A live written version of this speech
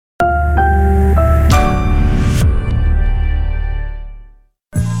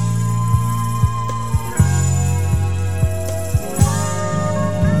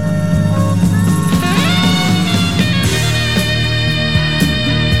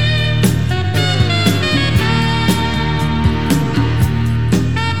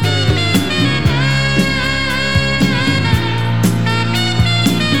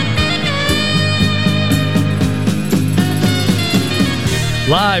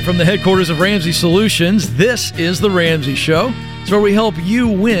Live from the headquarters of Ramsey Solutions, this is The Ramsey Show. It's where we help you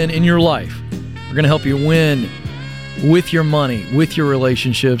win in your life. We're going to help you win with your money, with your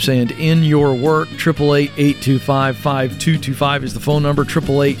relationships, and in your work. 888-825-5225 is the phone number,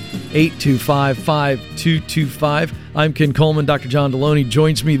 888-825-5225. I'm Ken Coleman. Dr. John Deloney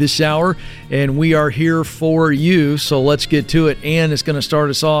joins me this hour, and we are here for you, so let's get to it. Ann is going to start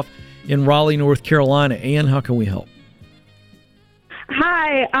us off in Raleigh, North Carolina. Ann, how can we help?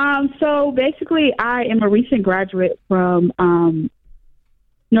 Hi. So basically, I am a recent graduate from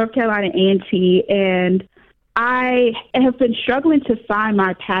North Carolina A&T, and I have been struggling to find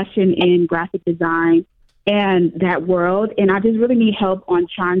my passion in graphic design and that world, and I just really need help on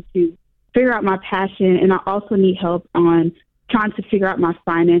trying to figure out my passion, and I also need help on trying to figure out my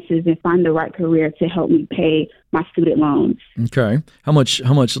finances and find the right career to help me pay my student loans. Okay. How much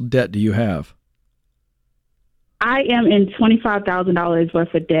debt do you have? I am in $25,000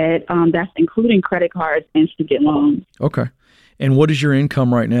 worth of debt. That's including credit cards and student loans. Okay. And what is your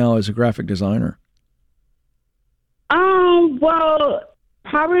income right now as a graphic designer? Well,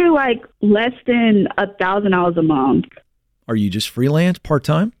 probably like less than $1,000 a month. Are you just freelance,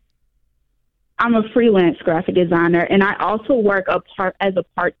 part-time? I'm a freelance graphic designer, and I also work as a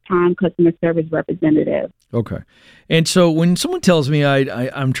part-time customer service representative. Okay. And so when someone tells me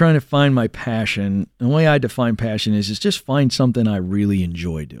I'm trying to find my passion, the way I define passion is just find something I really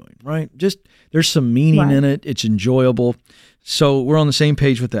enjoy doing, right? Just there's some meaning in it. It's enjoyable. So we're on the same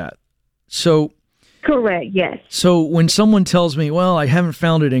page with that. So correct, yes. So when someone tells me, well, I haven't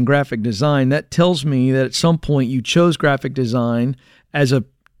found it in graphic design, that tells me that at some point you chose graphic design as a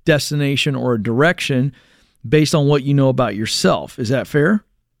destination or a direction based on what you know about yourself. Is that fair?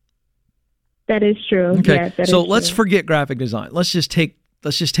 That is true. Okay. Yes, so let's forget graphic design. Let's just take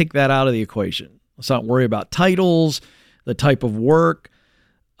that out of the equation. Let's not worry about titles, the type of work.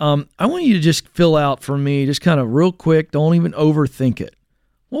 I want you to just fill out for me, just kind of real quick. Don't even overthink it.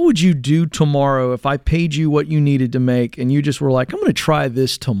 What would you do tomorrow if I paid you what you needed to make and you just were like, I'm going to try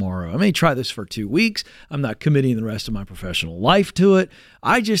this tomorrow. I may try this for 2 weeks. I'm not committing the rest of my professional life to it.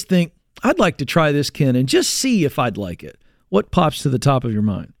 I just think I'd like to try this, Ken, and just see if I'd like it. What pops to the top of your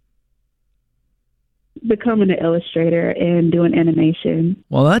mind? Becoming an illustrator and doing animation.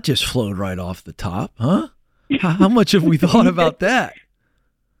 Well, that just flowed right off the top, huh? How much have we thought about that?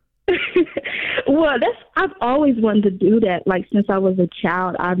 Well, I've always wanted to do that. Like, since I was a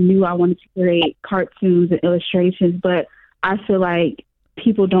child, I knew I wanted to create cartoons and illustrations, but I feel like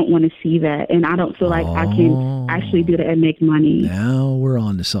people don't want to see that, and I don't feel like I can actually do that and make money. Now we're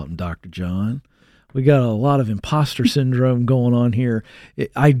on to something, Dr. John. We got a lot of imposter syndrome going on here.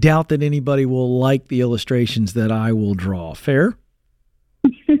 I doubt that anybody will like the illustrations that I will draw. Fair?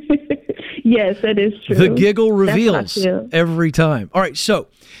 Yes, that is true. The giggle reveals every time. All right, so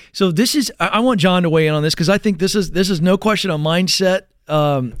this is. I want John to weigh in on this because I think this is no question a mindset.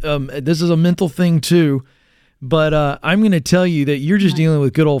 This is a mental thing too. But I'm going to tell you that you're just dealing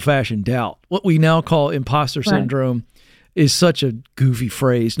with good old fashioned doubt. What we now call imposter syndrome is such a goofy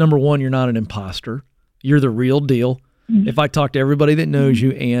phrase. Number one, you're not an imposter. You're the real deal. If I talked to everybody that knows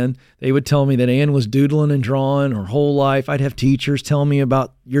you, Ann, they would tell me that Ann was doodling and drawing her whole life. I'd have teachers tell me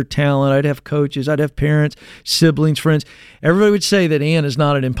about your talent. I'd have coaches. I'd have parents, siblings, friends. Everybody would say that Ann is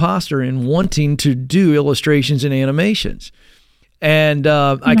not an imposter in wanting to do illustrations and animations. And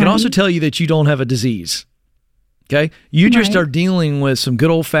I can also tell you that you don't have a disease. Okay? You just are dealing with some good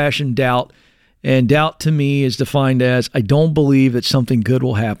old-fashioned doubt. And doubt to me is defined as, I don't believe that something good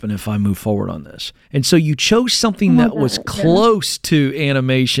will happen if I move forward on this. And so you chose something that was close to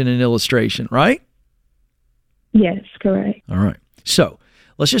animation and illustration, right? Yes, correct. All right. So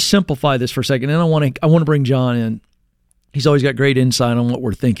let's just simplify this for a second. And I want to bring John in. He's always got great insight on what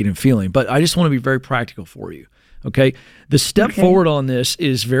we're thinking and feeling. But I just want to be very practical for you. Okay? The step forward on this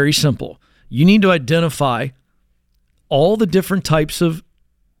is very simple. You need to identify all the different types of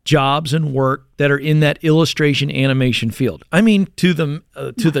jobs and work that are in that illustration animation field. I mean, to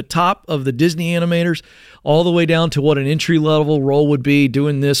the top of the Disney animators, all the way down to what an entry-level role would be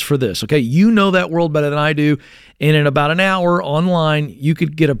doing this for this. Okay, you know that world better than I do, and in about an hour online, you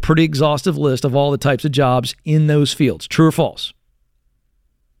could get a pretty exhaustive list of all the types of jobs in those fields. True or false?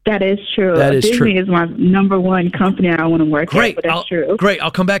 That is true. That is Disney true. is my number one company I want to work at, but that's true. Great.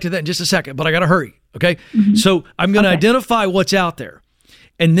 I'll come back to that in just a second, but I got to hurry. Okay, so I'm going to identify what's out there.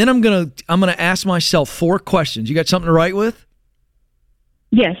 And then I'm gonna ask myself 4 questions. You got something to write with?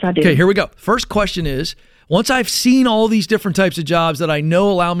 Yes, I do. Okay, here we go. First question is, once I've seen all these different types of jobs that I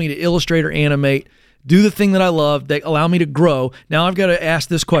know allow me to illustrate or animate, do the thing that I love, they allow me to grow, now I've got to ask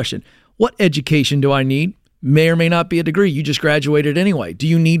this question. What education do I need? May or may not be a degree. You just graduated anyway. Do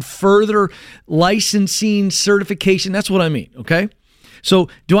you need further licensing, certification? That's what I mean, okay? So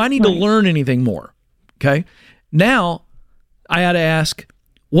do I need to learn anything more? Okay. Now I had to ask,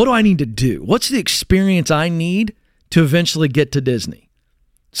 what do I need to do? What's the experience I need to eventually get to Disney?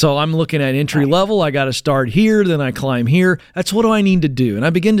 So I'm looking at entry level. I got to start here, then I climb here. That's what do I need to do? And I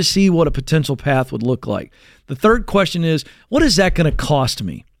begin to see what a potential path would look like. The third question is, what is that going to cost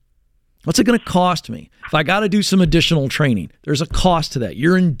me? What's it going to cost me? If I got to do some additional training, there's a cost to that.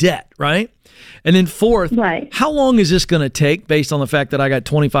 You're in debt, right? And then fourth, how long is this going to take based on the fact that I got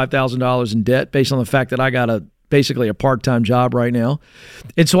 $25,000 in debt, based on the fact that I got basically a part-time job right now?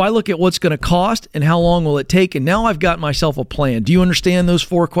 And so I look at what's going to cost and how long will it take, and now I've got myself a plan. Do you understand those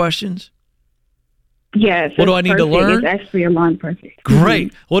 4 questions? Yes. What do I need to learn? It's actually aligned perfect.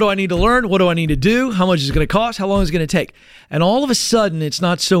 Great. What do I need to learn? What do I need to do? How much is it going to cost? How long is it going to take? And all of a sudden, it's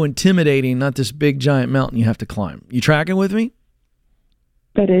not so intimidating, not this big giant mountain you have to climb. You tracking with me?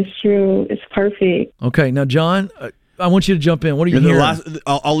 That is true. It's perfect. Okay. Now, John, I want you to jump in. What are you hearing?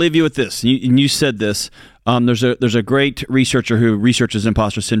 I'll leave you with this. You said this. There's a great researcher who researches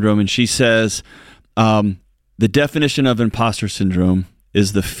imposter syndrome, and she says the definition of imposter syndrome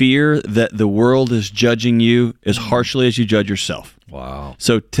is the fear that the world is judging you as harshly as you judge yourself. Wow.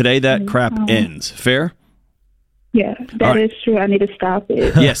 So today that crap ends. Fair? Yeah, that is true. I need to stop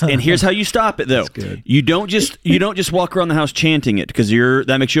it. Yes, and here's how you stop it, though. That's good. You don't just walk around the house chanting it because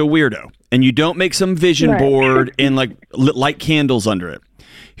that makes you a weirdo. And you don't make some vision board and light candles under it.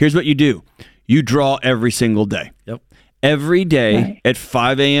 Here's what you do. You draw every single day. Yep. Every day at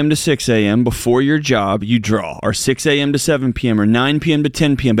 5 a.m. to 6 a.m. before your job, you draw, or 6 a.m. to 7 p.m. or 9 p.m. to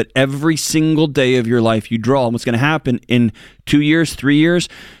 10 p.m. But every single day of your life, you draw. And what's going to happen in 2 years, 3 years,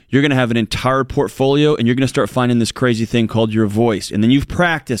 you're going to have an entire portfolio, and you're going to start finding this crazy thing called your voice. And then you've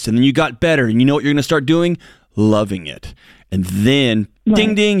practiced, and then you got better. And you know what you're going to start doing? Loving it. And then,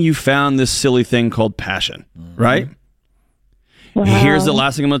 ding, ding, you found this silly thing called passion, right? Wow. Here's the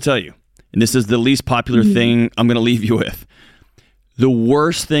last thing I'm going to tell you. And this is the least popular thing I'm going to leave you with. The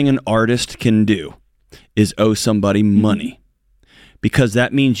worst thing an artist can do is owe somebody money, because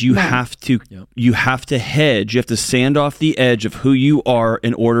that means you have to hedge. You have to sand off the edge of who you are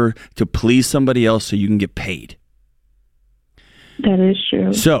in order to please somebody else so you can get paid. That is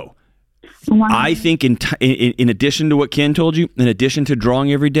true. So I think in addition to what Ken told you, in addition to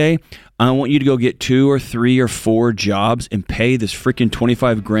drawing every day, I want you to go get 2 or 3 or 4 jobs and pay this freaking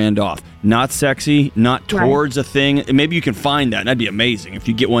 $25,000 off. Not sexy, not towards a thing. Maybe you can find that. That'd be amazing if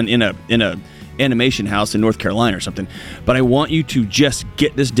you get one in a animation house in North Carolina or something. But I want you to just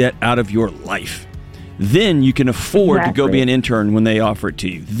get this debt out of your life. Then you can afford to go be an intern when they offer it to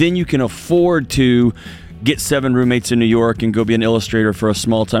you. Then you can afford to get 7 roommates in New York and go be an illustrator for a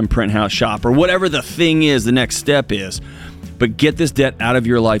small-time print house shop, or whatever the thing is, the next step is. But get this debt out of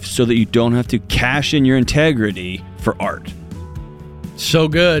your life so that you don't have to cash in your integrity for art. So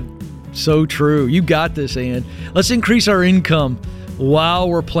good. So true. You got this, Ann. Let's increase our income while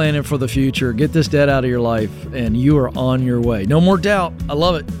we're planning for the future. Get this debt out of your life, and you are on your way. No more doubt. I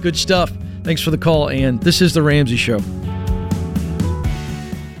love it. Good stuff. Thanks for the call, Ann. This is The Ramsey Show.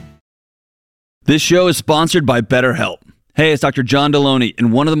 This show is sponsored by BetterHelp. Hey, it's Dr. John Deloney,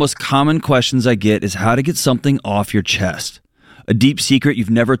 and one of the most common questions I get is how to get something off your chest. A deep secret you've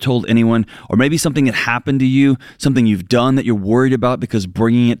never told anyone, or maybe something that happened to you, something you've done that you're worried about because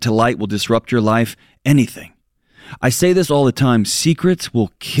bringing it to light will disrupt your life, anything. I say this all the time, secrets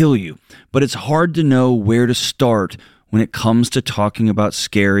will kill you, but it's hard to know where to start when it comes to talking about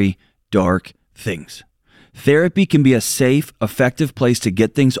scary, dark things. Therapy can be a safe, effective place to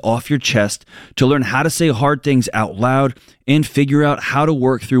get things off your chest, to learn how to say hard things out loud, and figure out how to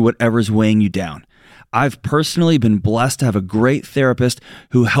work through whatever's weighing you down. I've personally been blessed to have a great therapist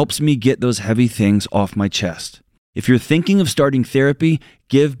who helps me get those heavy things off my chest. If you're thinking of starting therapy,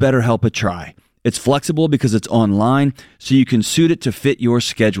 give BetterHelp a try. It's flexible because it's online, so you can suit it to fit your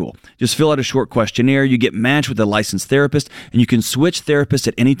schedule. Just fill out a short questionnaire, you get matched with a licensed therapist, and you can switch therapists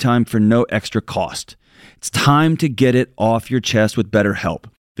at any time for no extra cost. It's time to get it off your chest with BetterHelp.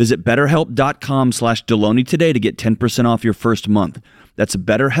 Visit BetterHelp.com/Deloney today to get 10% off your first month. That's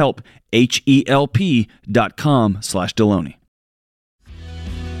BetterHelp, HELP.com/Deloney.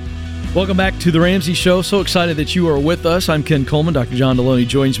 Welcome back to The Ramsey Show. So excited that you are with us. I'm Ken Coleman. Dr. John Deloney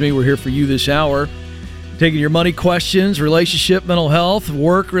joins me. We're here for you this hour. Taking your money questions, relationship, mental health,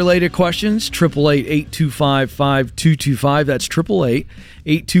 work-related questions. 888-825-5225. That's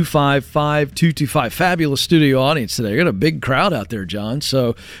 888-825-5225. Fabulous studio audience today. We got a big crowd out there, John.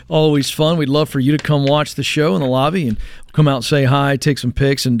 So always fun. We'd love for you to come watch the show in the lobby and come out and say hi, take some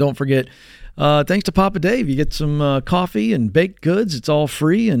pics. And don't forget, Thanks to Papa Dave, you get some coffee and baked goods. It's all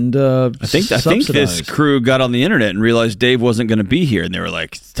free and I think this crew got on the internet and realized Dave wasn't going to be here, and they were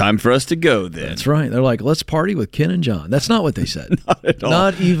like, "It's time for us to go." Then that's right. They're like, "Let's party with Ken and John." That's not what they said. Not at all.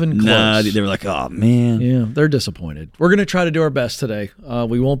 Not even close. Nah, they were like, "Oh man." Yeah, they're disappointed. We're going to try to do our best today.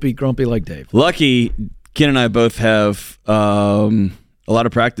 We won't be grumpy like Dave. Lucky, Ken and I both have a lot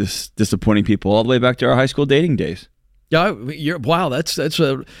of practice disappointing people all the way back to our high school dating days. Yeah, wow, that's it's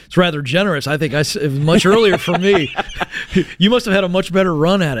rather generous. I think it was much earlier for me. You must have had a much better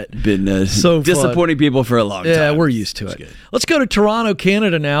run at it. Been so disappointing people for a long time. Yeah, we're used to it. Good. Let's go to Toronto,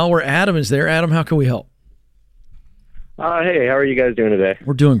 Canada now, where Adam is there. Adam, how can we help? Hey, how are you guys doing today?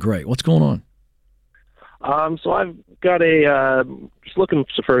 We're doing great. What's going on? So I've got just looking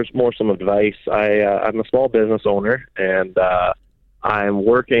for some advice. I'm a small business owner, and I'm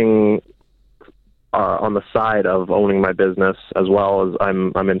working on the side of owning my business, as well as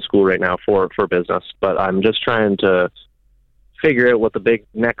I'm in school right now for business. But I'm just trying to figure out what the big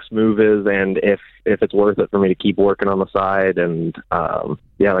next move is, and if it's worth it for me to keep working on the side. And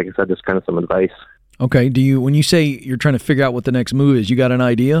like I said, just kind of some advice. Okay. When you say you're trying to figure out what the next move is, you got an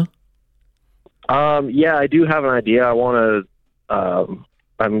idea? Yeah, I do have an idea.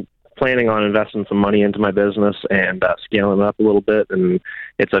 I'm planning on investing some money into my business and scaling it up a little bit. And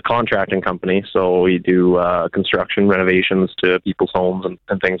it's a contracting company, so we do construction renovations to people's homes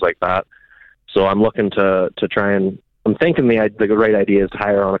and things like that. So I'm looking to try and I'm thinking the right idea is to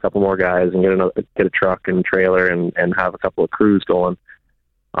hire on a couple more guys and get a truck and trailer and have a couple of crews going.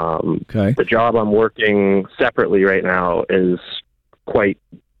 Okay. The job I'm working separately right now is quite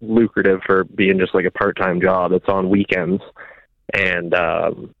lucrative for being just like a part-time job. It's on weekends and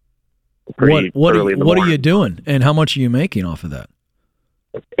what are you doing and how much are you making off of that?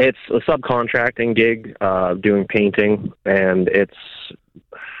 It's a subcontracting gig, doing painting, and it's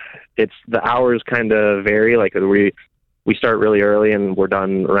the hours kind of vary. Like we start really early and we're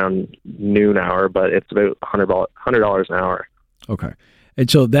done around noon hour, but it's about $100 an hour. Okay. And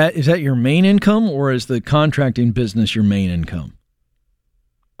so is that your main income, or is the contracting business your main income?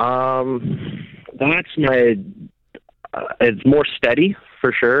 That's it's more steady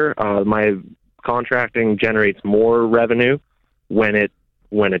for sure. My contracting generates more revenue when it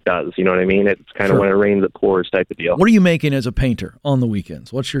does, you know what I mean? It's kind of when it rains it pours type of deal. What are you making as a painter on the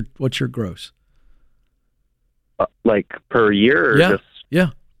weekends? What's your gross? Like per year? Or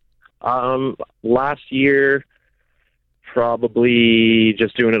yeah. Last year, probably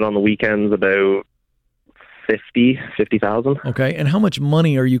just doing it on the weekends, about 50,000. Okay. And how much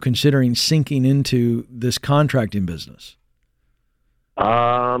money are you considering sinking into this contracting business?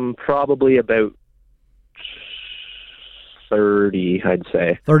 Probably about 30, I'd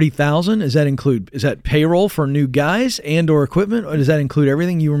say. 30,000? Is that payroll for new guys and or equipment, or does that include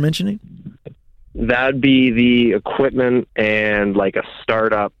everything you were mentioning? That'd be the equipment and like a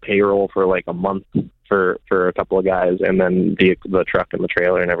startup payroll for like a month for a couple of guys, and then the truck and the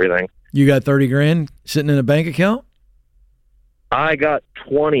trailer and everything. You got 30 grand sitting in a bank account? I got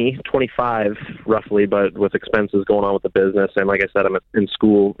 25 roughly, but with expenses going on with the business. And like I said, I'm in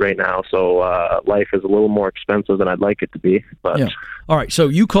school right now, so life is a little more expensive than I'd like it to be. But yeah. All right. So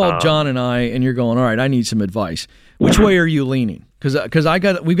you called John and I, and you're going, all right, I need some advice. Which way are you leaning? Because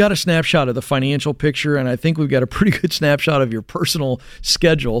we've got a snapshot of the financial picture, and I think we've got a pretty good snapshot of your personal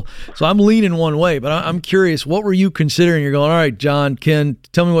schedule. So I'm leaning one way, but I'm curious, what were you considering? You're going, all right, John, Ken,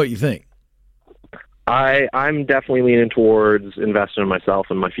 tell me what you think. I'm definitely leaning towards investing in myself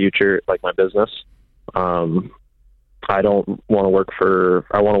and my future, like my business. I don't want to work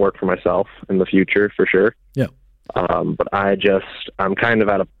I want to work for myself in the future for sure. Yeah. But I'm kind of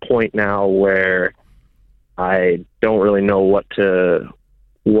at a point now where I don't really know what is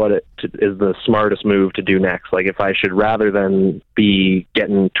the smartest move to do next. Like if I should, rather than be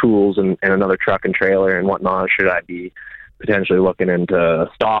getting tools and another truck and trailer and whatnot, should I be potentially looking into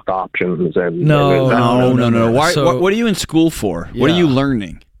stock options and no. Why, what are you in school for? Yeah. What are you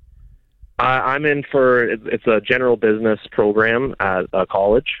learning? I'm in for it's a general business program at a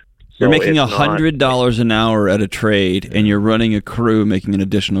college. You're making $100 an hour at a trade, and you're running a crew, making an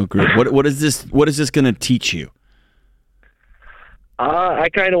additional group. What is this? What is this going to teach you? I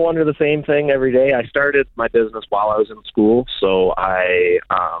kind of wonder the same thing every day. I started my business while I was in school, so I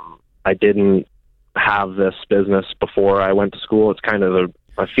didn't have this business before I went to school. It's kind of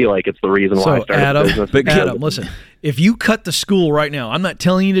I feel like it's the reason why I started the business. But Adam, listen, if you cut the school right now, I'm not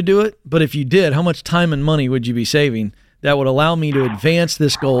telling you to do it, but if you did, how much time and money would you be saving that would allow me to advance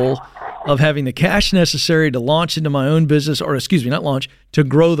this goal of having the cash necessary to launch into my own business, or excuse me, not launch, to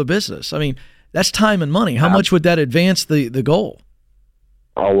grow the business? I mean, that's time and money. How much would that advance the goal?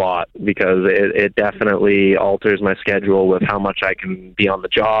 a lot because it definitely alters my schedule with how much I can be on the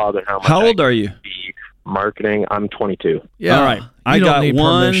job and how much. How old are you? Be marketing. I'm 22. Yeah. All right. I got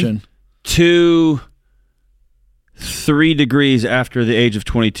 1, 2, 3 degrees after the age of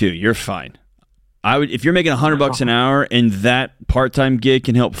 22. You're fine. If you're making $100 an hour and that part-time gig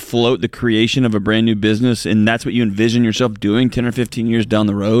can help float the creation of a brand new business, and that's what you envision yourself doing 10 or 15 years down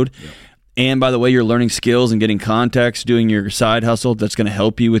the road. Yep. And by the way, you're learning skills and getting contacts, doing your side hustle. That's going to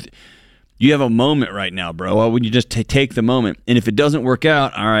help you with. You have a moment right now, bro. Why wouldn't you just take the moment? And if it doesn't work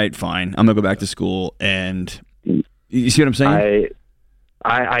out, all right, fine. I'm gonna go back to school. And you see what I'm saying?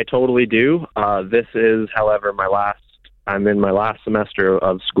 I totally do. This is, however, I'm in my last semester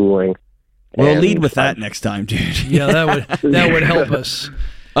of schooling. Well, lead with that next time, dude. Yeah, that would help us.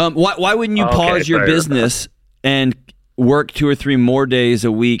 Why wouldn't you pause your business and work 2 or 3 more days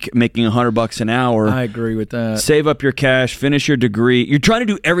a week, making $100 an hour? I agree with that. Save up your cash, finish your degree. You're trying to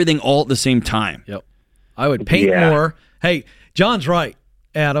do everything all at the same time. Yep. I would paint more. Hey, John's right,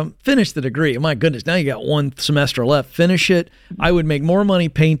 Adam. Finish the degree. My goodness, now you got 1 semester left. Finish it. I would make more money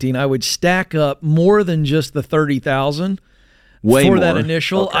painting. I would stack up more than just the $30,000 for more. That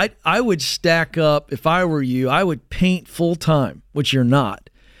initial. Okay. I would stack up, if I were you, I would paint full time, which you're not.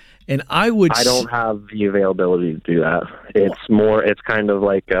 And I don't have the availability to do that. It's kind of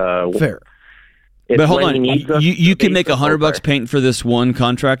like fair. But hold on, you can make $100 painting for this one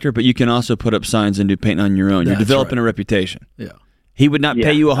contractor, but you can also put up signs and do painting on your own. You're developing a reputation. Yeah, he would not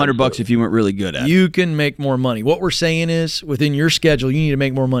pay you $100 if you weren't really good at it. You can make more money. What we're saying is, within your schedule, you need to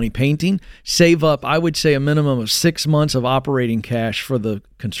make more money painting. Save up, I would say, a minimum of 6 months of operating cash for the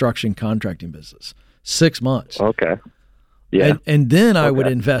construction contracting business. 6 months. Okay. Yeah. And then I would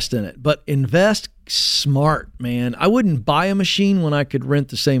invest in it. But invest smart, man. I wouldn't buy a machine when I could rent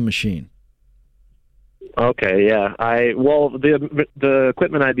the same machine. Okay, yeah. The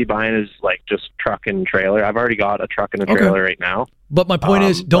equipment I'd be buying is like just truck and trailer. I've already got a truck and a trailer right now. But my point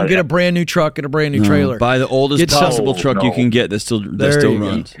is, don't get a brand new truck and a brand new trailer. Buy the oldest possible truck you can get that still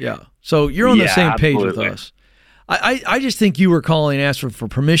runs. Yeah. So you're on the same page with us. I just think you were calling and asking for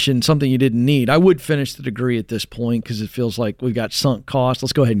permission, something you didn't need. I would finish the degree at this point because it feels like we've got sunk costs.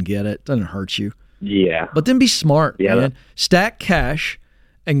 Let's go ahead and get it. Doesn't hurt you. Yeah. But then be smart, man. Stack cash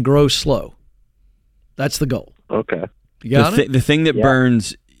and grow slow. That's the goal. Okay. You got it? The thing that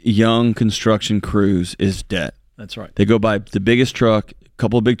burns young construction crews is debt. That's right. They go buy the biggest truck, a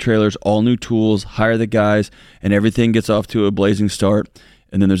couple of big trailers, all new tools, hire the guys, and everything gets off to a blazing start.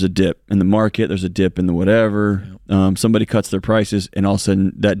 And then there's a dip in the market. There's a dip in the whatever. Yep. Somebody cuts their prices, and all of a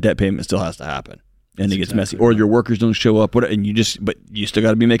sudden that debt payment still has to happen, and it gets messy. Or your workers don't show up, but you still got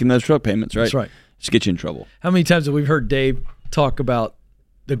to be making those truck payments, right? That's right. Just get you in trouble. How many times have we heard Dave talk about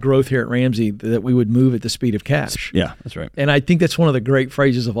the growth here at Ramsey that we would move at the speed of cash? Yeah, that's right. And I think that's one of the great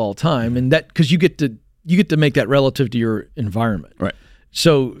phrases of all time, and that because you get to make that relative to your environment, right?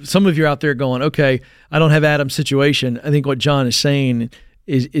 So some of you are out there going, okay, I don't have Adam's situation. I think what John is saying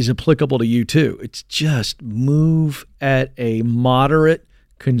is applicable to you too. It's just move at a moderate,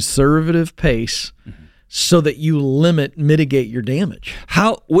 conservative pace so that you mitigate your damage.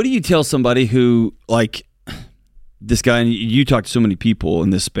 What do you tell somebody who, like this guy, and you talk to so many people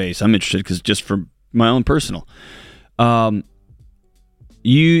in this space, I'm interested because just for my own personal,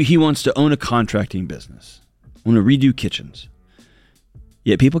 he wants to own a contracting business, want to redo kitchens.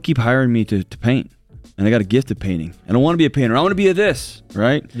 Yet people keep hiring me to paint. And I got a gift of painting. I don't want to be a painter. I want to be a this,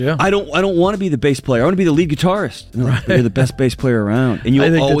 right? Yeah. I don't want to be the bass player. I want to be the lead guitarist. No, right. You're the best bass player around, and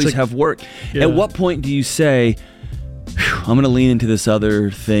you'll always have work. Yeah. At what point do you say, I'm going to lean into this other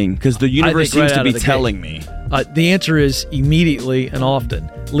thing? Because the universe seems to be telling me. The answer is immediately and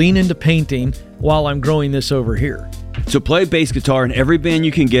often. Lean into painting while I'm growing this over here. So play bass guitar in every band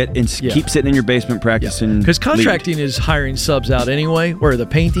you can get and keep sitting in your basement practicing. Because contracting is hiring subs out anyway, where the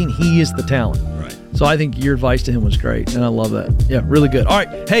painting, he is the talent. Right. So I think your advice to him was great, and I love that. Yeah, really good. All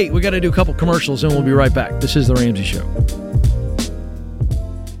right, hey, we got to do a couple commercials, and we'll be right back. This is The Ramsey Show.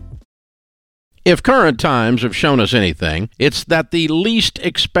 If current times have shown us anything, it's that the least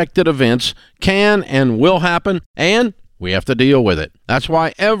expected events can and will happen, and we have to deal with it. That's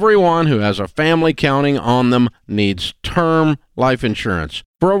why everyone who has a family counting on them needs term life insurance.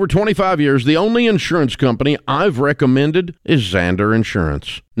 For over 25 years, the only insurance company I've recommended is Zander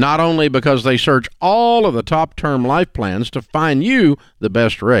Insurance. Not only because they search all of the top term life plans to find you the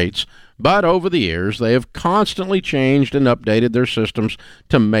best rates, but over the years, they have constantly changed and updated their systems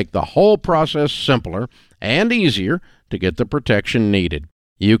to make the whole process simpler and easier to get the protection needed.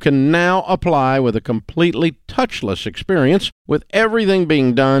 You can now apply with a completely touchless experience, with everything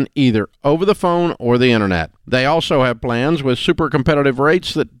being done either over the phone or the internet. They also have plans with super competitive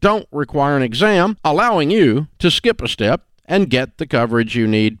rates that don't require an exam, allowing you to skip a step and get the coverage you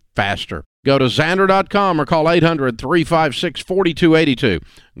need faster. Go to Xandr.com or call 800-356-4282.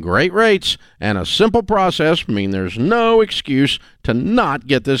 Great rates and a simple process mean there's no excuse to not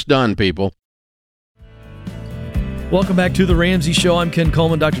get this done, people. Welcome back to The Ramsey Show. I'm Ken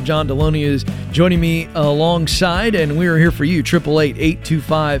Coleman. Dr. John Deloney is joining me alongside, and we are here for you,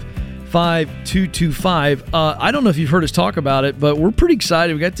 888-825-5225. I don't know if you've heard us talk about it, but we're pretty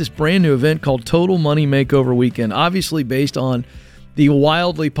excited. We got this brand new event called Total Money Makeover Weekend, obviously based on the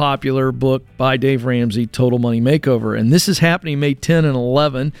wildly popular book by Dave Ramsey, Total Money Makeover. And this is happening May 10 and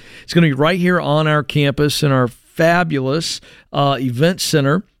 11. It's going to be right here on our campus in our fabulous event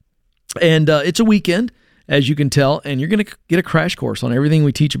center. And it's a weekend, as you can tell, and you're going to get a crash course on everything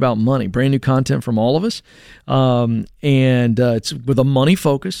we teach about money. Brand new content from all of us, and it's with a money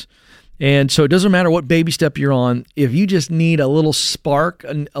focus. And so it doesn't matter what baby step you're on. If you just need a little spark,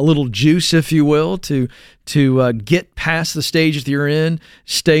 a little juice, if you will, to get past the stage that you're in,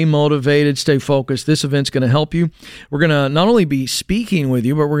 stay motivated, stay focused, this event's going to help you. We're going to not only be speaking with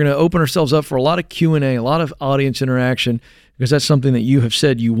you, but we're going to open ourselves up for a lot of Q&A, a lot of audience interaction, because that's something that you have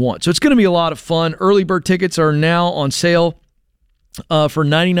said you want. So it's going to be a lot of fun. Early bird tickets are now on sale for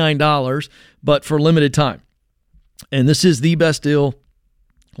 $99, but for limited time. And this is the best deal.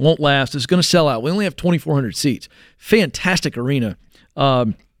 Won't last. It's going to sell out. We only have 2,400 seats. Fantastic arena,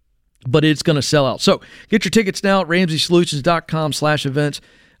 but it's going to sell out. So get your tickets now at RamseySolutions.com/events.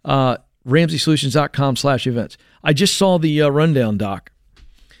 RamseySolutions.com/events. I just saw the rundown, Doc,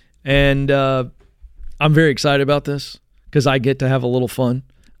 and I'm very excited about this because I get to have a little fun.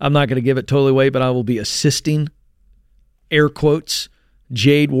 I'm not going to give it totally away, but I will be assisting, air quotes,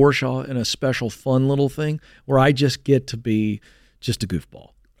 Jade Warshaw in a special fun little thing where I just get to be just a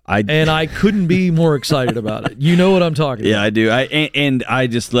goofball. And I couldn't be more excited about it. You know what I'm talking about. Yeah, I do. I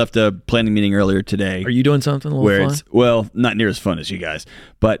just left a planning meeting earlier today. Are you doing something a little fun? Well, not near as fun as you guys,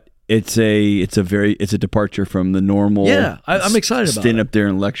 but it's a departure from the normal. Yeah, I'm excited about it. Stand up there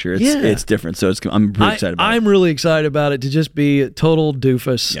and lecture. It's different. So I'm really excited about it. I'm really excited about it to just be a total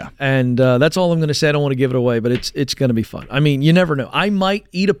doofus. Yeah. And that's all I'm going to say. I don't want to give it away, but it's going to be fun. I mean, you never know. I might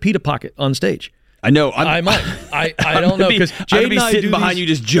eat a pita pocket on stage. I know. I might. I don't know, because Jade and I sitting behind you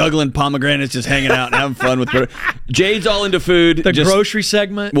just juggling pomegranates, just hanging out and having fun with it. Jade's all into food. The grocery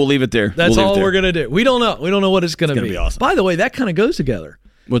segment. We'll leave it there. That's all we're going to do. We don't know. We don't know what it's going to be. It's going to be awesome. By the way, that kind of goes together.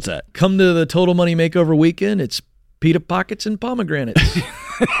 What's that? Come to the Total Money Makeover Weekend. It's pita pockets and pomegranates.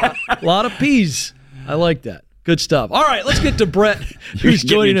 A lot of peas. I like that. Good stuff. All right, let's get to Brett, who's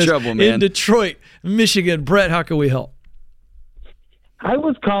joining us in Detroit, Michigan. Brett, how can we help? I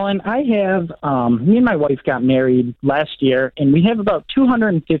was calling. I have, me and my wife got married last year, and we have about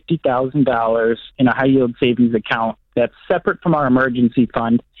 $250,000 in a high-yield savings account that's separate from our emergency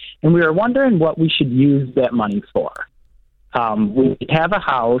fund, and we were wondering what we should use that money for. We have a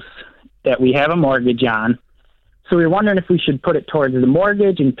house that we have a mortgage on, so we were wondering if we should put it towards the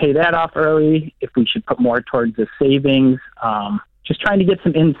mortgage and pay that off early, if we should put more towards the savings, just trying to get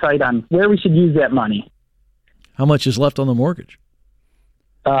some insight on where we should use that money. How much is left on the mortgage?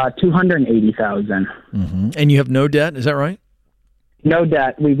 $280,000. Mm-hmm. And you have no debt, is that right? No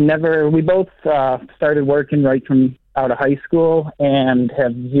debt. We both started working right from out of high school and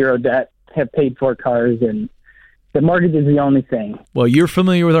have zero debt, have paid for cars, and the mortgage is the only thing. Well, you're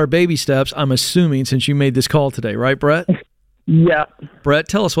familiar with our baby steps, I'm assuming, since you made this call today, right, Brett? Yeah. Brett,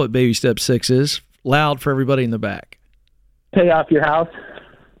 tell us what baby step 6 is. Loud for everybody in the back. Pay off your house.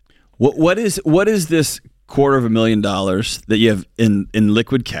 What is this $250,000 that you have in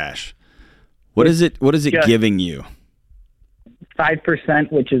liquid cash? What is it giving you?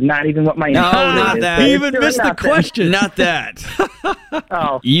 5%, which is not even what my not is. that. You even missed the question. Not that.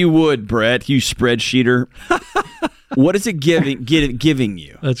 Oh, you would, Brett. You spreadsheeter. What is it giving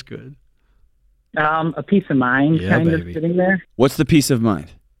you? That's good. A peace of mind, baby. of sitting there. What's the peace of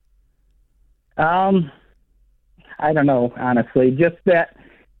mind? I don't know, honestly. Just that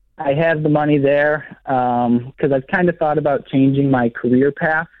I have the money there, because I've kind of thought about changing my career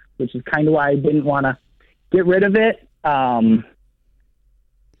path, which is kind of why I didn't want to get rid of it.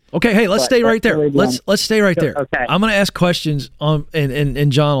 Okay, hey, let's stay right there. Really let's stay right there. Okay. I'm going to ask questions,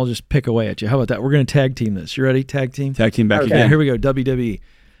 and John will just pick away at you. How about that? We're going to tag team this. You ready? Tag team? Tag team back Okay. again. Yeah, here we go. WWE.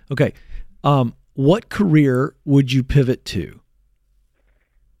 Okay. What career would you pivot to?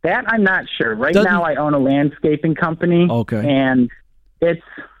 That I'm not sure. Right now I own a landscaping company. Okay. And it's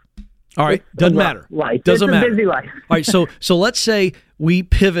All right, doesn't matter. Life. Doesn't it's a matter. busy life. All right, so let's say we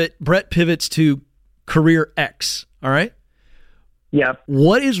pivot. Brett pivots to career X. All right. Yep.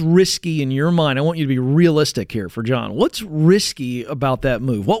 What is risky in your mind? I want you to be realistic here for John. What's risky about that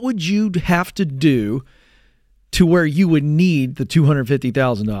move? What would you have to do to where you would need the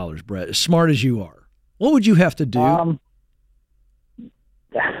 $250,000, Brett? As smart as you are, what would you have to do?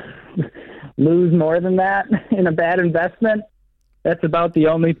 Lose more than that in a bad investment. That's about the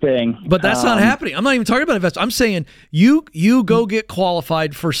only thing. But that's not happening. I'm not even talking about investment. I'm saying you go get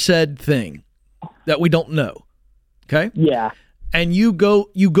qualified for said thing that we don't know. Okay? Yeah. And you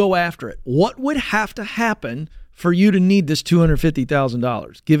go after it. What would have to happen for you to need this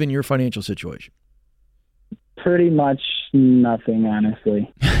 $250,000, given your financial situation? Pretty much nothing,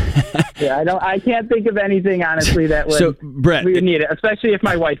 honestly. I can't think of anything, honestly, that would So, Brett, we would need it. Especially if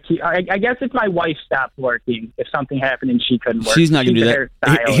my wife. I guess if my wife stopped working, if something happened and she couldn't work, she's not going to do a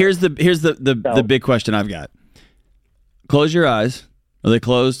that. hairstylist. Here's the big question I've got. Close your eyes. Are they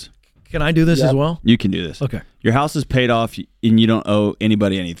closed? Can I do this as well? You can do this. Okay. Your house is paid off and you don't owe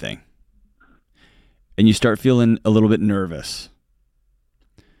anybody anything. And you start feeling a little bit nervous.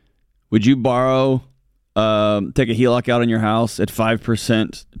 Would you borrow, take a HELOC out on your house at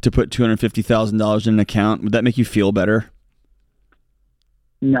 5% to put $250,000 in an account? Would that make you feel better?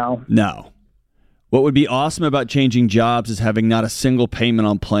 No. No. What would be awesome about changing jobs is having not a single payment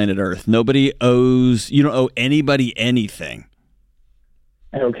on planet Earth. You don't owe anybody anything.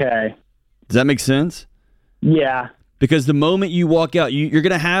 Okay. Does that make sense? Yeah. Because the moment you walk out, you're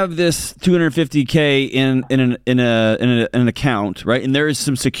going to have this $250K in an account, right? And there is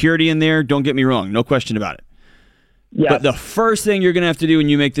some security in there. Don't get me wrong, no question about it. Yeah. But the first thing you're going to have to do when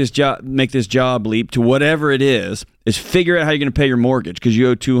you make this job leap to whatever it is figure out how you're going to pay your mortgage because you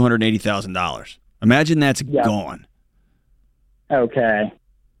owe $280,000. Imagine that's gone. Okay.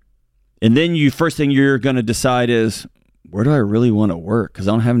 And then first thing you're going to decide is, where do I really want to work? Because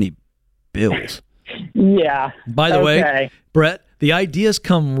I don't have any bills. Yeah. By the way, Brett, the ideas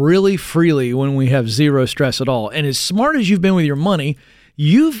come really freely when we have zero stress at all. And as smart as you've been with your money,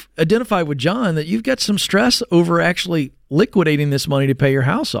 you've identified with John that you've got some stress over actually liquidating this money to pay your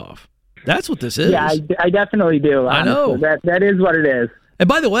house off. That's what this is. Yeah, I definitely do. Honestly. I know. That is what it is. And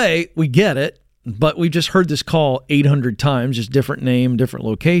by the way, we get it, but we've just heard this call 800 times, just different name, different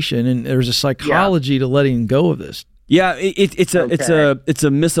location, and there's a psychology to letting go of this. Yeah, it's a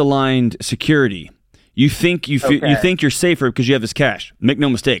misaligned security. You think you think you're safer because you have this cash. Make no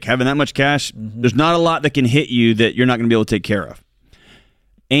mistake, having that much cash, there's not a lot that can hit you that you're not going to be able to take care of.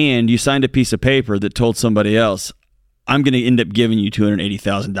 And you signed a piece of paper that told somebody else, I'm going to end up giving you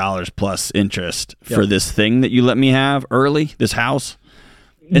 $280,000 plus interest for this thing that you let me have early, this house.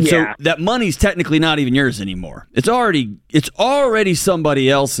 And so that money's technically not even yours anymore. It's already somebody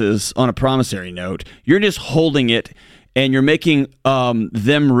else's on a promissory note. You're just holding it, and you're making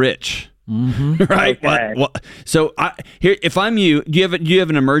them rich, right? Okay. So if I'm you, do you have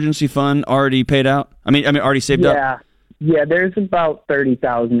an emergency fund already paid out? I mean, already saved up. Yeah. There's about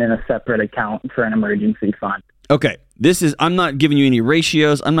 $30,000 in a separate account for an emergency fund. Okay, I'm not giving you any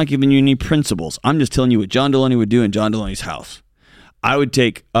ratios. I'm not giving you any principles. I'm just telling you what John Deloney would do in John Deloney's house. I would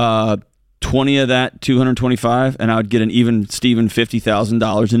take 20 of that, 225, and I would get an even Steven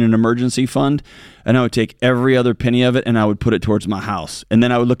 $50,000 in an emergency fund, and I would take every other penny of it and I would put it towards my house. And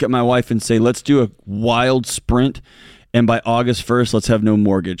then I would look at my wife and say, let's do a wild sprint, and by August 1st, let's have no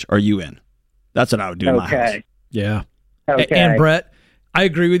mortgage. Are you in? That's what I would do in my house. Yeah. Okay. And Brett, I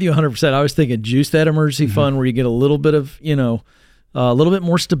agree with you 100%. I was thinking juice that emergency fund where you get a little bit of, a little bit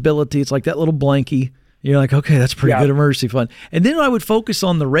more stability. It's like that little blankie. You're like, okay, that's pretty good emergency fund. And then I would focus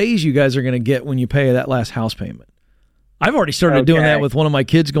on the raise you guys are going to get when you pay that last house payment. I've already started doing that with one of my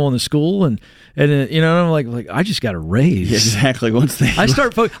kids going to school, and I'm like I just got a raise. Exactly. I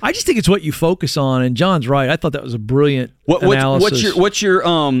just think it's what you focus on. And John's right. I thought that was a brilliant analysis. What's your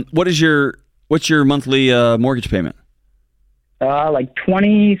monthly mortgage payment? Like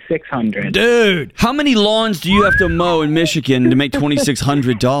 $2,600. Dude, how many lawns do you have to mow in Michigan to make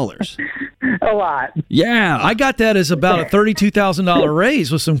 $2,600? A lot. Yeah, I got that as about a $32,000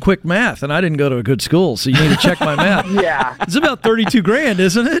 raise with some quick math, and I didn't go to a good school, so you need to check my math. Yeah, it's about $32,000,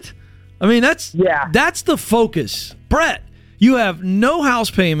 isn't it? I mean, that's the focus. Brett, you have no house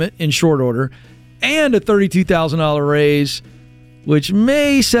payment in short order, and a $32,000 raise, which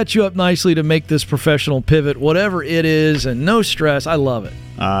may set you up nicely to make this professional pivot, whatever it is, and no stress. I love it.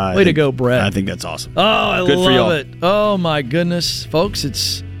 Way to go, Brett. I think that's awesome. Oh, I love it. Oh, my goodness. Folks,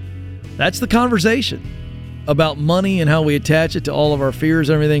 that's the conversation about money and how we attach it to all of our fears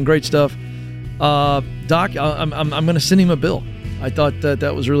and everything. Great stuff. Doc, I'm going to send him a bill. I thought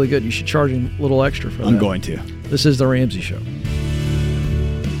that was really good. You should charge him a little extra for that. I'm going to. This is The Ramsey Show.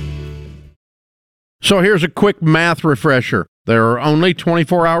 So here's a quick math refresher. There are only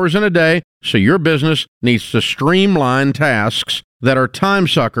 24 hours in a day, so your business needs to streamline tasks that are time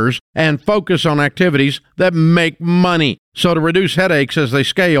suckers and focus on activities that make money. So to reduce headaches as they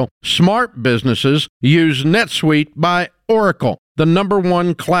scale, smart businesses use NetSuite by Oracle, the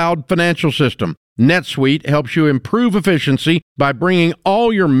 #1 cloud financial system. NetSuite helps you improve efficiency by bringing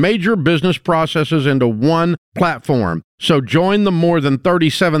all your major business processes into one platform. So join the more than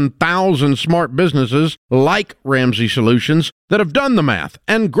 37,000 smart businesses like Ramsey Solutions that have done the math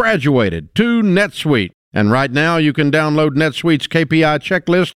and graduated to NetSuite. And right now you can download NetSuite's KPI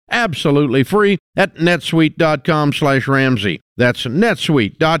checklist absolutely free at netsuite.com/Ramsey. That's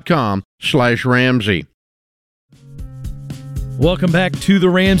netsuite.com/Ramsey. Welcome back to The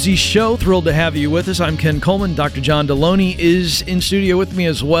Ramsey Show. Thrilled to have you with us. I'm Ken Coleman. Dr. John Deloney is in studio with me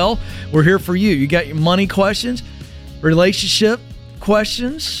as well. We're here for you. You got your money questions, relationship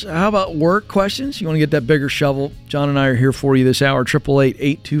questions, how about work questions? You want to get that bigger shovel? John and I are here for you this hour,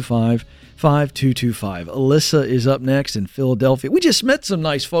 888-825-5225. Alyssa is up next in Philadelphia. We just met some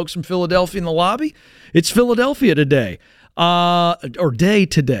nice folks from Philadelphia in the lobby. It's Philadelphia today. Or day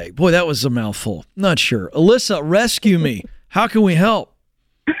today. Boy, that was a mouthful. Not sure. Alyssa, rescue me. How can we help?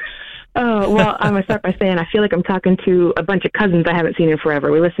 Oh, well, I'm going to start by saying I feel like I'm talking to a bunch of cousins I haven't seen in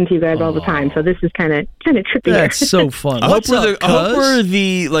forever. We listen to you guys all the time, so this is kind of trippy. That's so fun. I hope we're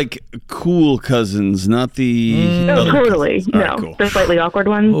the like cool cousins, not the No, totally. Cousins. No, Right, cool. the slightly awkward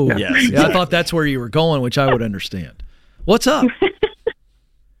ones. Oh, No. Yes. Yeah, I thought that's where you were going, which I would understand. What's up?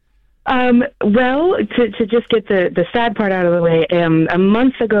 Well, to just get the sad part out of the way, a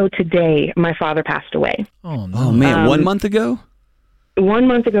month ago today, my father passed away. Oh, no. Oh man, 1 month ago? 1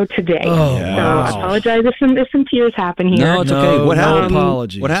 month ago today. Oh, So wow. I apologize if some tears happen here. No, it's okay. What happened?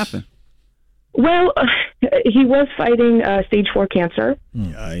 Apologies. What happened? Well, he was fighting stage 4 cancer.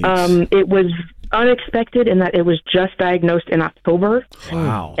 Yikes. It was unexpected in that it was just diagnosed in October.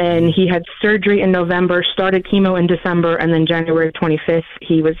 Wow. And he had surgery in November, started chemo in December, and then January 25th,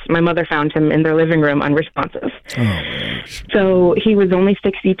 my mother found him in their living room unresponsive. Oh, gosh. So he was only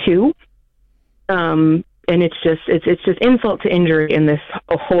 62. And it's just insult to injury in this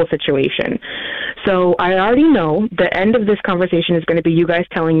whole situation. So I already know the end of this conversation is going to be you guys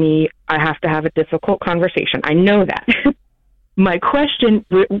telling me I have to have a difficult conversation. I know that. My question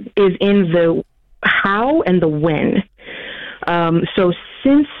is in the how and the when. So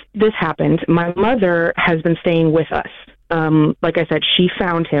since this happened, my mother has been staying with us. Like I said, she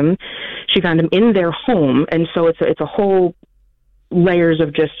found him. She found him in their home, and so it's a whole layers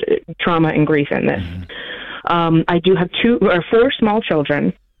of just trauma and grief in this. I do have 4 small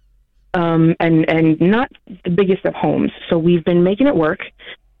children, and not the biggest of homes. So we've been making it work,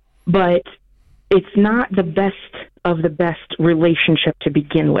 but it's not the best of the best relationship to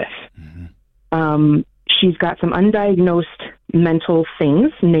begin with. She's got some undiagnosed mental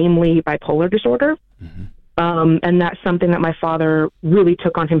things, namely bipolar disorder. And that's something that my father really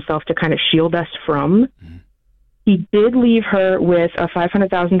took on himself to kind of shield us from. He did leave her with a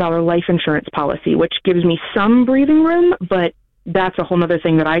 $500,000 life insurance policy, which gives me some breathing room, but that's a whole other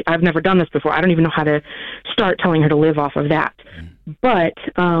thing that I've never done this before. I don't even know how to start telling her to live off of that. But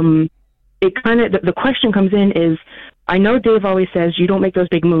it kind of, the question comes in is, I know Dave always says you don't make those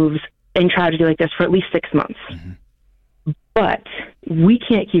big moves in tragedy like this for at least 6 months. But we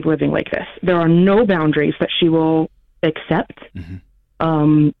can't keep living like this. There are no boundaries that she will accept.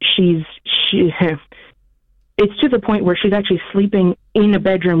 It's to the point where she's actually sleeping in a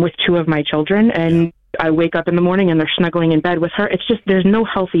bedroom with 2 of my children, and I wake up in the morning and they're snuggling in bed with her. It's just, there's no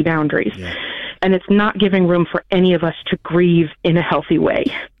healthy boundaries. And it's not giving room for any of us to grieve in a healthy way.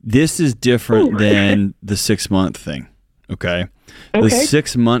 This is different than the 6-month thing, okay? The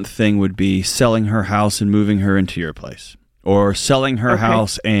 6-month thing would be selling her house and moving her into your place, or selling her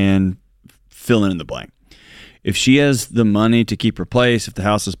house and filling in the blank. If she has the money to keep her place, if the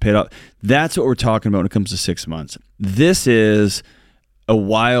house is paid off, that's what we're talking about when it comes to 6 months. This is a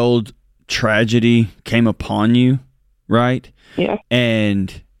wild tragedy came upon you, right? Yeah.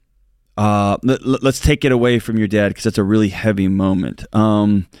 And let's take it away from your dad, because that's a really heavy moment.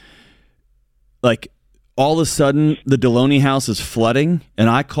 Like, all of a sudden, the Deloney house is flooding, and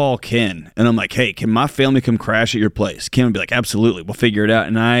I call Ken, and I'm like, hey, can my family come crash at your place? Ken would be like, absolutely, we'll figure it out.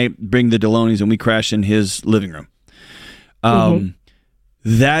 And I bring the Deloneys, and we crash in his living room.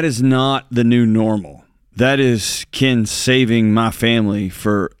 That is not the new normal. That is Ken saving my family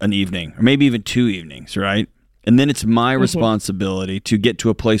for an evening, or maybe even 2 evenings, right? And then it's my responsibility to get to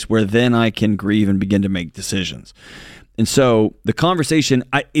a place where then I can grieve and begin to make decisions. And so the conversation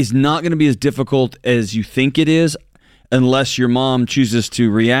is not going to be as difficult as you think it is, unless your mom chooses to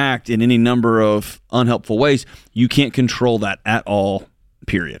react in any number of unhelpful ways. You can't control that at all,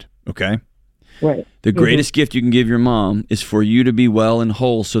 period. Okay? Right. The greatest gift you can give your mom is for you to be well and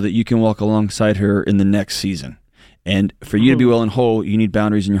whole so that you can walk alongside her in the next season. And for you to be well and whole, you need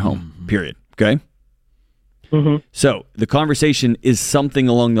boundaries in your home, period. Okay? So the conversation is something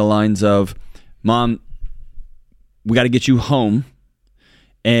along the lines of, Mom, we got to get you home,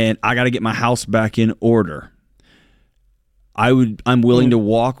 and I got to get my house back in order. I'm willing to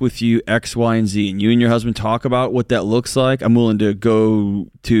walk with you X, Y, and Z, and you and your husband talk about what that looks like. I'm willing to go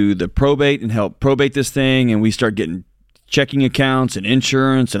to the probate and help probate this thing, and we start getting checking accounts and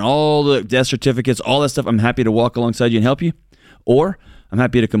insurance and all the death certificates, all that stuff. I'm happy to walk alongside you and help you. Or I'm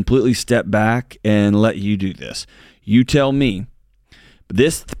happy to completely step back and let you do this. You tell me.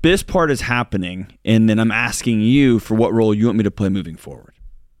 This part is happening, and then I'm asking you for what role you want me to play moving forward.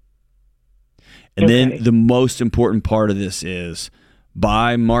 And then the most important part of this is,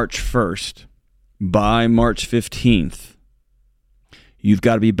 by March 1st, by March 15th, you've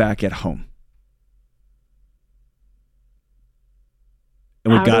got to be back at home.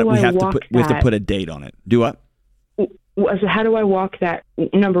 And we have to put a date on it. Do what? So how do I walk that?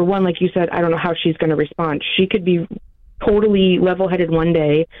 Number one, like you said, I don't know how she's going to respond. She could be totally level-headed one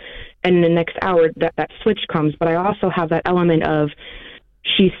day, and in the next hour that switch comes. But I also have that element of,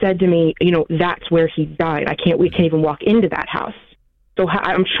 she said to me, that's where he died. We can't even walk into that house. So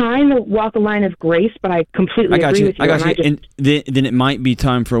I'm trying to walk a line of grace, but I completely agree with you. I got you. And then it might be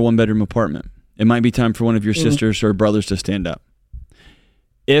time for a one-bedroom apartment. It might be time for one of your sisters or brothers to stand up.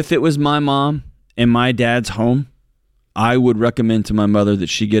 If it was my mom and my dad's home, I would recommend to my mother that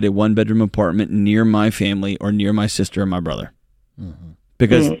she get a one-bedroom apartment near my family or near my sister or my brother.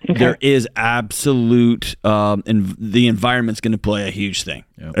 Because there is absolute, and the environment's going to play a huge thing,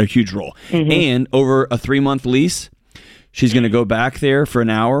 a huge role. And over a 3-month lease, she's going to go back there for an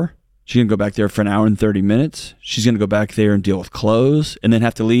hour. She's going to go back there for an hour and 30 minutes. She's going to go back there and deal with clothes and then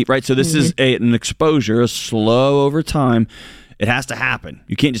have to leave, right? So this is an exposure, a slow over time. It has to happen.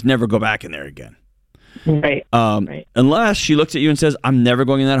 You can't just never go back in there again. Right. Unless she looks at you and says, I'm never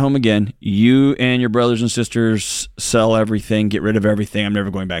going in that home again. You and your brothers and sisters sell everything, get rid of everything. I'm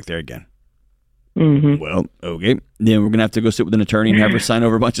never going back there again. Well, okay. Then we're going to have to go sit with an attorney and have her sign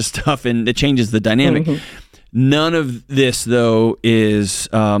over a bunch of stuff, and it changes the dynamic. None of this, though, is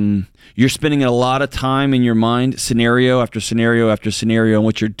you're spending a lot of time in your mind, scenario after scenario after scenario, and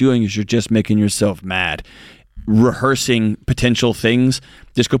what you're doing is you're just making yourself mad. Rehearsing potential things.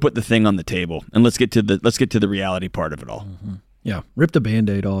 Just go put the thing on the table, and let's get to the reality part of it all. Yeah, rip the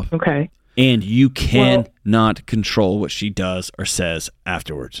Band-Aid off. Okay. And you cannot control what she does or says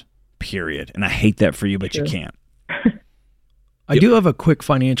afterwards. Period. And I hate that for you, but you can't. I do have a quick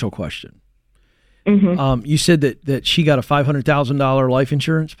financial question. You said that she got a $500,000 life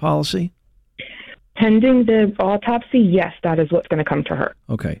insurance policy. Pending the autopsy, yes, that is what's going to come to her.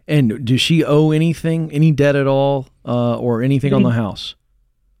 Okay. And does she owe anything, any debt at all, or anything on the house?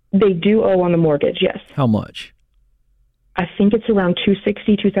 They do owe on the mortgage, yes. How much? I think it's around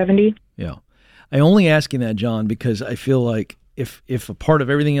 $260, $270. Yeah. I only asking that, John, because I feel like if a part of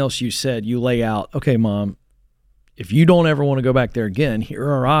everything else you said, you lay out, okay, Mom, if you don't ever want to go back there again, here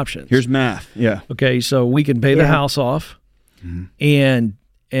are our options. Here's math. Yeah. Okay, so we can pay the house off, and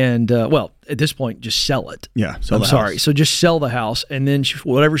well, at this point, just sell it. Yeah, I'm sorry. So just sell the house, and then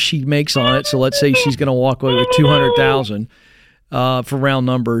whatever she makes on it. So let's say she's going to walk away with $200,000 for round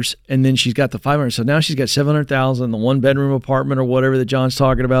numbers, and then she's got the $500,000. So now she's got $700,000. The one-bedroom apartment or whatever that John's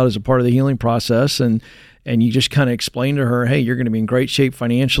talking about is a part of the healing process, and you just kind of explain to her, hey, you're going to be in great shape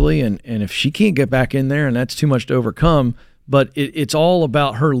financially, and if she can't get back in there, and that's too much to overcome. But it's all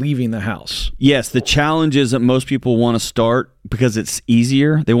about her leaving the house. Yes, the challenge is that most people want to start because it's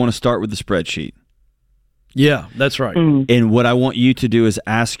easier. They want to start with the spreadsheet. Yeah, that's right. And what I want you to do is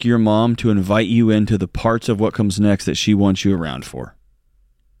ask your mom to invite you into the parts of what comes next that she wants you around for.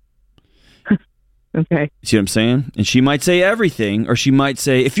 Okay. See what I'm saying? And she might say everything, or she might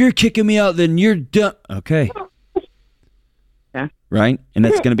say, if you're kicking me out, then you're done. Okay. Yeah. Right? And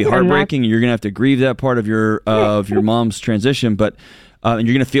that's going to be heartbreaking. You're going to have to grieve that part of your mom's transition, but and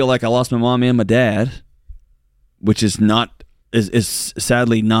you're going to feel like I lost my mom and my dad, which is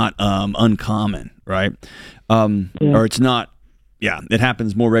sadly not uncommon, right? Or it's not. Yeah, it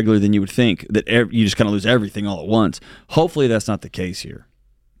happens more regularly than you would think, that you just kind of lose everything all at once. Hopefully that's not the case here.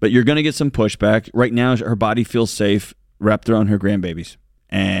 But you're going to get some pushback. Right now, her body feels safe wrapped around her grandbabies.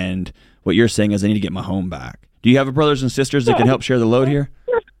 And what you're saying is, I need to get my home back. Do you have brothers and sisters that can help share the load here?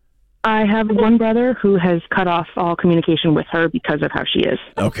 I have one brother who has cut off all communication with her because of how she is.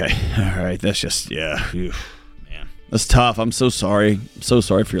 Okay. All right. That's just, yeah. Phew. Man, that's tough. I'm so sorry. So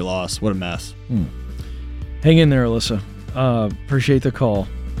sorry for your loss. What a mess. Hang in there, Alyssa. Appreciate the call.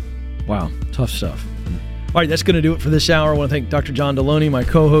 Wow. Tough stuff. All right, that's going to do it for this hour. I want to thank Dr. John Deloney, my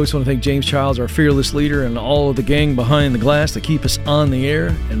co-host. I want to thank James Childs, our fearless leader, and all of the gang behind the glass that keep us on the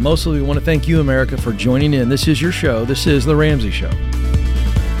air. And mostly, we want to thank you, America, for joining in. This is your show. This is The Ramsey Show.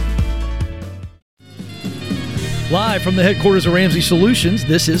 Live from the headquarters of Ramsey Solutions,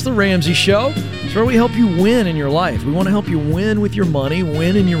 this is The Ramsey Show. It's where we help you win in your life. We want to help you win with your money,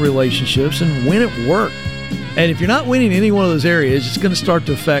 win in your relationships, and win at work. And if you're not winning in any one of those areas, it's going to start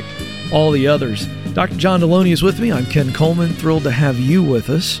to affect all the others. Dr. John Deloney is with me. I'm Ken Coleman. Thrilled to have you with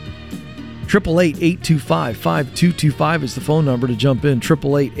us. 888-825-5225 is the phone number to jump in.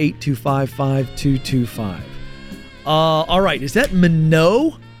 888-825-5225. All right. Is that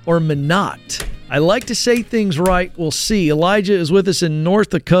Minot or Minot? I like to say things right. We'll see. Elijah is with us in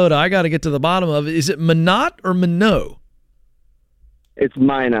North Dakota. I got to get to the bottom of it. Is it Minot or Minot? It's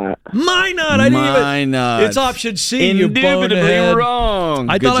Minot. Minot. I didn't even. It's option C. Indubitably wrong.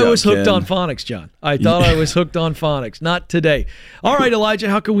 I thought I was hooked on phonics, John. I thought I was hooked on phonics. Not today. All right, Elijah.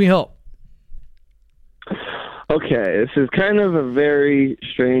 How can we help? Okay, this is kind of a very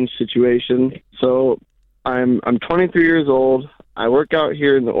strange situation. So, I'm 23 years old. I work out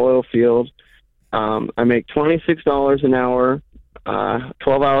here in the oil field. I make $26 an hour,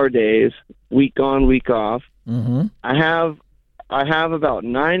 12-hour days, week on, week off. Mm-hmm. I have about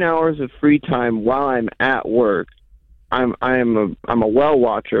 9 hours of free time while I'm at work. I'm a well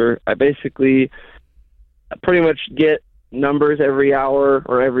watcher. I basically pretty much get numbers every hour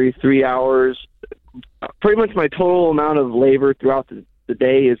or every 3 hours. Pretty much my total amount of labor throughout the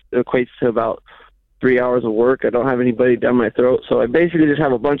day equates to about 3 hours of work. I don't have anybody down my throat, so I basically just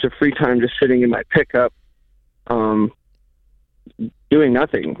have a bunch of free time just sitting in my pickup, doing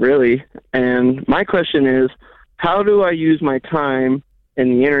nothing really. And my question is, how do I use my time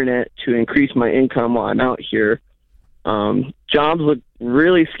and the internet to increase my income while I'm out here? Jobs look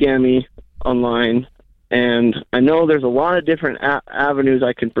really scammy online, and I know there's a lot of different avenues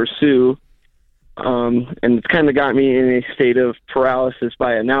I can pursue, and it's kind of got me in a state of paralysis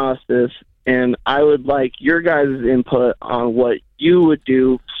by analysis, and I would like your guys' input on what you would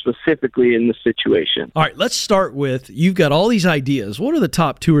do specifically in this situation. All right, let's start with, you've got all these ideas. What are the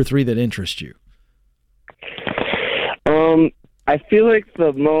top 2 or 3 that interest you? I feel like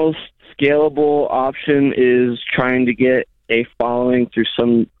the most scalable option is trying to get a following through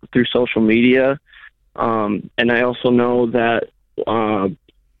social media. And I also know that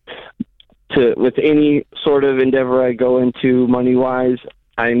with any sort of endeavor I go into money-wise,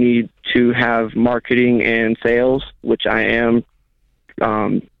 I need to have marketing and sales, which I am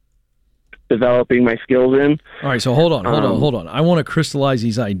developing my skills in. All right, so hold on. I want to crystallize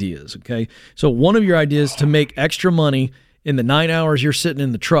these ideas, okay? So one of your ideas to make extra money in the 9 hours you're sitting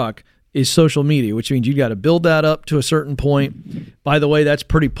in the truck is social media, which means you got to build that up to a certain point. By the way, that's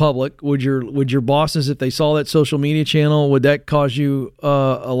pretty public. Would your bosses, if they saw that social media channel, would that cause you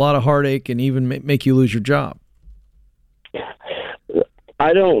a lot of heartache and even make you lose your job?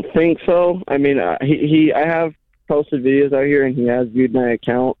 I don't think so. I mean, I have posted videos out here, and he has viewed my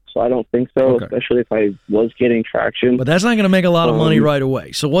account, so I don't think so, okay. Especially if I was getting traction. But that's not going to make a lot of money right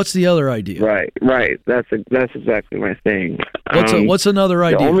away. So what's the other idea? Right. That's exactly my thing. What's another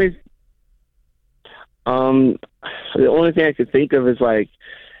idea? The only thing I could think of is like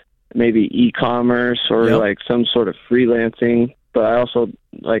maybe e-commerce or like some sort of freelancing. But I also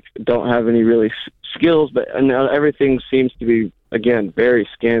like don't have any really skills. But everything seems to be, again, very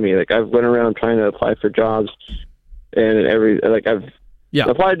scammy. Like I've went around trying to apply for jobs, and I've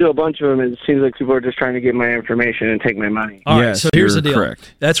applied to a bunch of them, and it seems like people are just trying to get my information and take my money. All right, so here's the deal.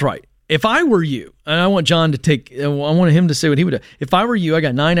 Correct. That's right. If I were you, and I want John I want him to say what he would do. If I were you, I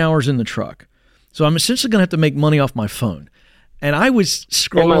got 9 hours in the truck, so I'm essentially going to have to make money off my phone, and I was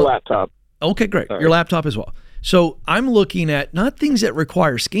scrolling. And my laptop. Okay, great. Sorry. Your laptop as well. So I'm looking at not things that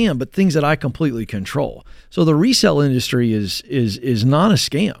require scam, but things that I completely control. So the resale industry is not a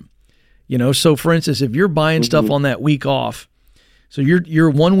scam. You know, so for instance, if you're buying stuff on that week off, so you're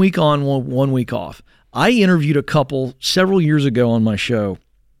 1 week on, 1 week off. I interviewed a couple several years ago on my show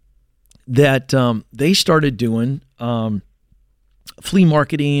that they started doing flea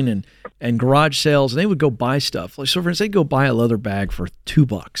marketing and garage sales, and they would go buy stuff. Like, so for instance, they'd go buy a leather bag for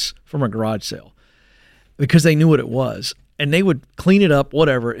 $2 from a garage sale because they knew what it was, and they would clean it up,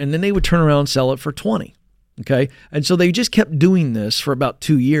 whatever, and then they would turn around and sell it for $20. Okay. And so they just kept doing this for about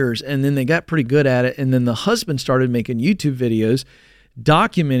 2 years, and then they got pretty good at it. And then the husband started making YouTube videos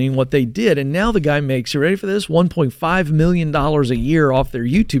documenting what they did. And now the guy makes, you ready for this, $1.5 million a year off their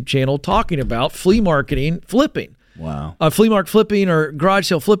YouTube channel talking about flea marketing flipping. Wow. Flea market flipping or garage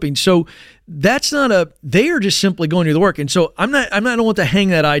sale flipping. So that's not they are just simply going to do the work. And so I don't want to hang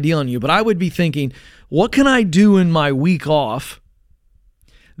that idea on you, but I would be thinking, what can I do in my week off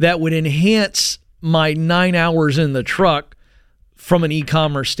that would enhance my 9 hours in the truck from an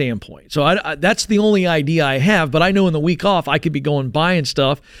e-commerce standpoint? So that's the only idea I have, but I know in the week off, I could be going buying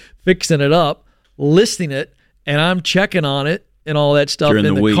stuff, fixing it up, listing it, and I'm checking on it and all that stuff in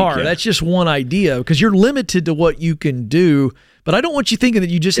the week, car. Yeah. That's just one idea because you're limited to what you can do, but I don't want you thinking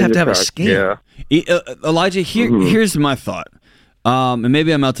that you just have to have a scam. Yeah. Elijah, here's my thought, and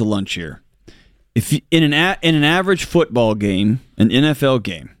maybe I'm out to lunch here. If in an average football game, an NFL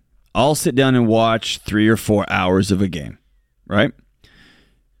game, I'll sit down and watch 3 or 4 hours of a game, right?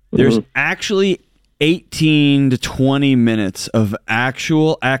 There's actually 18 to 20 minutes of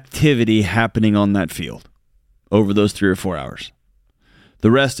actual activity happening on that field over those 3 or 4 hours.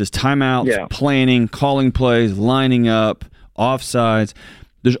 The rest is timeouts, planning, calling plays, lining up, offsides.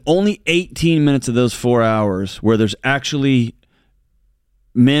 There's only 18 minutes of those 4 hours where there's actually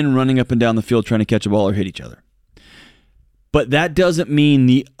men running up and down the field trying to catch a ball or hit each other. But that doesn't mean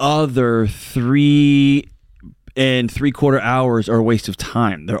the other 3 3/4 hours are a waste of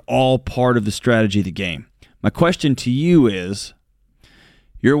time. They're all part of the strategy of the game. My question to you is,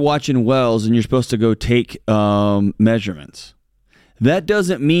 you're watching wells and you're supposed to go take measurements. That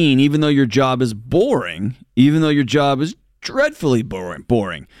doesn't mean, even though your job is boring, even though your job is dreadfully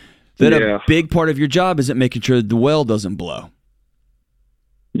boring, that a big part of your job isn't making sure that the well doesn't blow.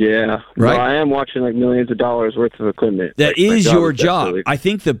 Yeah. Right. Well, I am watching like millions of dollars worth of equipment. That is your job. I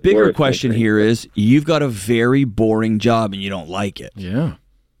think the bigger question here is, you've got a very boring job and you don't like it. Yeah.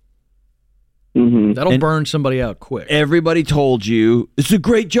 Mm-hmm. That'll burn somebody out quick. Everybody told you, it's a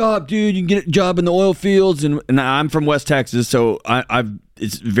great job, dude. You can get a job in the oil fields. And I'm from West Texas, so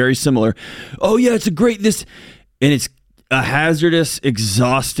it's very similar. Oh, yeah, it's and it's a hazardous,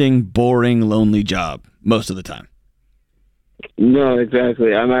 exhausting, boring, lonely job most of the time. No,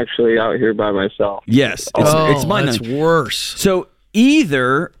 exactly. I'm actually out here by myself. Yes. It's mine. That's worse. So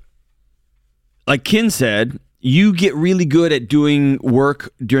either, like Ken said, you get really good at doing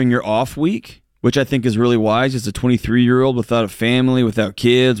work during your off week, which I think is really wise. As a 23-year-old without a family, without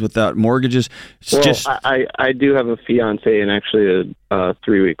kids, without mortgages. I do have a fiance and actually a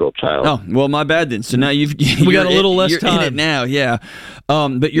 3-week-old child. Oh, well, my bad then. So now we got a little less time. You're in it now, yeah.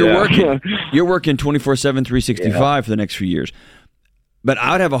 But you're working 24/7, 365 for the next few years. But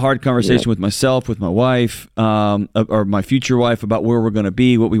I would have a hard conversation with myself, with my wife, or my future wife about where we're going to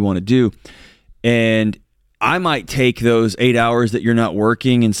be, what we want to do. And I might take those 8 hours that you're not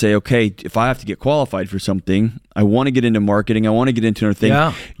working and say, okay, if I have to get qualified for something, I want to get into marketing, I want to get into another thing.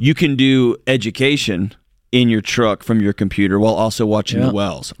 Yeah. You can do education in your truck from your computer while also watching the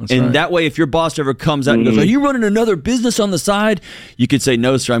wells. That way, if your boss ever comes out and goes, are you running another business on the side? You could say,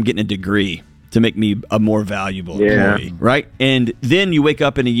 no, sir, I'm getting a degree to make me a more valuable employee, right? And then you wake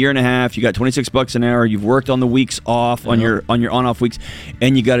up in a year and a half, you got $26 an hour, you've worked on the weeks off, on your on-off weeks,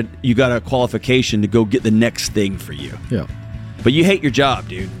 and you got a qualification to go get the next thing for you. Yeah. But you hate your job,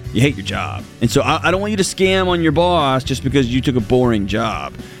 dude. You hate your job. And so I don't want you to scam on your boss just because you took a boring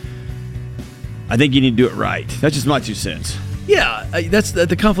job. I think you need to do it right. That's just my 2 cents. Yeah, that's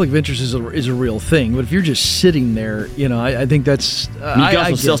the conflict of interest is a real thing. But if you're just sitting there, I think that's you can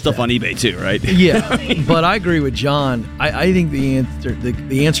also sell stuff on eBay too, right? Yeah, but I agree with John. I think the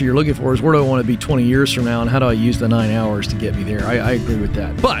answer you're looking for is, where do I want to be 20 years from now, and how do I use the 9 hours to get me there? I agree with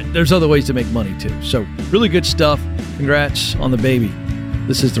that. But there's other ways to make money too. So really good stuff. Congrats on the baby.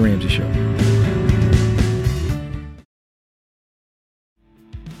 This is The Ramsey Show.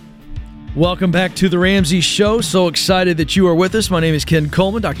 Welcome back to The Ramsey Show. So excited that you are with us. My name is Ken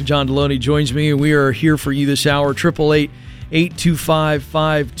Coleman. Dr. John Deloney joins me, and we are here for you this hour.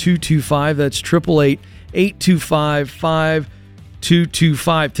 888-825-5225. That's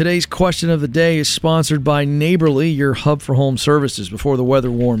 888-825-5225. Today's question of the day is sponsored by Neighborly, your hub for home services. Before the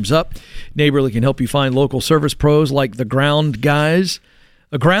weather warms up, Neighborly can help you find local service pros like the grounds guys,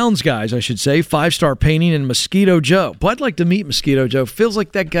 I should say, 5-Star Painting, and Mosquito Joe. But I'd like to meet Mosquito Joe. Feels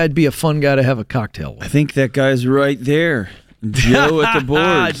like that guy'd be a fun guy to have a cocktail with. I think that guy's right there. Joe at the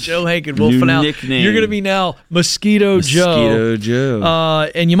boards. Joe Hankin. Well, for now, nickname. You're going to be now Mosquito Joe. Mosquito Joe.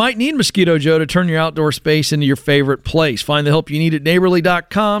 And you might need Mosquito Joe to turn your outdoor space into your favorite place. Find the help you need at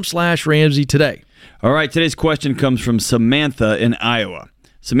neighborly.com/Ramsey today. All right, today's question comes from Samantha in Iowa.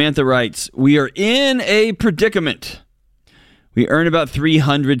 Samantha writes, we are in a predicament. We earn about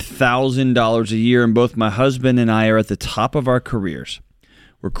 $300,000 a year, and both my husband and I are at the top of our careers.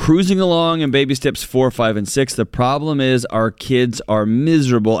 We're cruising along in baby steps 4, 5, and 6. The problem is our kids are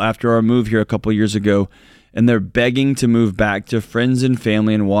miserable after our move here a couple years ago, and they're begging to move back to friends and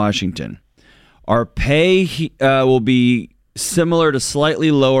family in Washington. Our pay will be similar to slightly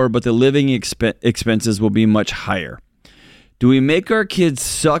lower, but the living expenses will be much higher. Do we make our kids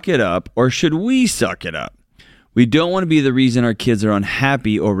suck it up, or should we suck it up? We don't want to be the reason our kids are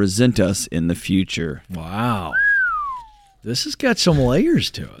unhappy or resent us in the future. Wow. This has got some layers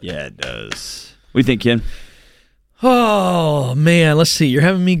to it. Yeah, it does. What do you think, Ken? Oh, man. Let's see. You're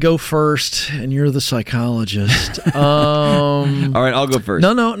having me go first, and you're the psychologist. All right, I'll go first. No.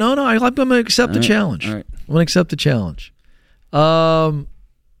 I'm going to accept the challenge. All right. I'm going to accept the challenge.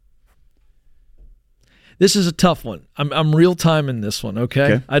 This is a tough one. I'm real time in this one,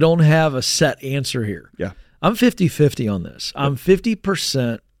 okay? I don't have a set answer here. Yeah. I'm 50-50 on this. I'm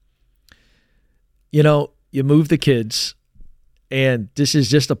 50%, you move the kids, and this is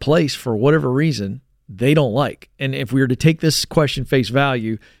just a place for whatever reason they don't like. And if we were to take this question face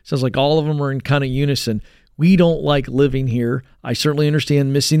value, it sounds like all of them are in kind of unison. We don't like living here. I certainly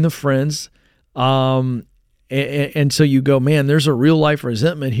understand missing the friends. And so you go, man, there's a real life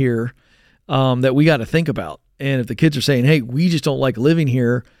resentment here that we got to think about. And if the kids are saying, hey, we just don't like living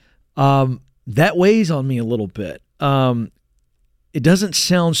here, that weighs on me a little bit. It doesn't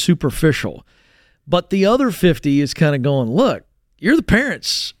sound superficial. But the other 50 is kind of going, look, you're the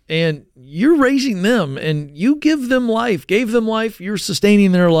parents and you're raising them and you gave them life, you're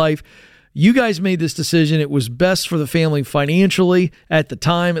sustaining their life. You guys made this decision. It was best for the family financially at the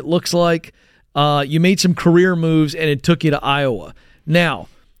time, it looks like. You made some career moves and it took you to Iowa. Now,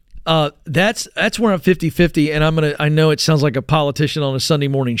 that's where I'm 50-50, and I know it sounds like a politician on a Sunday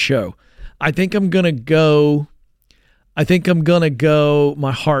morning show. I think I'm gonna go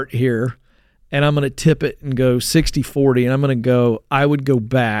my heart here. And I'm going to tip it and go 60-40, and I'm going to go, I would go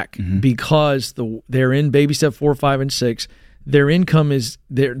back because they're in baby step 4, 5, and 6. Their income is,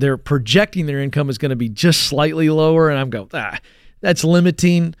 they're projecting their income is going to be just slightly lower, and I'm going, that's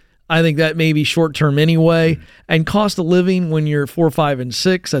limiting. I think that may be short-term anyway. And cost of living when you're 4, 5, and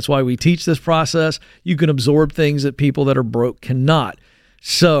 6, that's why we teach this process. You can absorb things that people that are broke cannot.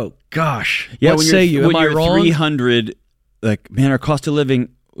 So, gosh, what say you? Am I wrong? 300, like, man, our cost of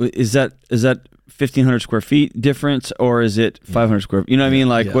living... Is that 1,500 square feet difference, or is it 500 square feet? You know what I mean?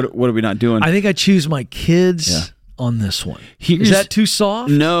 Like, what are we not doing? I think I choose my kids on this one. Is that too soft?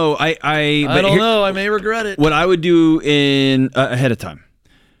 No, I don't know. I may regret it. What I would do ahead of time.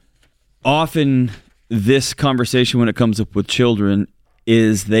 Often, this conversation when it comes up with children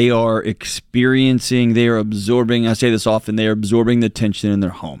is they are absorbing. I say this often. They are absorbing the tension in their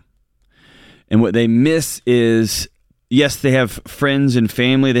home, and what they miss is. Yes, they have friends and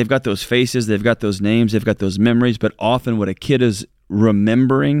family. They've got those faces. They've got those names. They've got those memories. But often what a kid is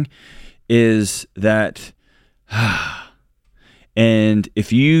remembering is that, and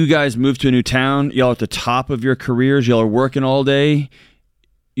if you guys move to a new town, y'all at the top of your careers, y'all are working all day,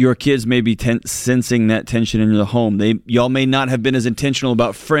 your kids may be sensing that tension in the home. Y'all may not have been as intentional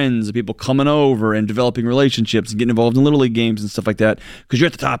about friends and people coming over and developing relationships and getting involved in Little League games and stuff like that because you're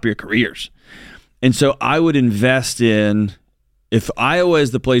at the top of your careers. And so I would invest in, if Iowa is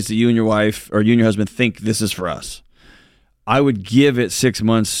the place that you and your wife or you and your husband think this is for us, I would give it 6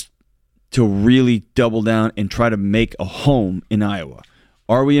 months to really double down and try to make a home in Iowa.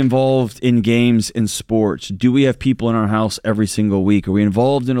 Are we involved in games and sports? Do we have people in our house every single week? Are we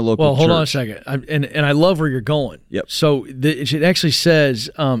involved in a local church? Well, hold on a second. And I love where you're going. Yep. So it actually says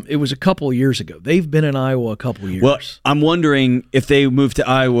it was a couple of years ago. They've been in Iowa a couple of years. Well, I'm wondering if they moved to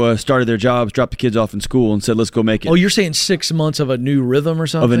Iowa, started their jobs, dropped the kids off in school, and said, let's go make it. Oh, you're saying 6 months of a new rhythm or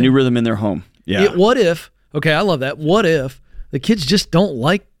something? Of a new rhythm in their home. Yeah. What if, okay, I love that. What if the kids just don't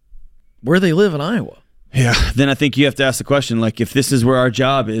like where they live in Iowa? Yeah, then I think you have to ask the question, like, if this is where our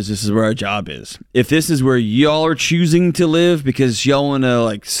job is, this is where our job is. If this is where y'all are choosing to live because y'all want to,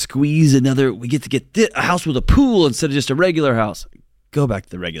 like, squeeze we get to get a house with a pool instead of just a regular house, go back to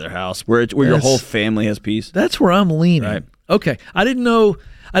the regular house where your whole family has peace. That's where I'm leaning. Right. Okay, I didn't know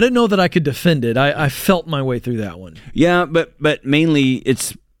that I could defend it. I felt my way through that one. Yeah, but mainly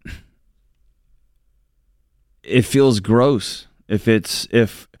it feels gross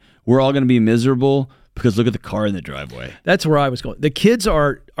if we're all going to be miserable. Because look at the car in the driveway. That's where I was going. The kids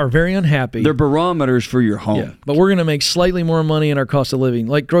are very unhappy. They're barometers for your home. Yeah, but we're going to make slightly more money in our cost of living.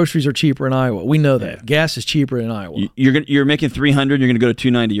 Like groceries are cheaper in Iowa. We know that. Yeah. Gas is cheaper in Iowa. You're making $300. You're going to go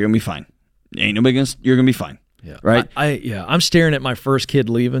to $290. You're going to be fine. Ain't nobody gonna. You're going to be fine. Yeah. Right. I'm staring at my first kid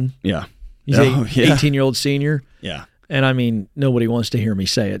leaving. Yeah. He's 18-year-old senior. Yeah. And I mean, nobody wants to hear me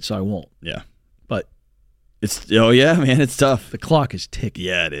say it, so I won't. Yeah. But Oh yeah, man, it's tough. The clock is ticking.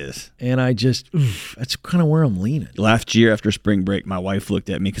 Yeah, it is. And that's kind of where I'm leaning. Last year after spring break, my wife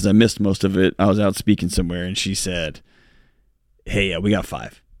looked at me because I missed most of it. I was out speaking somewhere, and she said, "Hey, we got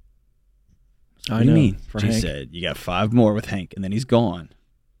 5." So, what do you mean? She said, "You got 5 more with Hank, and then he's gone,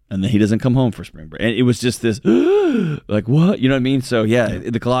 and then he doesn't come home for spring break." And it was just this, like, what? You know what I mean? So yeah,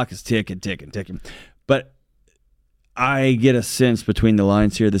 the clock is ticking. But I get a sense between the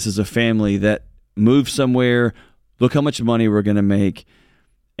lines here. This is a family that moved somewhere, look how much money we're going to make,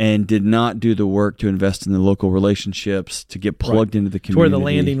 and did not do the work to invest in the local relationships, to get plugged into the community. Where the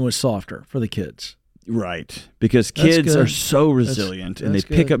landing was softer for the kids. Right. Because kids are so resilient, and they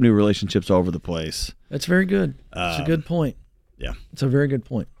pick up new relationships all over the place. That's very good. That's a good point. Yeah. It's a very good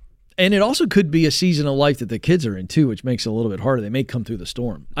point. And it also could be a season of life that the kids are in, too, which makes it a little bit harder. They may come through the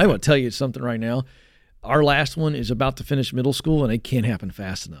storm. I want to tell you something right now. Our last one is about to finish middle school, and it can't happen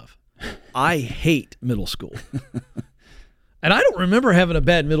fast enough. I hate middle school. And I don't remember having a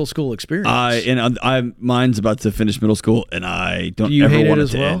bad middle school experience. Mine's about to finish middle school, and I don't ever want it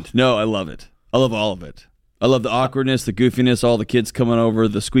to end. No, I love it. I love all of it. I love the awkwardness, the goofiness, all the kids coming over,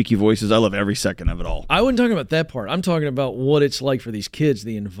 the squeaky voices. I love every second of it all. I wasn't talking about that part. I'm talking about what it's like for these kids,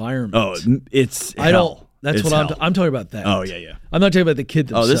 the environment. Oh, it's hell. That's what I'm talking about. That. Oh, yeah. I'm not talking about the kid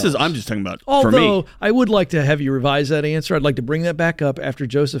themselves. I'm just talking about for me. Although I would like to have you revise that answer. I'd like to bring that back up after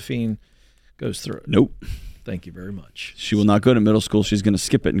Josephine goes through it. Nope. Thank you very much. She will not go to middle school. She's going to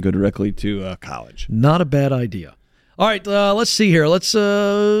skip it and go directly to college. Not a bad idea. All right, let's see here. Let's go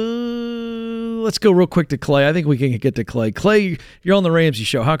real quick to Clay. I think we can get to Clay. Clay, you're on the Ramsey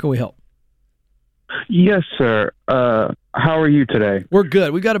Show. How can we help? Yes, sir. How are you today? We're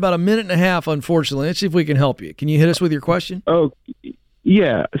good. We've got about a minute and a half, unfortunately. Let's see if we can help you. Can you hit us with your question? Oh,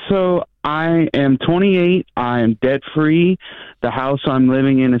 yeah. So I am 28. I am debt-free. The house I'm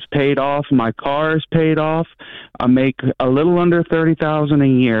living in is paid off. My car is paid off. I make a little under $30,000 a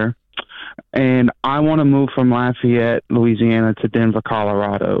year, and I want to move from Lafayette, Louisiana, to Denver,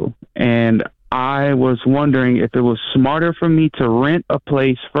 Colorado. And I was wondering if it was smarter for me to rent a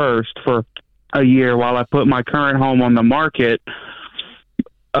place first for a year while I put my current home on the market,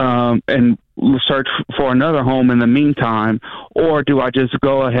 and search for another home in the meantime, or do I just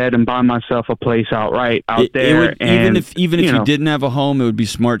go ahead and buy myself a place outright out there? Even if you didn't have a home, it would be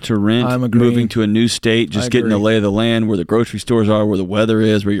smart to rent. I'm agreeing. Moving to a new state, just getting the lay of the land, where the grocery stores are, where the weather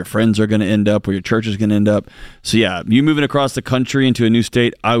is, where your friends are going to end up, where your church is going to end up. So yeah, you moving across the country into a new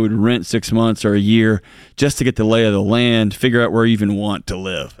state, I would rent 6 months or a year just to get the lay of the land, figure out where you even want to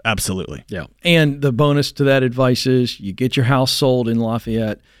live. Absolutely. Yeah. And the bonus to that advice is you get your house sold in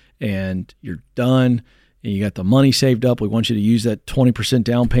Lafayette, and you're done, and you got the money saved up. We want you to use that 20%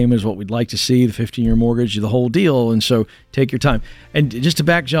 down payment is what we'd like to see, the 15-year mortgage, the whole deal. And so take your time. And just to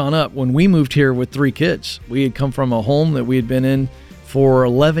back John up, when we moved here with 3 kids, we had come from a home that we had been in for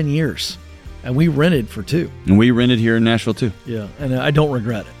 11 years, and we rented for 2. And we rented here in Nashville, too. Yeah, and I don't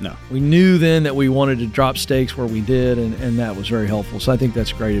regret it. No. We knew then that we wanted to drop stakes where we did, and that was very helpful. So I think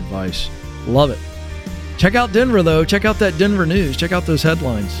that's great advice. Love it. Check out Denver, though. Check out that Denver news. Check out those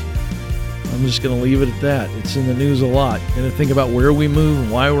headlines. I'm just going to leave it at that. It's in the news a lot. Going to think about where we move and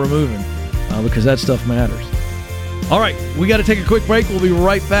why we're moving, because that stuff matters. All right, we got to take a quick break. We'll be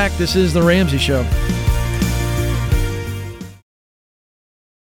right back. This is The Ramsey Show.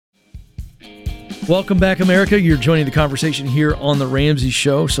 Welcome back, America. You're joining the conversation here on The Ramsey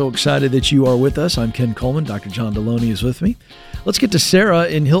Show. So excited that you are with us. I'm Ken Coleman. Dr. John Deloney is with me. Let's get to Sarah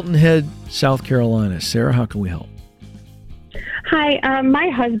in Hilton Head, South Carolina. Sarah, how can we help? Hi, my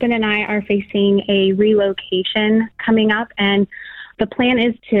husband and I are facing a relocation coming up, and the plan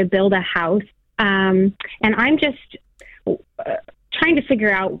is to build a house. And I'm just trying to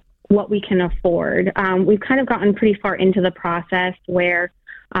figure out what we can afford. We've kind of gotten pretty far into the process where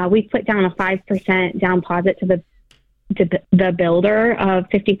we put down a 5% down deposit to the builder of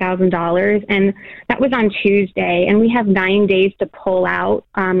 $50,000, and that was on Tuesday, and we have 9 days to pull out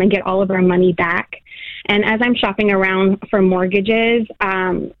and get all of our money back. And as I'm shopping around for mortgages,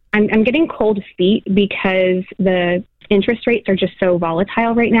 I'm getting cold feet because the interest rates are just so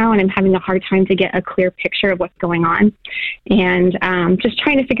volatile right now, and I'm having a hard time to get a clear picture of what's going on. And just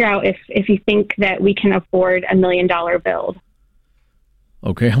trying to figure out if you think that we can afford $1 million build.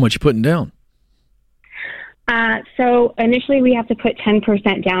 Okay, how much you putting down? So initially we have to put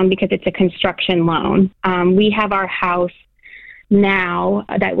 10% down because it's a construction loan. We have our house now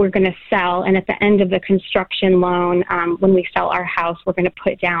that we're going to sell, and at the end of the construction loan, when we sell our house, we're going to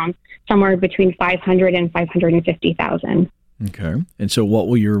put down somewhere between $500,000 and $550,000. Okay, and so what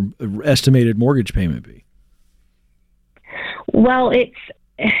will your estimated mortgage payment be? Well,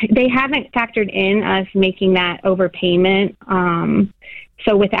 they haven't factored in us making that overpayment.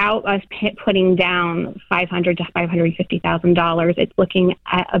 So without us putting down $500,000 to $550,000, it's looking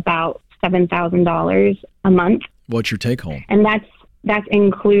at about $7,000 a month. What's your take home? And that's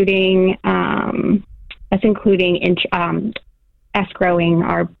including escrowing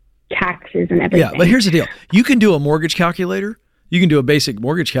our taxes and everything. Yeah, but here's the deal: you can do a mortgage calculator. You can do a basic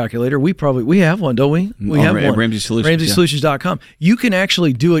mortgage calculator. We have one, don't we? We have one. Ramsey Solutions. RamseySolutions.com. You can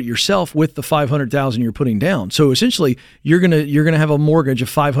actually do it yourself with the $500,000 you're putting down. So essentially, you're gonna have a mortgage of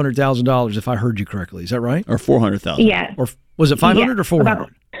 $500,000 if I heard you correctly. Is that right? Or $400,000. Yeah. Or was it 500 or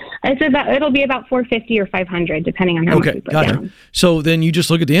 400? It'll be about 450 or 500 depending on how much we put down. So then you just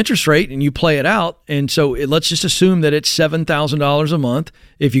look at the interest rate and you play it out. And so let's just assume that it's $7,000 a month.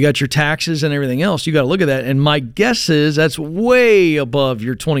 If you got your taxes and everything else, you got to look at that. And my guess is that's way above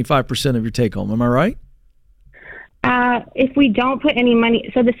your 25% of your take home. Am I right? If we don't put any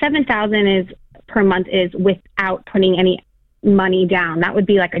money, so the $7,000 is per month is without putting any money down. That would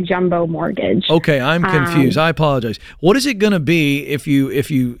be like a jumbo mortgage. Okay, I'm confused. I apologize. What is it going to be if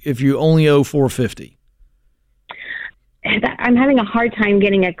you only owe $450? I'm having a hard time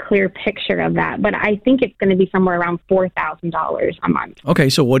getting a clear picture of that, but I think it's going to be somewhere around $4,000 a month. Okay,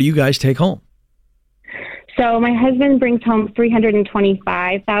 so what do you guys take home? So my husband brings home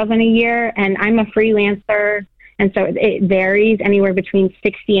 $325,000 a year, and I'm a freelancer, and so it varies anywhere between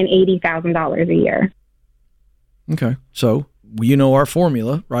 $60,000 and $80,000 a year. Okay, so you know our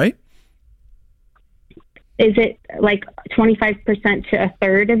formula, right? Is it like 25% to a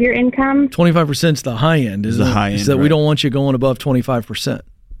third of your income? 25% is the high end, isn't it? The high end, so that we don't want you going above 25%.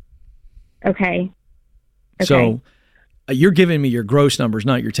 Okay. So you're giving me your gross numbers,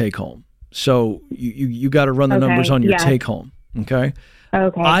 not your take home. So you got to run the numbers on your take home. Okay.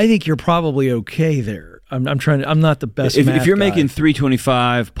 Okay. I think you're probably okay there. I'm not the best. If you're making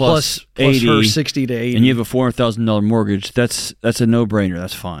 $325 plus 80, her 60 to 80, and you have a $400,000 mortgage, that's a no-brainer.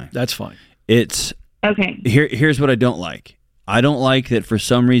 That's fine. That's fine. It's okay. Here's what I don't like. I don't like that for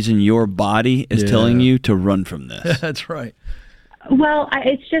some reason your body is telling you to run from this. That's right. Well,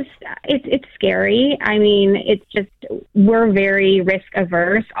 it's scary. I mean, it's just, we're very risk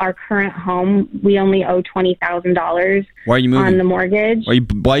averse. Our current home, we only owe $20,000 Why are you moving? On the mortgage.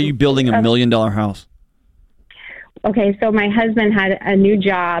 Why are you building $1 million house? Okay, so my husband had a new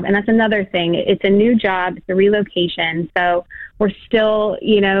job, and that's another thing. It's a new job. It's a relocation. So we're still,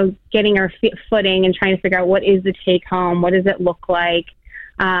 getting our footing and trying to figure out what is the take home, what does it look like.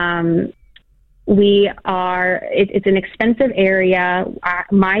 It's an expensive area.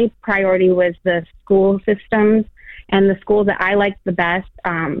 My priority was the school systems, and the schools that I liked the best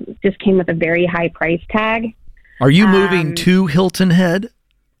just came with a very high price tag. Are you moving to Hilton Head?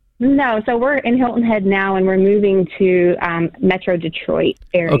 No, so we're in Hilton Head now, and we're moving to Metro Detroit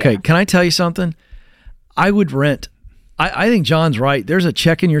area. Okay, can I tell you something? I would rent. I think John's right. There's a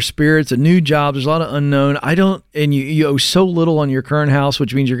check in your spirits, a new job. There's a lot of unknown. And you owe so little on your current house,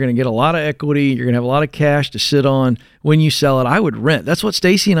 which means you're going to get a lot of equity. You're going to have a lot of cash to sit on when you sell it. I would rent. That's what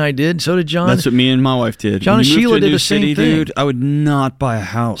Stacy and I did. So did John. That's what me and my wife did. John and Sheila did the same thing. Dude, I would not buy a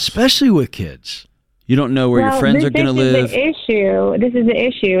house, especially with kids. You don't know where your friends are going to live. This is the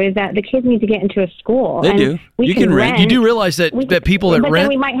issue, is that the kids need to get into a school. They do. You can rent. You do realize that people that but rent... then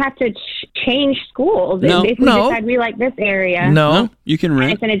we might have to change schools if we decide we like this area. No, you can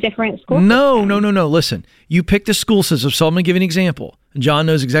rent. It's in a different school. No. Listen, you pick the school system. So I'm going to give you an example. John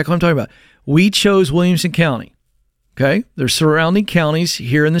knows exactly what I'm talking about. We chose Williamson County. Okay, there's surrounding counties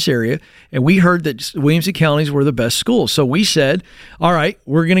here in this area, and we heard that Williamson counties were the best schools. So we said, all right,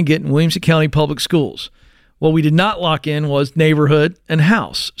 we're going to get in Williamson County public schools. What we did not lock in was neighborhood and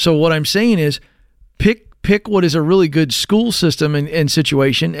house. So what I'm saying is pick what is a really good school system and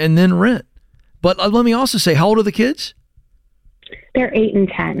situation, and then rent. But let me also say, how old are the kids? They're 8 and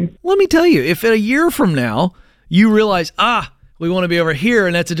 10. Let me tell you, if a year from now you realize, we want to be over here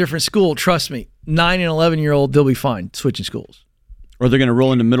and that's a different school, trust me, 9 and 11-year-old, they'll be fine switching schools. Or they're going to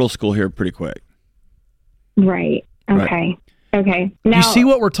roll into middle school here pretty quick. Right. Okay. Right. Okay. Now, you see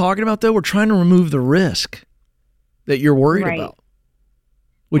what we're talking about, though? We're trying to remove the risk that you're worried about,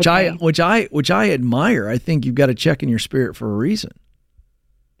 which I admire. I think you've got a check in your spirit for a reason.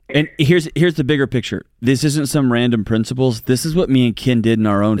 And here's the bigger picture. This isn't some random principles. This is what me and Ken did in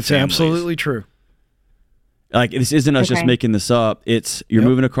our own families. It's absolutely true. Like, this isn't us just making this up. It's you're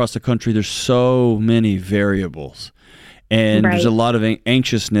moving across the country. There's so many variables, and there's a lot of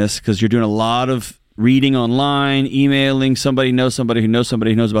anxiousness because you're doing a lot of reading online, emailing. Somebody knows somebody who knows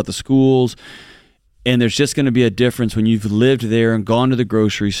somebody who knows about the schools. And there's just going to be a difference when you've lived there and gone to the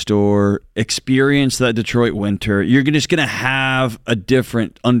grocery store, experienced that Detroit winter. You're just going to have a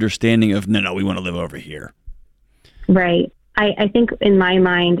different understanding of, no, we want to live over here. Right. I think in my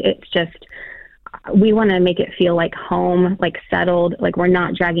mind, it's just, we want to make it feel like home, like settled, like we're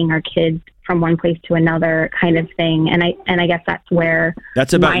not dragging our kids from one place to another kind of thing. And I guess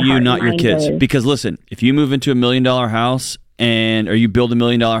that's about you, not your kids. Is. Because listen, if you move into $1 million house or you build $1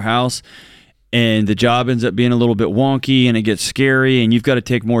 million house, and the job ends up being a little bit wonky and it gets scary and you've got to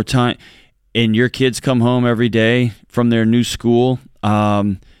take more time and your kids come home every day from their new school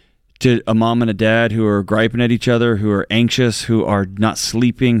to a mom and a dad who are griping at each other, who are anxious, who are not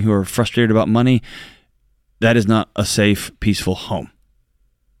sleeping, who are frustrated about money, that is not a safe, peaceful home.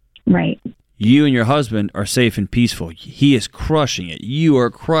 Right. You and your husband are safe and peaceful. He is crushing it. You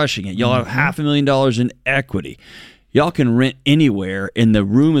are crushing it. Y'all have $500,000 in equity. Y'all can rent anywhere, and the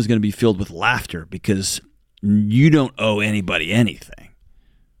room is going to be filled with laughter because you don't owe anybody anything.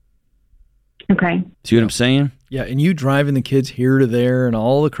 Okay. See what I'm saying? Yeah, and you driving the kids here to there and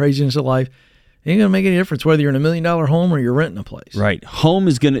all the craziness of life ain't going to make any difference whether you're in $1 million home or you're renting a place. Right. Home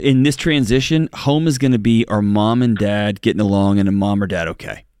is going to, in this transition, home is going to be our mom and dad getting along and a mom or dad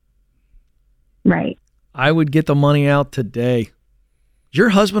okay. Right. I would get the money out today. Is your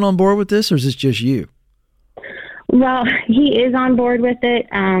husband on board with this, or is this just you? Well, he is on board with it.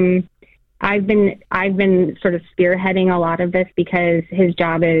 I've been sort of spearheading a lot of this because his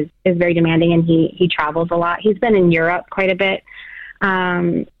job is very demanding and he travels a lot. He's been in Europe quite a bit.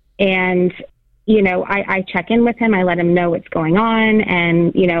 And, I check in with him. I let him know what's going on.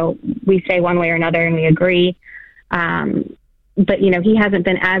 And, we say one way or another and we agree. But, he hasn't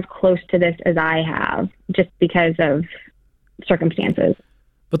been as close to this as I have just because of circumstances.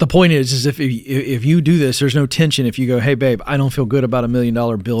 But the point is if you do this, there's no tension. If you go, hey babe, I don't feel good about $1 million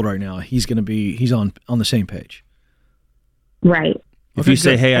bill right now. He's on the same page. Right. If you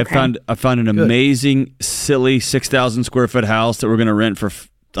say, hey, okay. I found an amazing, silly 6,000 square foot house that we're going to rent for,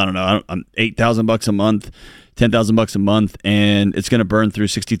 I don't know, $8,000 a month, $10,000 a month, and it's going to burn through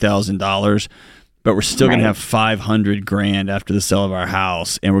 $60,000. But we're still going to have $500,000 after the sale of our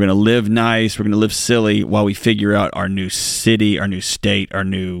house, and we're going to live nice. We're going to live silly while we figure out our new city, our new state, our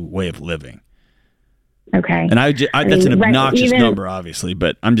new way of living. Okay. And that's an obnoxious number, obviously,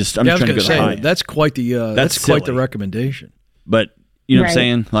 but I'm trying to go high. That's quite the recommendation. But you know what I'm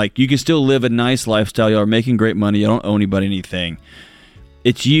saying? Like, you can still live a nice lifestyle. Y'all are making great money. You don't owe anybody anything.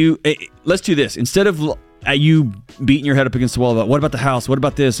 It's you. Let's do this instead of you beating your head up against the wall about what about the house? What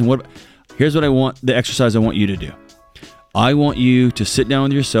about this? And what? Here's what I want, the exercise I want you to do. I want you to sit down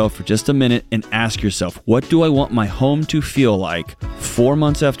with yourself for just a minute and ask yourself, what do I want my home to feel like 4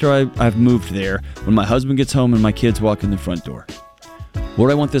 months after I've moved there, when my husband gets home and my kids walk in the front door? What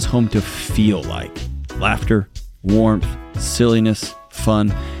do I want this home to feel like? Laughter, warmth, silliness,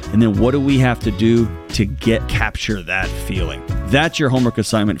 fun. And then what do we have to do to capture that feeling? That's your homework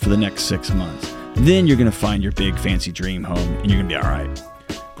assignment for the next 6 months. Then you're going to find your big fancy dream home and you're going to be all right.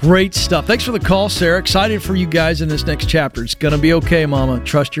 Great stuff. Thanks for the call, Sarah. Excited for you guys in this next chapter. It's going to be okay, Mama.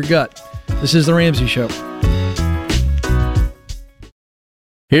 Trust your gut. This is The Ramsey Show.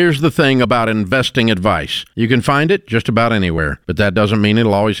 Here's the thing about investing advice. You can find it just about anywhere, but that doesn't mean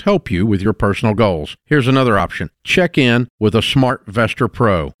it'll always help you with your personal goals. Here's another option. Check in with a SmartVestor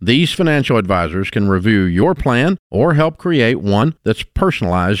Pro. These financial advisors can review your plan or help create one that's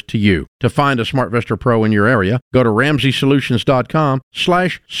personalized to you. To find a SmartVestor Pro in your area, go to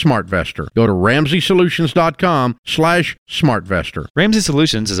RamseySolutions.com/SmartVestor. Go to RamseySolutions.com/SmartVestor. Ramsey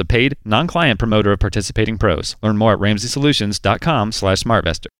Solutions is a paid, non-client promoter of participating pros. Learn more at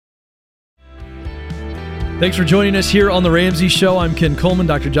RamseySolutions.com/SmartVestor. Thanks for joining us here on The Ramsey Show. I'm Ken Coleman.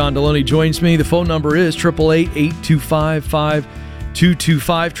 Dr. John Deloney joins me. The phone number is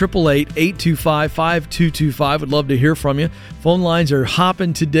 888-825-5225, 888-825-5225. Would love to hear from you. Phone lines are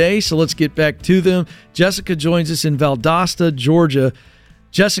hopping today, so let's get back to them. Jessica joins us in Valdosta, Georgia.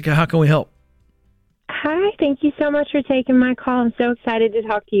 Jessica, how can we help? Hi, thank you so much for taking my call. I'm so excited to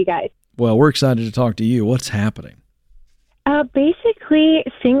talk to you guys. Well, we're excited to talk to you. What's happening? Basically,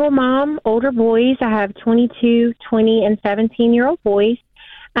 single mom, older boys. I have 22, 20, and 17-year-old boys.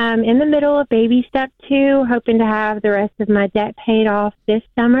 In the middle of baby step 2, hoping to have the rest of my debt paid off this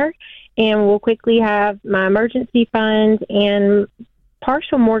summer. And we'll quickly have my emergency fund and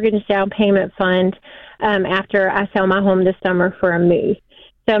partial mortgage down payment fund after I sell my home this summer for a move.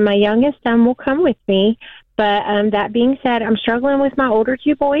 So my youngest son will come with me. But that being said, I'm struggling with my older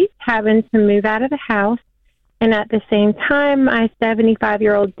 2 boys, having to move out of the house. And at the same time, my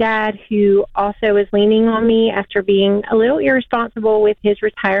 75-year-old dad, who also is leaning on me after being a little irresponsible with his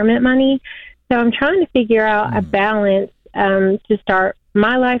retirement money. So I'm trying to figure out a balance to start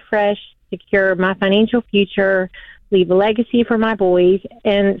my life fresh, secure my financial future, leave a legacy for my boys,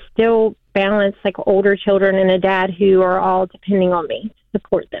 and still balance like older children and a dad who are all depending on me to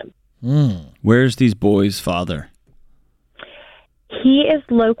support them. Where's these boys' father? He is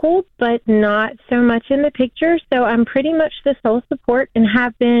local, but not so much in the picture. So I'm pretty much the sole support and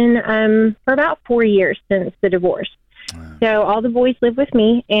have been for about 4 years since the divorce. Wow. So all the boys live with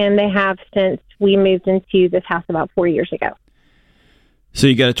me, and they have since we moved into this house about 4 years ago. So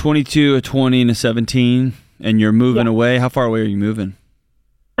you got a 22, a 20, and a 17, and you're moving away. How far away are you moving?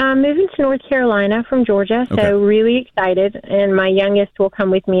 I'm moving to North Carolina from Georgia, so really excited. And my youngest will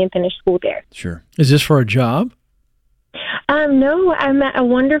come with me and finish school there. Sure. Is this for a job? No, I met a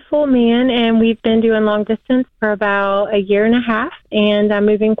wonderful man, and we've been doing long distance for about a year and a half, and I'm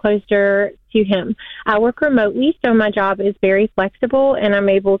moving closer to him. I work remotely, so my job is very flexible, and I'm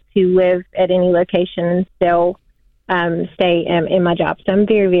able to live at any location and still stay in my job. So I'm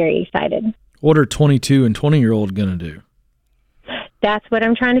very, very excited. What are 22 and 20-year-old going to do? That's what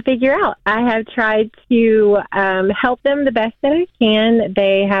I'm trying to figure out. I have tried to help them the best that I can.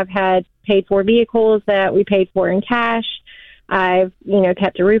 They have had paid for vehicles that we paid for in cash. I've,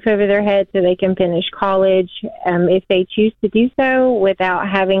 kept a roof over their head so they can finish college if they choose to do so without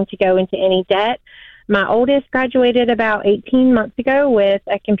having to go into any debt. My oldest graduated about 18 months ago with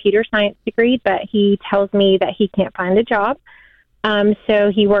a computer science degree, but he tells me that he can't find a job.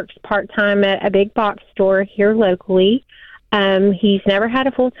 So he works part-time at a big box store here locally. He's never had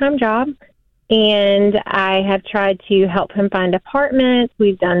a full-time job, and I have tried to help him find apartments.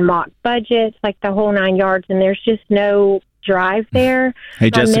 We've done mock budgets, like the whole 9 yards, and there's just no drive there. Hey,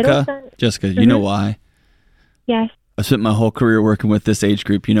 Jessica, you know why? Yes. I spent my whole career working with this age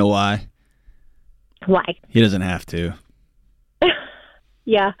group. You know why? Why? He doesn't have to.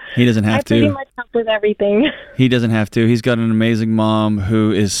 Yeah. He doesn't have to. I pretty much help with everything. He doesn't have to. He's got an amazing mom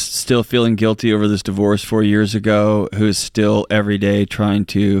who is still feeling guilty over this divorce 4 years ago, who is still every day trying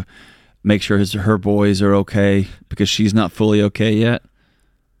to make sure her boys are okay because she's not fully okay yet.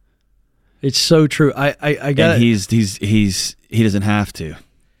 It's so true. I got. And he doesn't have to.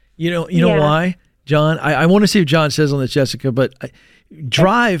 You know why, John? I want to see what John says on this, Jessica. But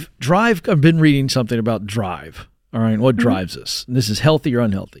drive. I've been reading something about drive. All right, what drives us? And this is healthy or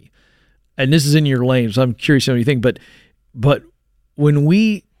unhealthy, and this is in your lane. So I'm curious what you think. But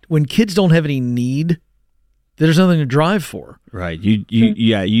when kids don't have any need, there's nothing to drive for. Right.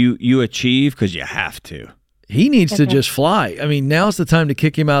 You achieve because you have to. He needs to just fly. I mean, now's the time to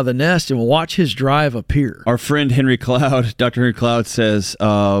kick him out of the nest and watch his drive appear. Our friend Henry Cloud, Dr. Henry Cloud says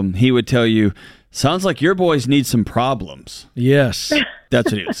he would tell you, sounds like your boys need some problems. Yes.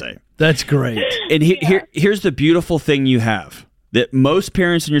 That's what he would say. That's great. And here's the beautiful thing you have that most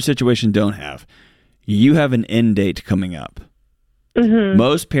parents in your situation don't have. You have an end date coming up. Mm-hmm.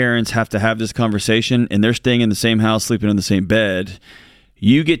 Most parents have to have this conversation, and they're staying in the same house, sleeping in the same bed.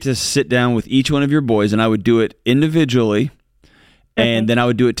 You get to sit down with each one of your boys, and I would do it individually, and then I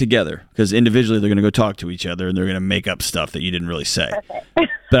would do it together, because individually they're going to go talk to each other, and they're going to make up stuff that you didn't really say.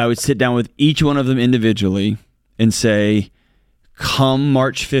 But I would sit down with each one of them individually and say, come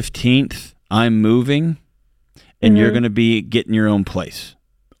March 15th, I'm moving, and you're going to be getting your own place.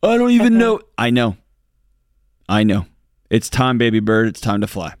 I don't even know. I know. It's time, baby bird. It's time to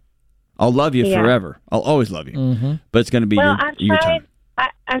fly. I'll love you forever. I'll always love you. But it's going to be your time.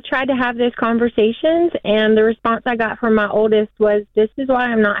 I've tried to have those conversations, and the response I got from my oldest was, this is why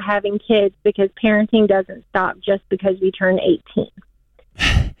I'm not having kids, because parenting doesn't stop just because we turn 18.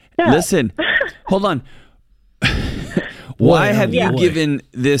 So. Listen, hold on. Why have you given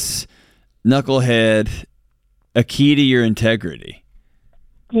this knucklehead a key to your integrity?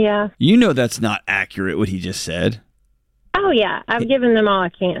 Yeah. You know that's not accurate, what he just said. Oh, yeah. I've given them all I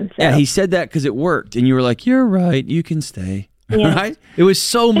can. So. Yeah, he said that because it worked, and you were like, you're right, you can stay. Yeah. Right? It was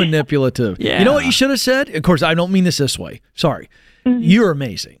so manipulative. Yeah. You know what you should have said? Of course, I don't mean this way. Sorry. Mm-hmm. You're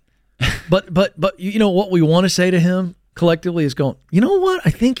amazing. But you know what we want to say to him collectively is going, you know what?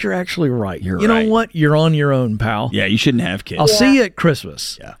 I think you're actually right. You know what? You're on your own, pal. Yeah, you shouldn't have kids. I'll see you at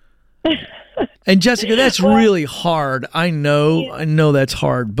Christmas. Yeah. And Jessica, that's really hard. I know that's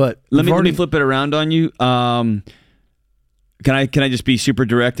hard, but let me flip it around on you. Can I just be super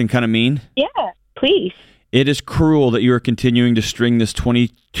direct and kind of mean? Yeah, please. It is cruel that you are continuing to string this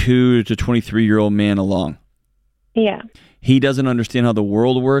 22 to 23-year-old man along. Yeah. He doesn't understand how the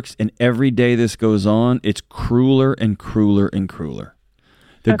world works, and every day this goes on, it's crueler and crueler and crueler.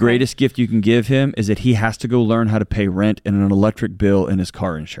 The greatest gift you can give him is that he has to go learn how to pay rent and an electric bill and his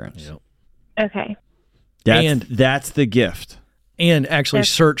car insurance. Okay. That's the gift. and actually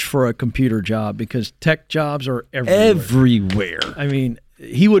search for a computer job because tech jobs are everywhere. I mean,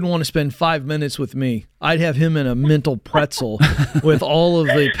 he wouldn't want to spend 5 minutes with me. I'd have him in a mental pretzel with all of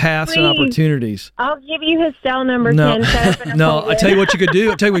the paths and opportunities. I'll give you his cell number. No, 10. no. I tell you what you could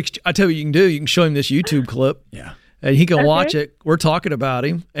do. I tell you what you can do. You can show him this YouTube clip. Yeah, and he can watch it. We're talking about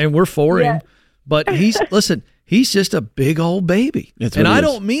him, and we're for him. But he's just a big old baby. And I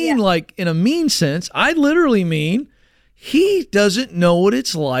don't mean like in a mean sense. I literally mean he doesn't know what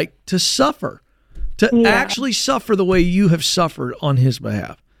it's like to suffer, to actually suffer the way you have suffered on his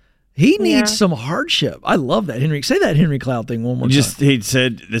behalf. He needs some hardship. I love that, Henry. Say that Henry Cloud thing one more time. He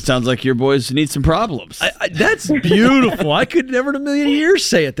said, it sounds like your boys need some problems. That's beautiful. I could never in a million years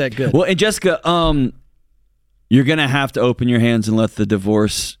say it that good. Well, and Jessica, you're going to have to open your hands and let the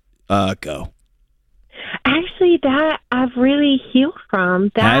divorce go. Actually, that I've really healed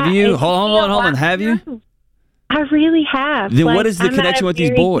from. That have you? Hold on. Have you? I really have. Then what is the connection with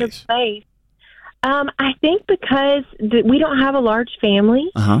these boys? I think because we don't have a large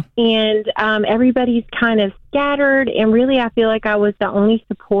family, and everybody's kind of scattered, and really I feel like I was the only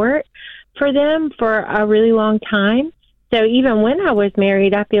support for them for a really long time. So even when I was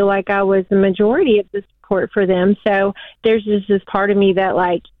married, I feel like I was the majority of the support for them. So there's just this part of me that,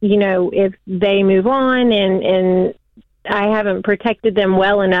 like, you know, if they move on and I haven't protected them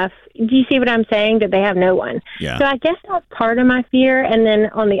well enough, do you see what I'm saying? That they have no one. Yeah. So I guess that's part of my fear. And then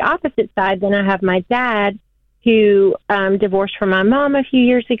on the opposite side, then I have my dad who divorced from my mom a few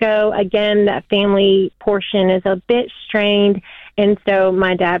years ago. Again, that family portion is a bit strained. And so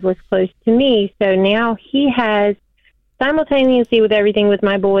my dad was close to me. So now he has simultaneously with everything with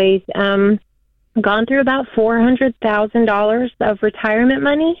my boys, gone through about $400,000 of retirement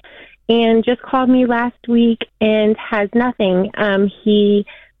money and just called me last week and has nothing. He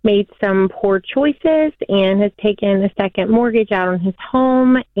made some poor choices and has taken a second mortgage out on his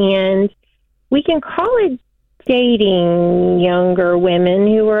home, and we can call it dating younger women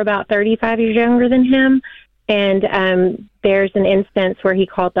who were about 35 years younger than him. And there's an instance where he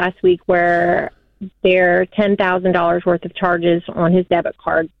called last week where there are $10,000 worth of charges on his debit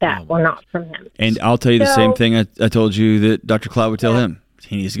card that were not from him. And I'll tell you the same thing I told you that Dr. Cloud would tell him.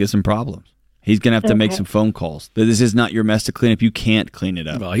 He needs to get some problems. He's going to have to make some phone calls. This is not your mess to clean up. You can't clean it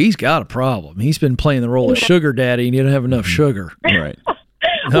up. Well, he's got a problem. He's been playing the role of sugar daddy, and he doesn't have enough sugar. Right.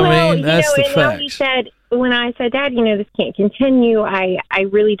 I mean, that's the fact. He said, when I said, Dad, this can't continue. I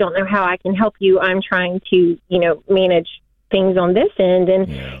really don't know how I can help you. I'm trying to, manage things on this end. And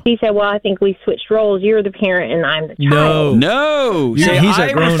he said, well, I think we switched roles. You're the parent and I'm the child. No. He's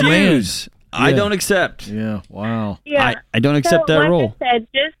a grown man. I don't accept. Yeah. Wow. Yeah. I don't accept that role. I said,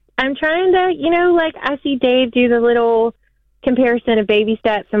 I'm trying to, I see Dave do the little comparison of Baby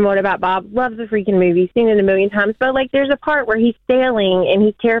Steps and What About Bob. Loves the freaking movie, seen it a million times. But there's a part where he's sailing and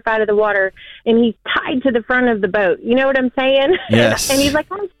he's terrified of the water and he's tied to the front of the boat. You know what I'm saying? Yes. And he's like,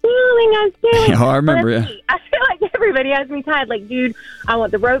 I'm sailing. Yeah, I remember. I feel like everybody has me tied. Like, dude, I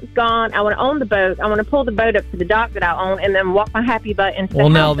want the ropes gone. I want to own the boat. I want to pull the boat up to the dock that I own and then walk my happy butt into the house.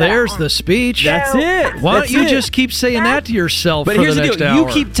 Well, now there's the speech. That's it. Why don't you just keep saying that to yourself for the next hour? You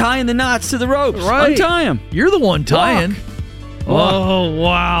keep tying the knots to the ropes. Right. Untie them. You're the one tying. Oh,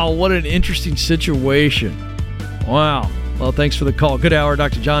 wow. What an interesting situation. Wow. Well, thanks for the call. Good hour,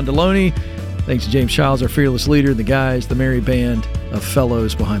 Dr. John Deloney. Thanks to James Childs, our fearless leader, and the guys, the merry band of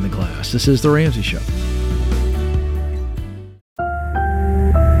fellows behind the glass. This is The Ramsey Show.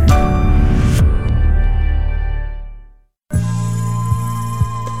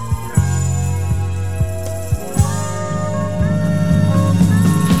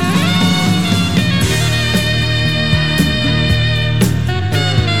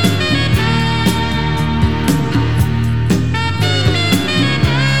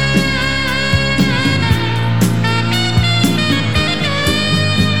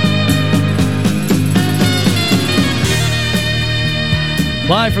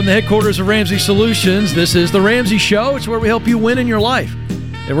 Live from the headquarters of Ramsey Solutions, this is The Ramsey Show. It's where we help you win in your life.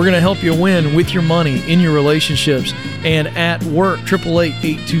 And we're going to help you win with your money, in your relationships, and at work.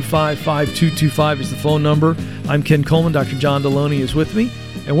 888-825-5225 is the phone number. I'm Ken Coleman. Dr. John Deloney is with me.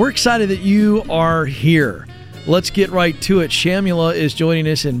 And we're excited that you are here. Let's get right to it. Shamula is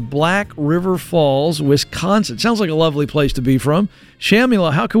joining us in Black River Falls, Wisconsin. Sounds like a lovely place to be from.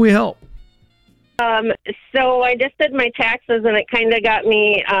 Shamula, how can we help? So I just did my taxes, and it kind of got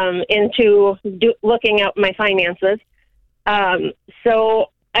me into looking at my finances.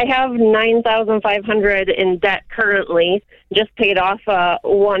 So I have $9,500 in debt currently, just paid off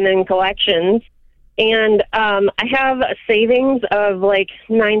one in collections. And I have a savings of like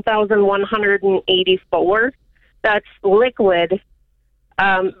 $9,184. That's liquid.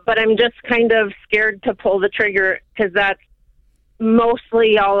 But I'm just kind of scared to pull the trigger because that's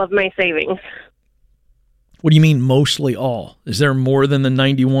mostly all of my savings. What do you mean mostly all? Is there more than the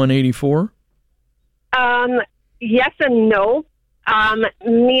 9184? Yes and no.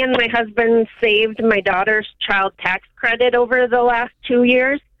 Me and my husband saved my daughter's child tax credit over the last 2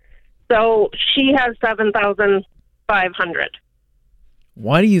 years. So she has $7,500.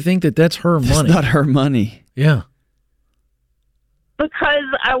 Why do you think that that's her money? It's not her money. Yeah. Because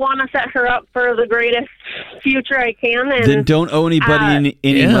I want to set her up for the greatest future I can. And then don't owe anybody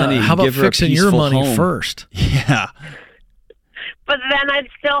any money. How about Give her a fixing your peaceful money home. first? Yeah. But then I'd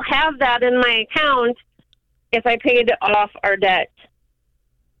still have that in my account if I paid off our debt.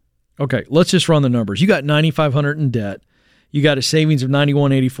 Okay, let's just run the numbers. You got $9,500 in debt. You got a savings of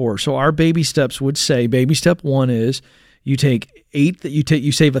 $91.84. So our baby steps would say, baby step one is you take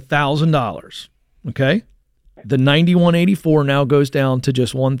you save $1,000. Okay. The $91.84 now goes down to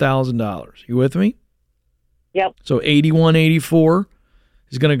just $1,000. You with me? Yep. So $81.84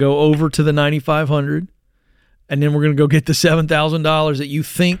 is going to go over to the $9,500, and then we're going to go get the $7,000 that you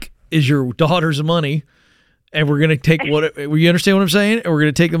think is your daughter's money, and we're going to take what? You understand what I'm saying? And we're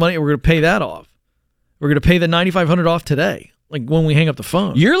going to take the money and we're going to pay that off. We're going to pay the $9,500 off today, like when we hang up the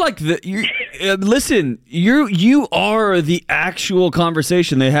phone. You're like listen. You are the actual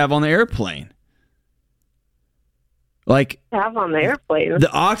conversation they have on the airplane. Like have on the airplane.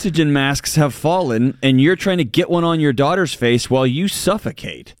 The oxygen masks have fallen, and you're trying to get one on your daughter's face while you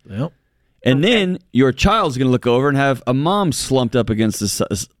suffocate. Yep. And then your child's going to look over and have a mom slumped up against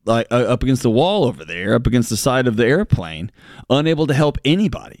the wall over there, up against the side of the airplane, unable to help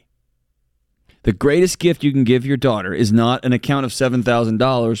anybody. The greatest gift you can give your daughter is not an account of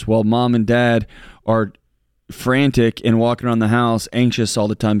 $7,000 while mom and dad are frantic and walking around the house anxious all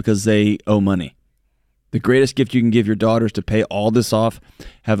the time because they owe money. The greatest gift you can give your daughter is to pay all this off,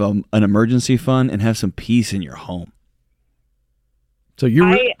 have an emergency fund, and have some peace in your home. So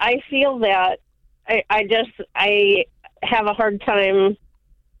I feel that. I have a hard time,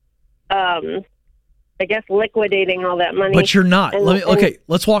 I guess, liquidating all that money. But you're not.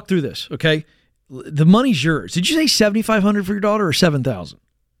 Let's walk through this, okay? The money's yours. Did you say $7,500 for your daughter or $7,000?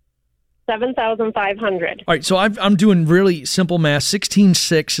 $7,500. All right, so I'm doing really simple math.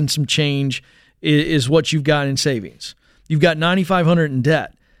 16.6 and some change is what you've got in savings. You've got $9,500 in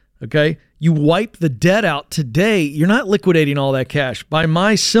debt, okay? You wipe the debt out today, you're not liquidating all that cash. By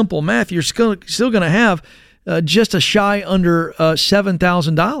my simple math, you're still going to have just a shy under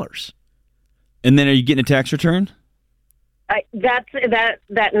 $7,000. And then are you getting a tax return? That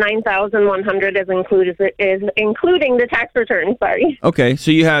 $9,100 is including the tax return. Sorry. Okay,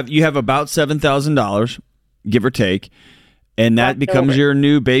 so you have about $7,000, give or take. And that becomes your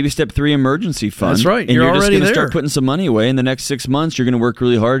new baby step 3 emergency fund. That's right. And you're just already going to there. start putting some money away. In the next 6 months, you're going to work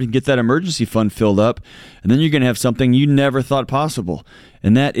really hard and get that emergency fund filled up. And then you're going to have something you never thought possible.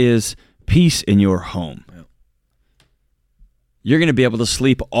 And that is peace in your home. Yeah. You're going to be able to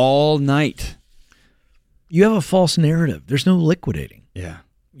sleep all night. You have a false narrative. There's no liquidating. Yeah.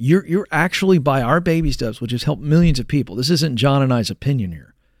 You're actually, by our baby steps, which has helped millions of people. This isn't John and I's opinion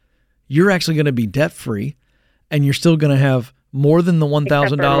here. You're actually going to be debt free. And you're still going to have more than the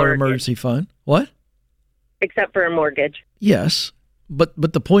 $1,000 emergency fund. What? Except for a mortgage. Yes. But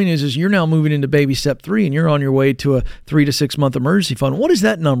the point is you're now moving into baby step 3 and you're on your way to a 3 to 6 month emergency fund. What is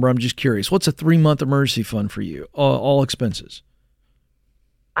that number? I'm just curious. What's a 3-month emergency fund for you? All expenses.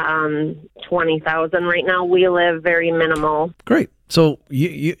 $20,000 right now. We live very minimal. Great. So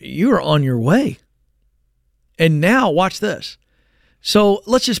you are on your way. And now watch this. So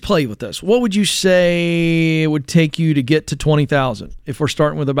let's just play with this. What would you say it would take you to get to $20,000 if we're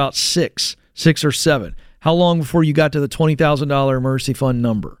starting with about 6 or 7? How long before you got to the $20,000 emergency fund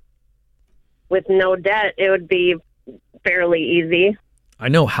number? With no debt, it would be fairly easy. I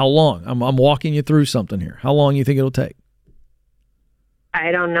know. How long? I'm walking you through something here. How long do you think it'll take?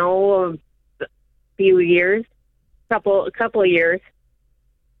 I don't know. A few years. Couple of years.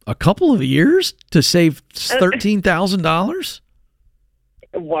 A couple of years to save $13,000?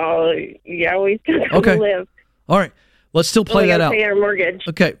 Well, yeah, we still live. All right. Let's still play that out. Pay our mortgage.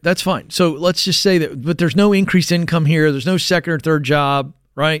 Okay, that's fine. So let's just say that, but there's no increased income here. There's no second or third job,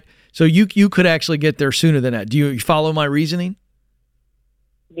 right? So you could actually get there sooner than that. Do you follow my reasoning?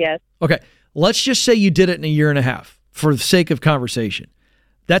 Yes. Okay. Let's just say you did it in a year and a half for the sake of conversation.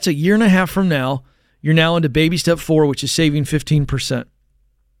 That's a year and a half from now. You're now into baby step 4, which is saving 15%.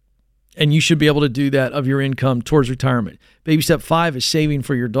 And you should be able to do that of your income towards retirement. Baby step 5 is saving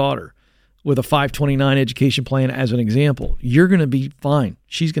for your daughter with a 529 education plan as an example. You're going to be fine.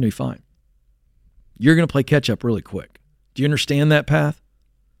 She's going to be fine. You're going to play catch up really quick. Do you understand that path?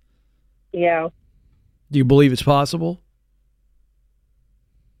 Yeah. Do you believe it's possible?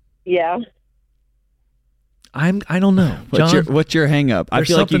 Yeah. I don't know. John, What's your hang up? I there's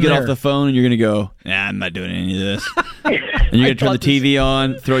feel like you something get there. off the phone and you're going to go, nah, I'm not doing any of this. And you're going to turn the TV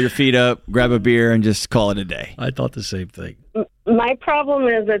on, throw your feet up, grab a beer, and just call it a day. I thought the same thing. My problem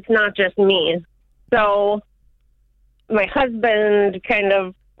is it's not just me. So my husband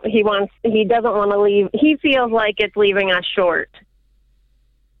he doesn't want to leave. He feels like it's leaving us short.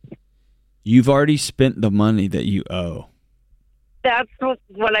 You've already spent the money that you owe. That's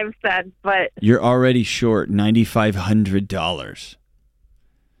what I've said, but You're already short $9,500.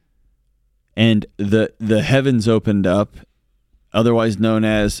 And the heavens opened up, otherwise known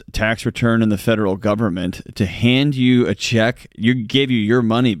as tax return in the federal government, to hand you a check. Gave you your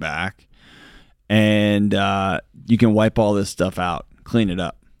money back, and you can wipe all this stuff out, clean it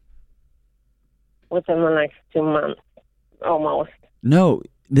up. within the next 2 months, almost. No,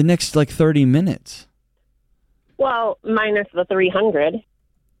 the next 30 minutes. Well, minus the 300.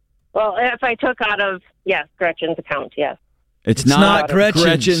 Well, if I took out of, Gretchen's account, yes. It's not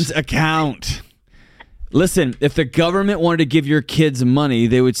Gretchen's account. Listen, if the government wanted to give your kids money,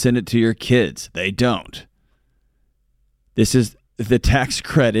 they would send it to your kids. They don't. The tax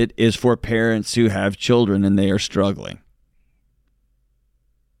credit is for parents who have children and they are struggling.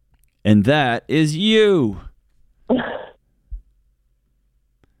 And that is you.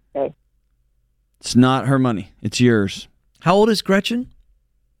 Okay. It's not her money. It's yours. How old is Gretchen?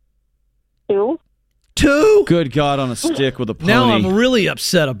 2. 2? Good God on a stick with a pony. Now I'm really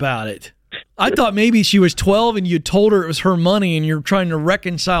upset about it. I thought maybe she was 12 and you told her it was her money and you're trying to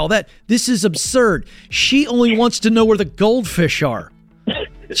reconcile that. This is absurd. She only wants to know where the goldfish are.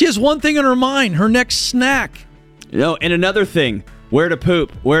 She has one thing in her mind, her next snack. No, and another thing, where to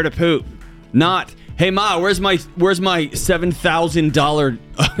poop. Not, hey Ma, where's my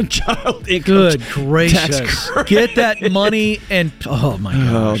 $7,000 child income? Good gracious. Get that money and oh my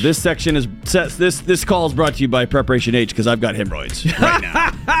gosh. Oh, this section is this call is brought to you by Preparation H because I've got hemorrhoids right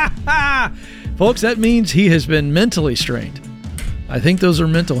now. Folks, that means he has been mentally strained. I think those are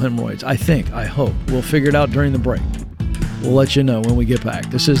mental hemorrhoids. I hope. We'll figure it out during the break. We'll let you know when we get back.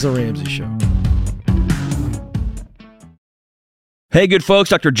 This is The Ramsey Show. Hey, good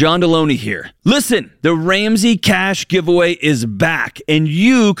folks, Dr. John Deloney here. Listen, the Ramsey Cash Giveaway is back, and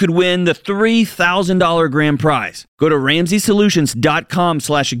you could win the $3,000 grand prize. Go to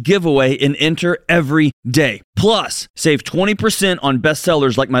RamseySolutions.com/giveaway and enter every day. Plus, save 20% on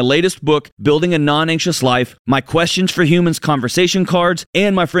bestsellers like my latest book, Building a Non-Anxious Life, My Questions for Humans conversation cards,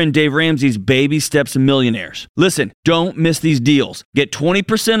 and my friend Dave Ramsey's Baby Steps to Millionaires. Listen, don't miss these deals. Get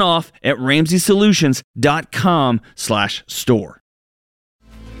 20% off at RamseySolutions.com/store.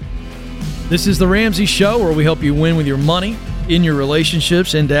 This is The Ramsey Show, where we help you win with your money, in your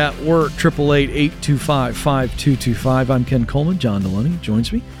relationships, and at work. 888-825-5225. I'm Ken Coleman. John Deloney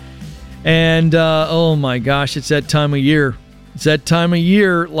joins me. And, oh my gosh, it's that time of year.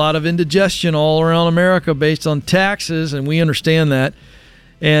 A lot of indigestion all around America based on taxes, and we understand that.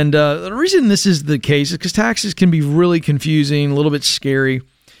 And the reason this is the case is because taxes can be really confusing, a little bit scary.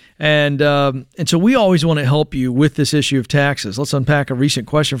 And so we always want to help you with this issue of taxes. Let's unpack a recent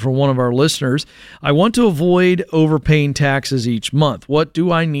question from one of our listeners. I want to avoid overpaying taxes each month. What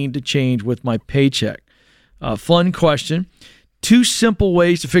do I need to change with my paycheck? Fun question. 2 simple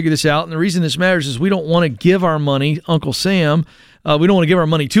ways to figure this out. And the reason this matters is we don't want to give our money, Uncle Sam. We don't want to give our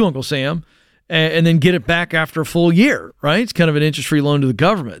money to Uncle Sam and then get it back after a full year, right? It's kind of an interest-free loan to the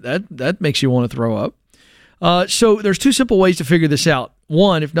government. That makes you want to throw up. So there's 2 simple ways to figure this out.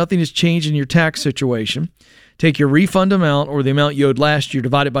 One, if nothing has changed in your tax situation, take your refund amount or the amount you owed last year,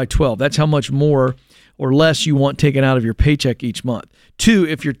 divide it by 12. That's how much more or less you want taken out of your paycheck each month. 2,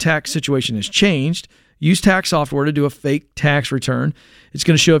 if your tax situation has changed, use tax software to do a fake tax return. It's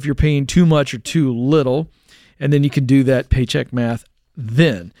going to show if you're paying too much or too little, and then you can do that paycheck math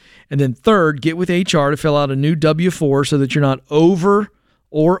then. And then 3rd, get with HR to fill out a new W-4 so that you're not over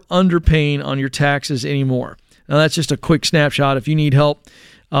or underpaying on your taxes anymore. Now, that's just a quick snapshot. If you need help,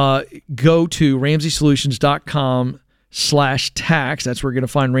 go to RamseySolutions.com/tax. That's where you're going to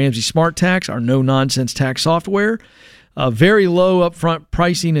find Ramsey Smart Tax, our no-nonsense tax software. Very low upfront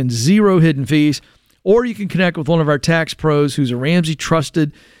pricing and 0 hidden fees. Or you can connect with one of our tax pros who is Ramsey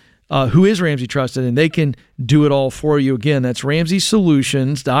trusted, and they can do it all for you. Again, that's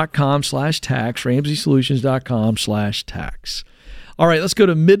RamseySolutions.com/tax, RamseySolutions.com/tax. All right, let's go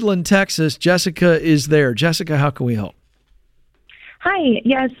to Midland, Texas. Jessica is there. Jessica, how can we help? Hi.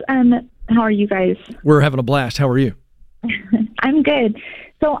 Yes. How are you guys? We're having a blast. How are you? I'm good.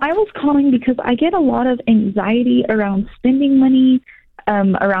 So I was calling because I get a lot of anxiety around spending money.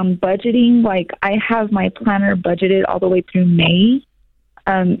 around budgeting. Like, I have my planner budgeted all the way through May,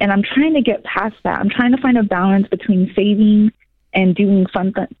 and I'm trying to get past that. I'm trying to find a balance between saving and doing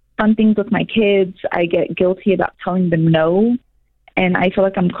fun things with my kids. I get guilty about telling them no, and I feel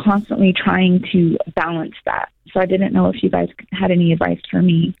like I'm constantly trying to balance that. So I didn't know if you guys had any advice for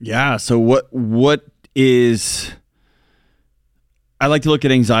me. Yeah. So what is? I like to look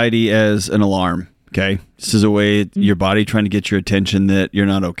at anxiety as an alarm. Okay, this is a way your body trying to get your attention that you're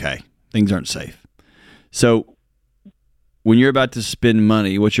not okay. Things aren't safe. So when you're about to spend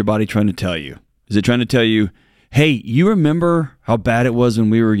money, what's your body trying to tell you? Is it trying to tell you, hey, you remember how bad it was when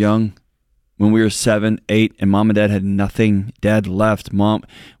we were young, when we were 7, 8, and mom and dad had nothing? Dad left, mom,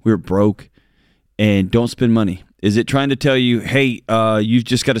 we were broke, and don't spend money. Is it trying to tell you, hey, you've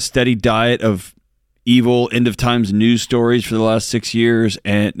just got a steady diet of evil end of times news stories for the last 6 years,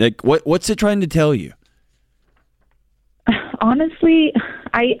 and like, what's it trying to tell you? Honestly,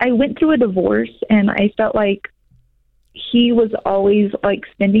 I went through a divorce, and I felt like he was always like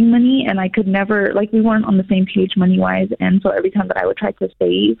spending money, and I could never, like, we weren't on the same page money wise. And so every time that I would try to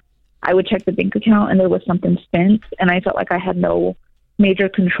save, I would check the bank account and there was something spent, and I felt like I had no major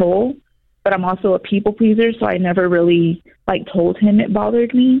control. But I'm also a people pleaser, so I never really like told him it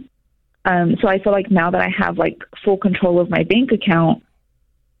bothered me. So I feel like now that I have like full control of my bank account,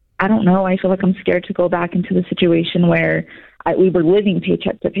 I don't know. I feel like I'm scared to go back into the situation where we were living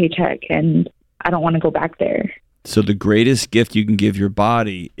paycheck to paycheck, and I don't want to go back there. So the greatest gift you can give your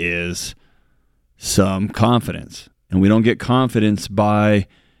body is some confidence. And we don't get confidence by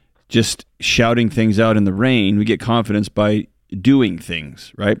just shouting things out in the rain. We get confidence by doing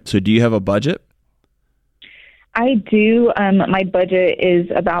things, right? So do you have a budget? I do. My budget is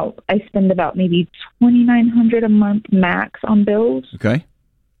I spend about maybe $2,900 a month max on bills. Okay.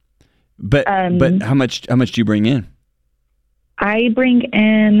 But how much do you bring in? I bring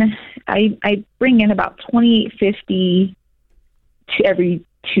in about $2,850 every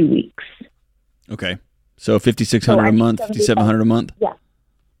 2 weeks. Okay. So $5,600 a month, $5,700 a month? Yeah.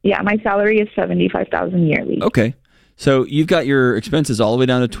 Yeah, my salary is $75,000 yearly. Okay. So you've got your expenses all the way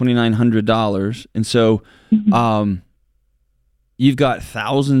down to $2,900, and so you've got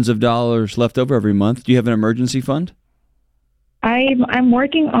thousands of dollars left over every month. Do you have an emergency fund? I'm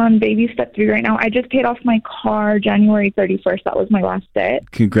working on baby step 3 right now. I just paid off my car January 31st. That was my last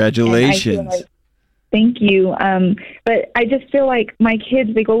debt. Congratulations. Thank you. But I just feel like my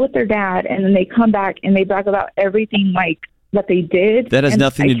kids, they go with their dad, and then they come back and they brag about everything like that they did. That has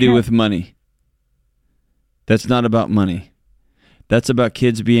nothing to do with money. That's not about money. That's about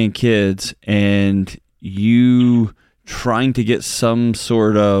kids being kids and you trying to get some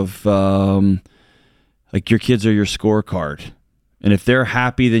sort of, like your kids are your scorecard. And if they're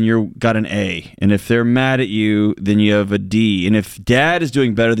happy, then you got an A. And if they're mad at you, then you have a D. And if dad is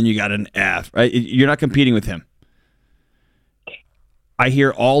doing better, then you got an F, right? You're not competing with him. I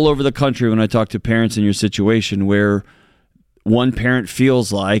hear all over the country when I talk to parents in your situation where one parent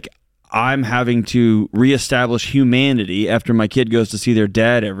feels like, I'm having to reestablish humanity after my kid goes to see their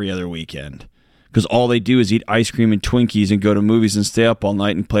dad every other weekend because all they do is eat ice cream and Twinkies and go to movies and stay up all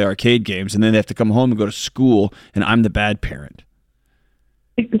night and play arcade games, and then they have to come home and go to school, and I'm the bad parent.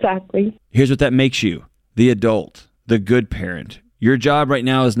 Exactly. Here's what that makes you, the adult, the good parent. Your job right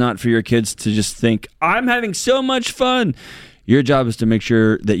now is not for your kids to just think, I'm having so much fun. Your job is to make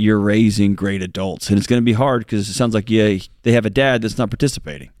sure that you're raising great adults, and it's going to be hard because it sounds like they have a dad that's not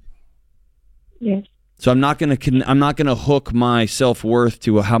participating. Yes. So I'm not gonna hook my self-worth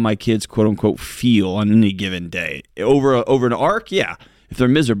to how my kids quote unquote feel on any given day. Over an arc, yeah. If they're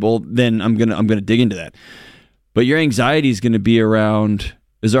miserable, then I'm gonna dig into that. But your anxiety is gonna be around: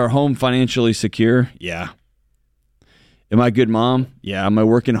 is our home financially secure? Yeah. Am I a good mom? Yeah. Am I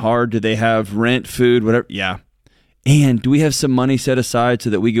working hard? Do they have rent, food, whatever? Yeah. And do we have some money set aside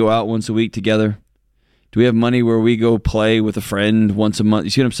so that we go out once a week together? Do we have money where we go play with a friend once a month? You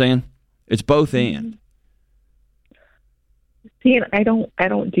see what I'm saying? It's both and. See, I don't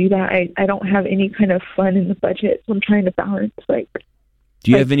do that. I don't have any kind of fun in the budget. So I'm trying to balance. Like,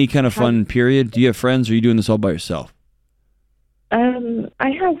 do you have any kind of fun? Period. Do you have friends, or are you doing this all by yourself? I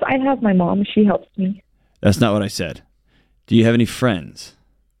have my mom. She helps me. That's not what I said. Do you have any friends?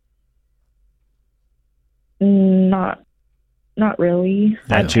 Not really.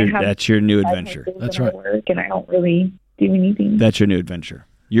 That's your new adventure. That's right. Work, and I don't really do anything. That's your new adventure.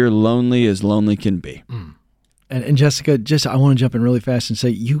 You're lonely as lonely can be. Mm. And Jessica, I want to jump in really fast and say,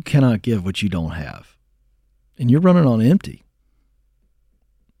 you cannot give what you don't have. And you're running on empty.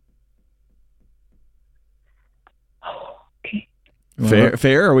 Okay.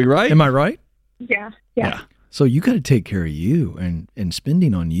 Fair? Are we right? Am I right? Yeah. So you got to take care of you and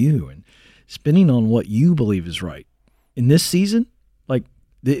spending on you and spending on what you believe is right. In this season, like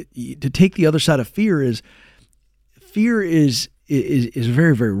to take the other side of fear is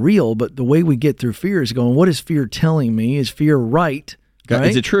very, very real. But the way we get through fear is going, what is fear telling me? Is fear right? Right?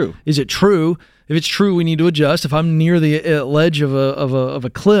 Is it true? Is it true? If it's true, we need to adjust. If I'm near the ledge of a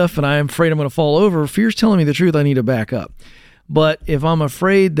cliff and I'm afraid I'm going to fall over, fear's telling me the truth. I need to back up. But if I'm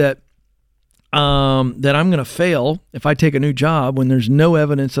afraid that I'm going to fail if I take a new job when there's no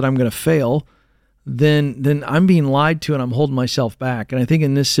evidence that I'm going to fail, then I'm being lied to and I'm holding myself back. And I think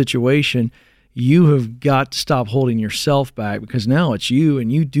in this situation, you have got to stop holding yourself back, because now it's you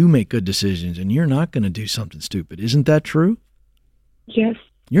and you do make good decisions and you're not going to do something stupid. Isn't that true? Yes.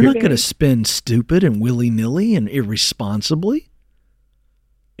 You're not going to spend stupid and willy-nilly and irresponsibly.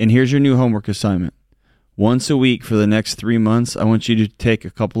 And here's your new homework assignment. Once a week for the next 3 months, I want you to take a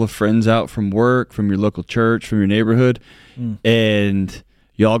couple of friends out from work, from your local church, from your neighborhood, and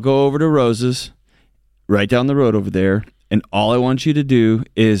y'all go over to Rose's, right down the road over there, and all I want you to do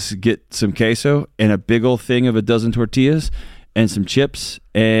is get some queso and a big old thing of a dozen tortillas and some chips,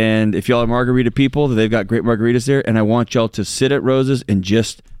 and if y'all are margarita people, they've got great margaritas there, and I want y'all to sit at Rose's and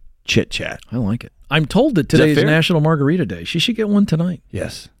just chit-chat. I like it. I'm told that today is National Margarita Day. She should get one tonight.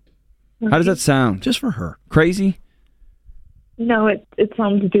 Yes. How does that sound? Just for her. Crazy? No, it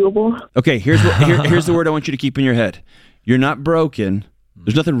sounds doable. Okay, here's the word I want you to keep in your head. You're not broken.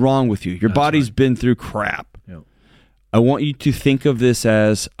 There's nothing wrong with you. Your body's been through crap. Yep. I want you to think of this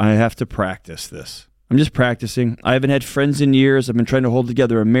as, I have to practice this. I'm just practicing. I haven't had friends in years. I've been trying to hold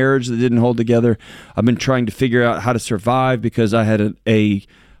together a marriage that didn't hold together. I've been trying to figure out how to survive because I had a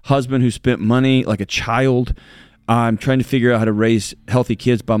husband who spent money like a child. I'm trying to figure out how to raise healthy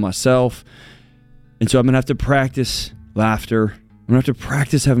kids by myself. And so I'm going to have to practice laughter. I'm going to have to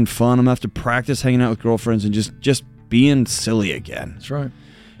practice having fun. I'm going to have to practice hanging out with girlfriends and just being silly again. That's right.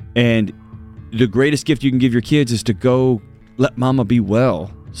 And the greatest gift you can give your kids is to go let mama be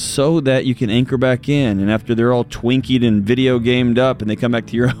well so that you can anchor back in. And after they're all twinkied and video gamed up and they come back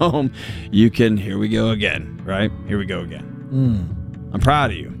to your home, you can, here we go again, right? Here we go again. I'm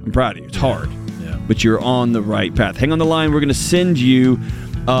proud of you. It's hard. But you're on the right path. Hang on the line. We're going to send you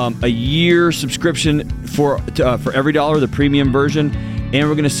a year subscription for every $1, the premium version, and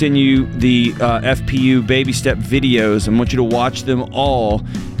we're going to send you the FPU baby step videos. I want you to watch them all,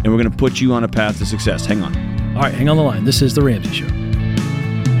 and we're going to put you on a path to success. Hang on. All right, hang on the line. This is The Ramsey Show.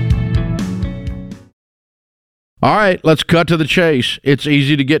 All right, let's cut to the chase. It's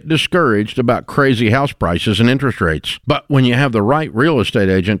easy to get discouraged about crazy house prices and interest rates. But when you have the right real estate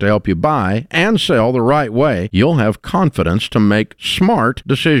agent to help you buy and sell the right way, you'll have confidence to make smart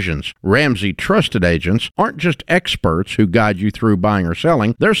decisions. Ramsey Trusted Agents aren't just experts who guide you through buying or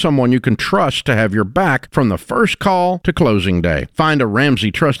selling. They're someone you can trust to have your back from the first call to closing day. Find a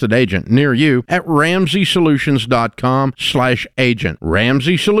Ramsey Trusted Agent near you at RamseySolutions.com/agent.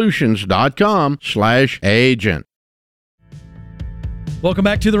 RamseySolutions.com/agent. Welcome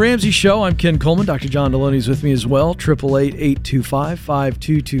back to The Ramsey Show. I'm Ken Coleman. Dr. John Deloney is with me as well.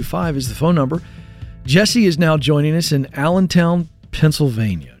 888-825-5225 is the phone number. Jesse is now joining us in Allentown,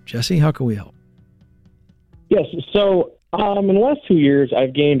 Pennsylvania. Jesse, how can we help? Yes. So in the last 2 years,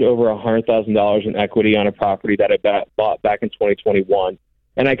 I've gained over $100,000 in equity on a property that I bought back in 2021.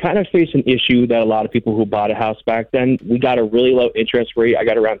 And I kind of face an issue that a lot of people who bought a house back then, we got a really low interest rate. I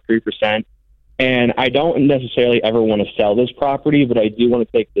got around 3%. And I don't necessarily ever want to sell this property, but I do want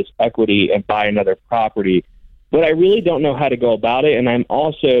to take this equity and buy another property. But I really don't know how to go about it. And I'm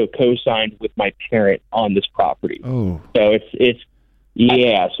also co-signed with my parent on this property. Oh. So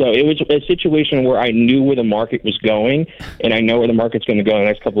yeah. So it was a situation where I knew where the market was going, and I know where the market's going to go in the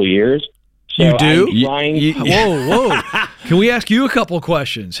next couple of years. So you do? Whoa. Can we ask you a couple of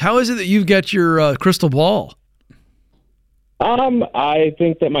questions? How is it that you've got your crystal ball? I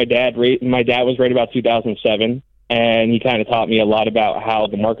think that my dad was right about 2007, and he kind of taught me a lot about how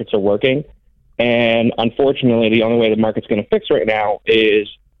the markets are working. And unfortunately, the only way the market's going to fix right now is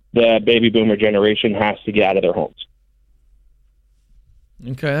the baby boomer generation has to get out of their homes.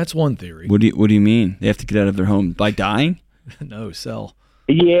 Okay, that's one theory. What do you mean? They have to get out of their home by dying? No, sell.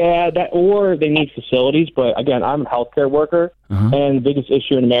 Yeah, or they need facilities. But again, I'm a healthcare worker, and the biggest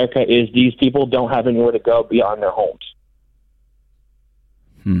issue in America is these people don't have anywhere to go beyond their homes.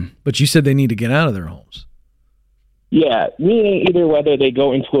 But you said they need to get out of their homes. Yeah, meaning either whether they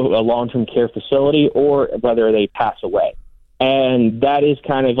go into a long-term care facility or whether they pass away. And that is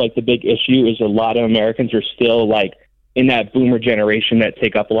kind of like the big issue is a lot of Americans are still like in that boomer generation that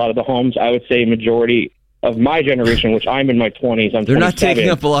take up a lot of the homes. I would say majority of my generation, which I'm in my 20s. I'm They're 27. not taking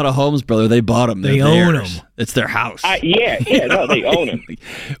up a lot of homes, brother. They bought them. They own them. It's their house. No, they own them.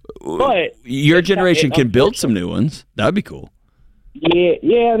 But your generation can build some new ones. That'd be cool.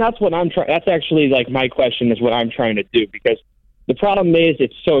 Yeah, and that's what I'm trying. That's actually like my question is what I'm trying to do, because the problem is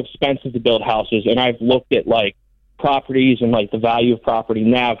it's so expensive to build houses, and I've looked at like properties and like the value of property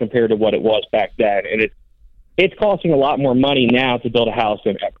now compared to what it was back then, and it's costing a lot more money now to build a house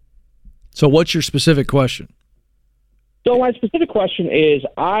than ever. So what's your specific question? So my specific question is,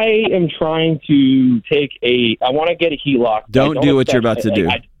 I am trying to I want to get a HELOC. Don't do what you're about to do.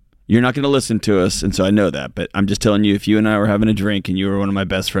 You're not going to listen to us, and so I know that, but I'm just telling you, if you and I were having a drink and you were one of my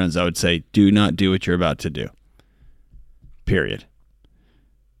best friends, I would say, do not do what you're about to do. Period.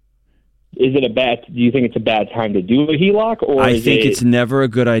 Do you think it's a bad time to do a HELOC? Or I think it's never a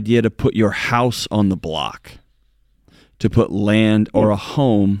good idea to put your house on the block, to put land or a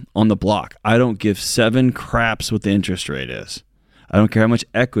home on the block. I don't give 7 craps what the interest rate is. I don't care how much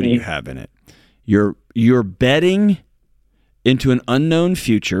equity you have in it. You're betting into an unknown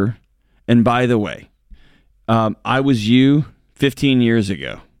future. And by the way, I was you 15 years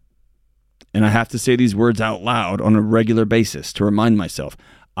ago, and I have to say these words out loud on a regular basis to remind myself,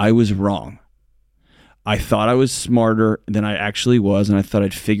 I was wrong. I thought I was smarter than I actually was, and I thought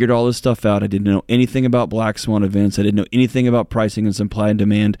I'd figured all this stuff out. I didn't know anything about black swan events. I didn't know anything about pricing and supply and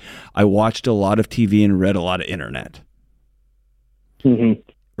demand. I watched a lot of TV and read a lot of internet. Mm-hmm.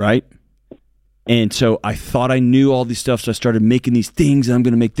 Right? And so I thought I knew all these stuff, so I started making these things, and I'm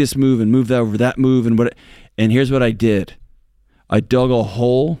going to make this move and move that over that move. And here's what I did. I dug a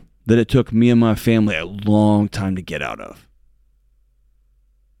hole that it took me and my family a long time to get out of.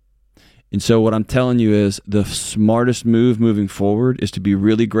 And so what I'm telling you is the smartest move moving forward is to be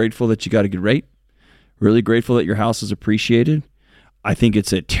really grateful that you got a good rate, really grateful that your house is appreciated. I think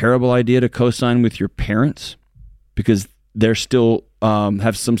it's a terrible idea to co-sign with your parents because they're still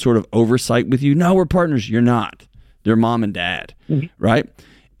have some sort of oversight with you. No, we're partners. You're not. They're mom and dad, right?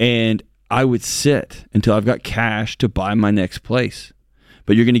 And I would sit until I've got cash to buy my next place.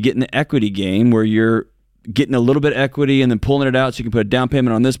 But you're going to get in the equity game where you're getting a little bit of equity and then pulling it out so you can put a down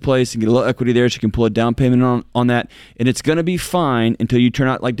payment on this place and get a little equity there so you can pull a down payment on that. And it's going to be fine until you turn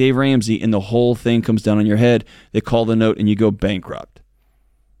out like Dave Ramsey and the whole thing comes down on your head. They call the note and you go bankrupt.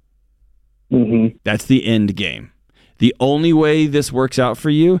 Mm-hmm. That's the end game. The only way this works out for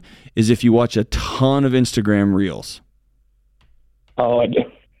you is if you watch a ton of Instagram reels. Oh, I do.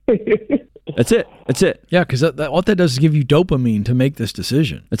 That's it. Yeah, because what that does is give you dopamine to make this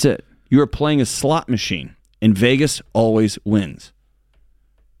decision. That's it. You are playing a slot machine, and Vegas always wins.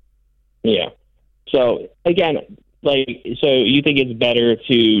 Yeah. So, again, so you think it's better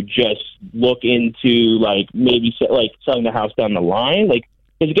to just look into, maybe selling the house down the line?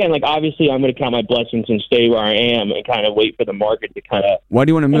 Because, again, obviously I'm going to count my blessings and stay where I am and kind of wait for the market to kind of... Why do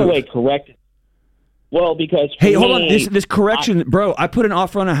you want to move? Correct it. Well, because... Hey, hold on. This correction, bro, I put an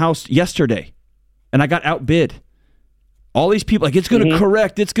offer on a house yesterday, and I got outbid. All these people, it's going to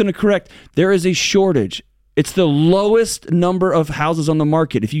correct. It's going to correct. There is a shortage. It's the lowest number of houses on the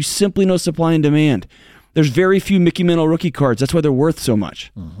market. If you simply know supply and demand, there's very few Mickey Mantle rookie cards. That's why they're worth so much.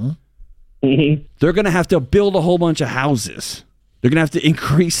 Mm-hmm. They're going to have to build a whole bunch of houses. They're going to have to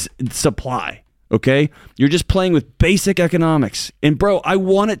increase supply. Okay? You're just playing with basic economics. And bro, I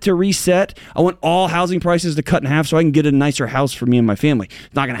want it to reset. I want all housing prices to cut in half so I can get a nicer house for me and my family.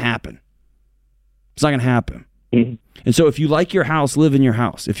 It's not going to happen. It's not going to happen. Mm-hmm. And so if you like your house, live in your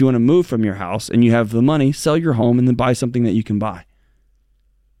house. If you want to move from your house and you have the money, sell your home and then buy something that you can buy.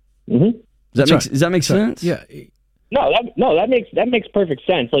 Mm-hmm. Does that make sense? Yeah. No, that makes perfect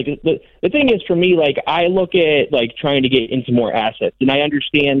sense. The thing is for me, I look at trying to get into more assets, and I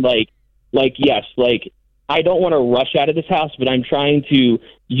understand yes, I don't want to rush out of this house, but I'm trying to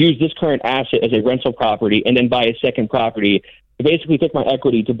use this current asset as a rental property and then buy a second property. Basically take my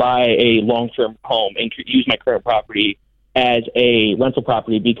equity to buy a long-term home and use my current property as a rental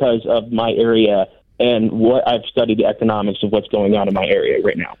property because of my area and what I've studied the economics of what's going on in my area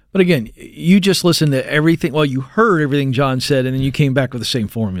right now. But again, you just listened to everything. Well, you heard everything John said, and then you came back with the same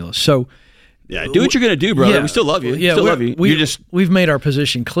formula. So, yeah, do what you're going to do, brother. Yeah, we still love you. Yeah, still love you. We've made our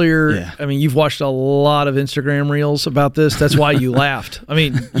position clear. Yeah. I mean, you've watched a lot of Instagram reels about this. That's why you laughed. I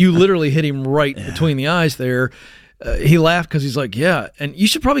mean, you literally hit him right between the eyes there. He laughed because he's like, yeah, and you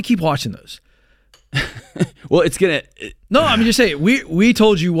should probably keep watching those. Well, it's going to... No, I'm just saying, we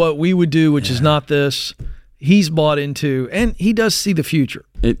told you what we would do, which is not this. He's bought into, and he does see the future.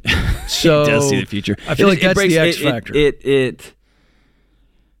 He does see the future. I feel like that's the X factor. It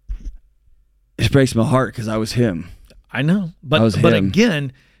breaks my heart because I was him. I know. But him.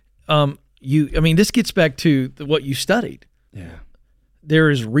 Again, this gets back to what you studied. Yeah. There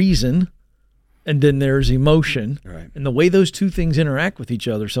is reason, and then there's emotion. Right. And the way those two things interact with each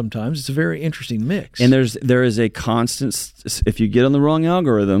other sometimes, it's a very interesting mix. And there is a constant, if you get on the wrong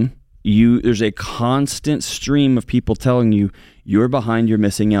algorithm, there's a constant stream of people telling you, you're behind, you're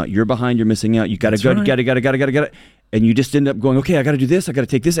missing out. You're behind, you're missing out. You got to go, you got to. And you just end up going, okay, I got to do this. I got to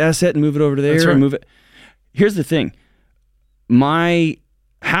take this asset and move it over to there and move it. Here's the thing. My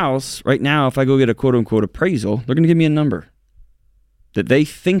house right now, if I go get a quote unquote appraisal, they're going to give me a number that they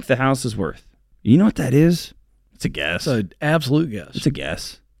think the house is worth. You know what that is? It's a guess. It's an absolute guess. It's a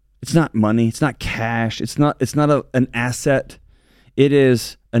guess. It's not money. It's not cash. It's not an asset. It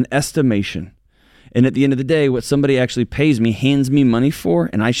is an estimation. And at the end of the day, what somebody actually pays me, hands me money for,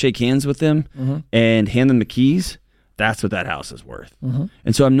 and I shake hands with them and hand them the keys, that's what that house is worth.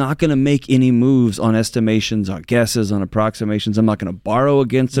 And so I'm not going to make any moves on estimations, on guesses, on approximations. I'm not going to borrow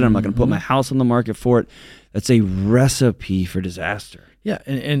against it. I'm not going to put my house on the market for it. That's a recipe for disaster. Yeah,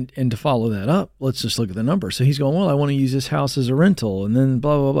 and to follow that up, let's just look at the numbers. So he's going, well, I want to use this house as a rental, and then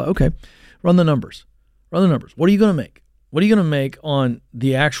blah, blah, blah. Okay, run the numbers. What are you going to make? What are you going to make on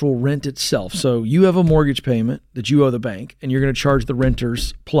the actual rent itself? So you have a mortgage payment that you owe the bank, and you're going to charge the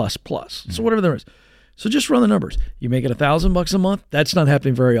renters plus. So whatever there is. So just run the numbers. You make it $1,000 a month. That's not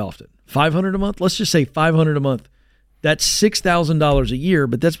happening very often. $500 a month. Let's just say $500 a month. That's $6,000 a year,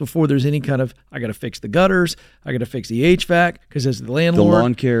 but that's before there's any kind of, I got to fix the gutters, I got to fix the HVAC because as the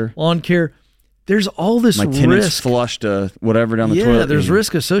landlord, the lawn care. There's all this risk. My tenants flushed whatever down the toilet. Yeah, there's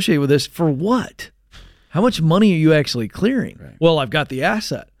risk associated with this. For what? How much money are you actually clearing? Right. Well, I've got the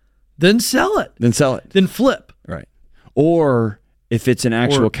asset. Then sell it. Then flip. Right. Or if it's an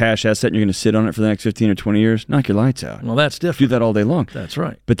actual cash asset and you're going to sit on it for the next 15 or 20 years, knock your lights out. Well, that's different. Do that all day long. That's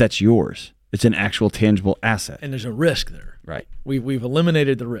right. But that's yours. It's an actual tangible asset. And there's a risk there. Right. We've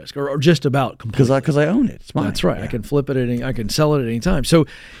eliminated the risk, or just about completely. Because I own it. It's mine. That's right. Yeah. I can flip it I can sell it at any time. So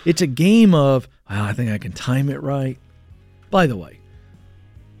it's a game of, I think I can time it right. By the way,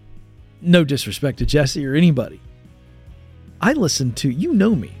 no disrespect to Jesse or anybody. I listen to, you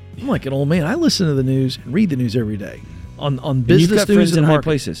know me. I'm like an old man. I listen to the news and read the news every day on business you've got news friends and in high market.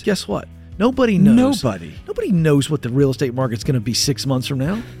 places. Guess what? Nobody knows. Nobody knows what the real estate market's going to be 6 months from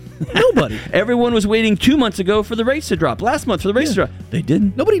now. Nobody. Everyone was waiting 2 months ago for the rates to drop. Last month for the rates to drop. They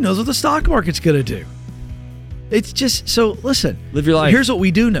didn't. Nobody knows what the stock market's going to do. It's just, so listen. Live your life. Here's what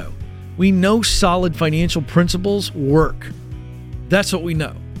we do know. We know solid financial principles work. That's what we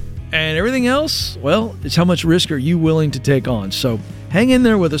know. And everything else, well, it's how much risk are you willing to take on. So hang in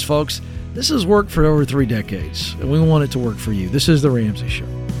there with us, folks. This has worked for over 3 decades, and we want it to work for you. This is The Ramsey Show.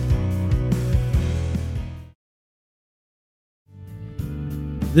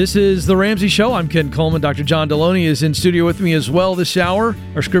 This is The Ramsey Show. I'm Ken Coleman. Dr. John Deloney is in studio with me as well this hour.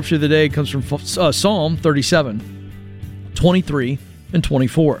 Our scripture of the day comes from Psalm 37, 23, and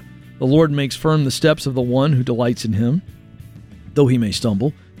 24. The Lord makes firm the steps of the one who delights in him. Though he may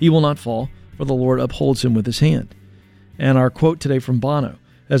stumble, he will not fall, for the Lord upholds him with his hand. And our quote today from Bono,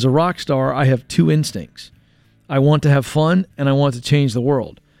 as a rock star, I have 2 instincts. I want to have fun, and I want to change the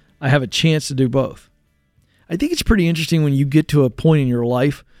world. I have a chance to do both. I think it's pretty interesting when you get to a point in your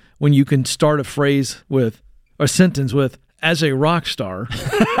life when you can start a phrase with, or a sentence with, as a rock star.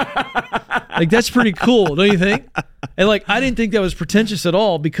 Like, that's pretty cool, don't you think? And like, I didn't think that was pretentious at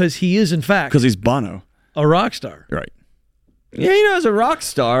all, because he is, in fact, because he's Bono, a rock star. Right. Yeah, as a rock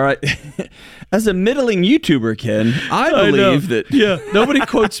star, as a middling YouTuber, Ken, I believe that. Yeah, nobody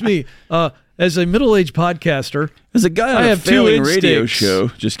quotes me. As a middle-aged podcaster, as a guy on a failing radio show.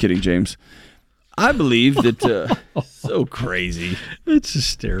 Just kidding, James. I believe that. So crazy. It's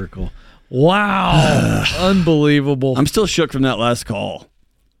hysterical. Wow. Unbelievable. I'm still shook from that last call.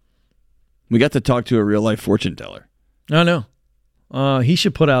 We got to talk to a real-life fortune teller. I know. He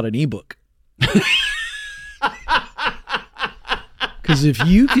should put out an ebook. Because if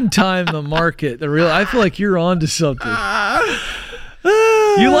you can time the market, I feel like you're on to something.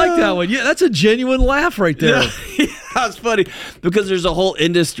 You like that one? Yeah, that's a genuine laugh right there. Yeah, that's funny, because there's a whole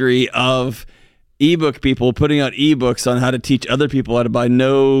industry of ebook people putting out ebooks on how to teach other people how to buy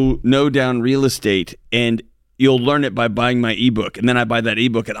no down real estate, and you'll learn it by buying my ebook, and then I buy that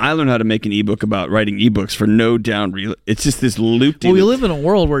ebook, and I learn how to make an ebook about writing ebooks for no down real. It's just this loop. Well, we live in a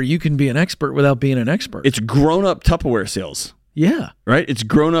world where you can be an expert without being an expert. It's grown up Tupperware sales. Yeah. Right? It's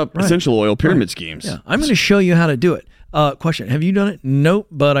grown up essential oil pyramid schemes. Yeah. I'm going to show you how to do it. Question, have you done it? Nope,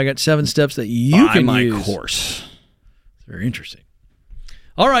 but I got 7 steps that you can use. My course. It's very interesting.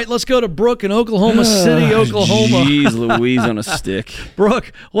 All right, let's go to Brooke in Oklahoma City, Oklahoma. Jeez Louise on a stick.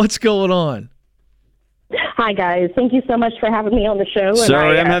 Brooke, what's going on? Hi, guys. Thank you so much for having me on the show.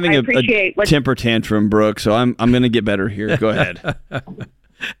 Sorry, I'm having a what... temper tantrum, Brooke, so I'm going to get better here. Go ahead.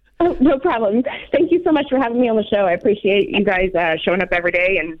 Oh, no problem. Thank you so much for having me on the show. I appreciate you guys showing up every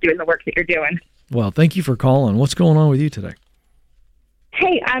day and doing the work that you're doing. Well, thank you for calling. What's going on with you today?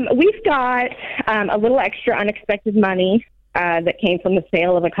 Hey, we've got a little extra unexpected money that came from the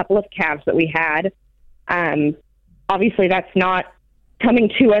sale of a couple of calves that we had. Obviously, that's not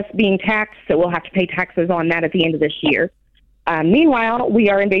coming to us being taxed, so we'll have to pay taxes on that at the end of this year. Meanwhile, we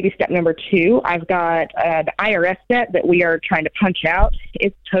are in baby step number 2. I've got the IRS debt that we are trying to punch out.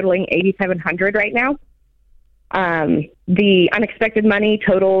 It's totaling $8,700 right now. The unexpected money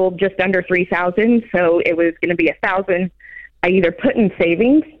totaled just under $3,000, so it was going to be $1,000 I either put in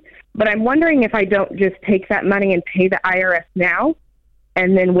savings, but I'm wondering if I don't just take that money and pay the IRS now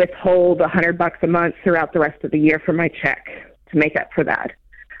and then withhold $100 a month throughout the rest of the year from my check to make up for that.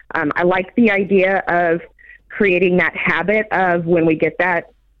 I like the idea of creating that habit of when we get that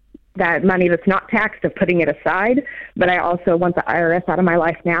money that's not taxed of putting it aside, but I also want the IRS out of my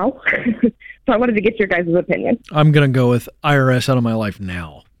life now. So I wanted to get your guys' opinion. I'm going to go with IRS out of my life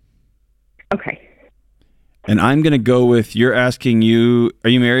now. Okay. And I'm going to go with, are you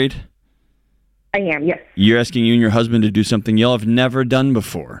married? I am, yes. You're asking you and your husband to do something y'all have never done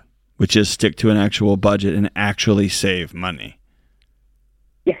before, which is stick to an actual budget and actually save money.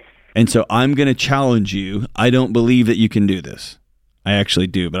 Yes. And so I'm going to challenge you. I don't believe that you can do this. I actually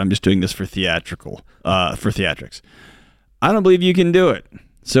do, but I'm just doing this for theatrics. I don't believe you can do it.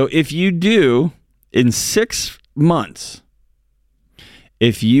 So if you do, in 6 months,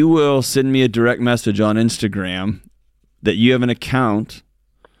 if you will send me a direct message on Instagram that you have an account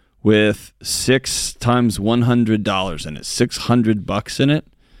with 6 times $100 in it, $600 in it,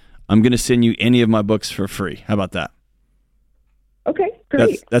 I'm going to send you any of my books for free. How about that? Okay,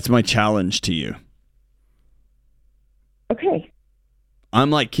 great. That's my challenge to you. Okay. I'm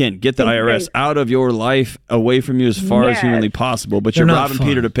like, Kent, get the IRS out of your life, away from you as far as humanly possible, but you're robbing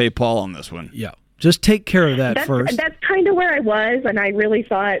Peter to pay Paul on this one. Yeah. Just take care of that first. That's kind of where I was, and I really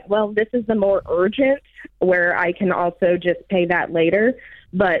thought, well, this is the more urgent, where I can also just pay that later.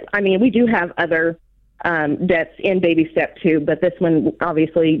 But, I mean, we do have other debts in baby step 2, but this one,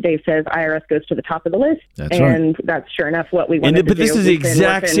 obviously, Dave says IRS goes to the top of the list. That's right. And that's sure enough what we wanted to do. But this is the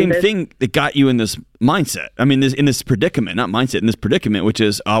exact same thing that got you in this mindset. I mean, in this predicament, not mindset, in this predicament, which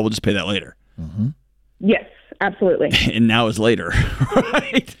is, we'll just pay that later. Mm-hmm. Yes, absolutely. And now is later,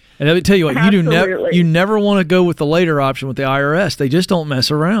 right? And let me tell you what, you never want to go with the later option with the IRS. They just don't mess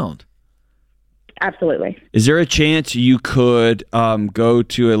around. Absolutely. Is there a chance you could go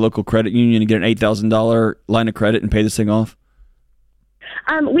to a local credit union and get an $8,000 line of credit and pay this thing off?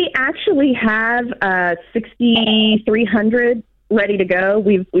 We actually have $6,300 ready to go.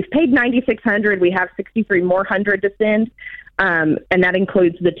 We've paid $9,600. We have $6,300 more to send, and that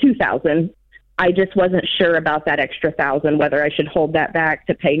includes the $2,000. I just wasn't sure about that extra $1,000, whether I should hold that back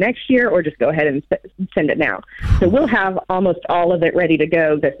to pay next year or just go ahead and send it now. So we'll have almost all of it ready to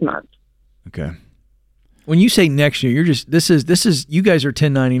go this month. Okay. When you say next year, this is you guys are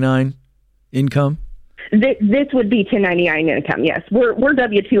 1099 income? This would be 1099 income, yes. We're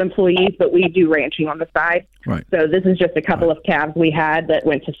W-2 employees, but we do ranching on the side. Right. So this is just a couple of calves we had that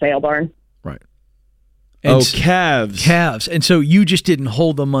went to sale barn. Right. And calves. Calves. And so you just didn't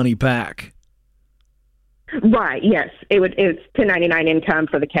hold the money back. Right, yes. It's 1099 income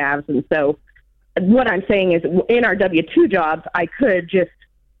for the calves. And so what I'm saying is in our W-2 jobs, I could just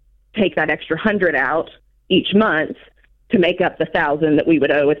take that extra $100 out each month to make up the $1,000 that we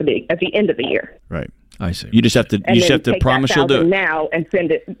would owe at the end of the year. Right. I see. You just have to promise you'll do it now and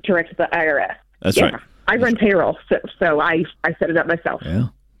send it direct to the IRS. That's right. I run payroll, so I set it up myself. Yeah.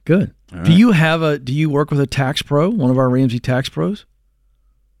 Good. Right. Do you work with a tax pro, one of our Ramsey tax pros?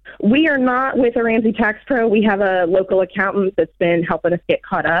 We are not with a Ramsey tax pro. We have a local accountant that's been helping us get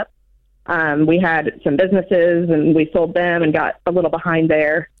caught up. We had some businesses and we sold them and got a little behind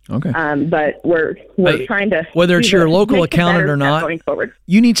there. Okay. But we're trying to, whether it's your local accountant or not, going forward.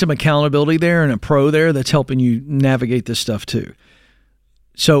 You need some accountability there and a pro there that's helping you navigate this stuff too.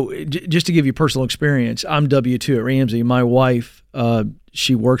 So just to give you personal experience, I'm W-2 at Ramsey. My wife,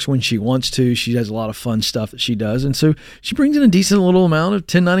 she works when she wants to. She has a lot of fun stuff that she does. And so she brings in a decent little amount of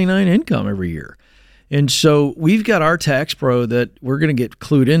 1099 income every year. And so we've got our tax pro that we're going to get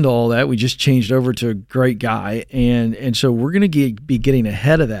clued into all that. We just changed over to a great guy. And so we're going to be getting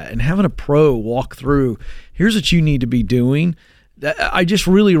ahead of that and having a pro walk through, here's what you need to be doing. I just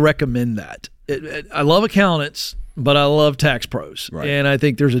really recommend that. I love accountants, but I love tax pros. Right. And I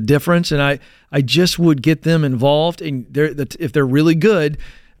think there's a difference. And I just would get them involved. And if they're really good,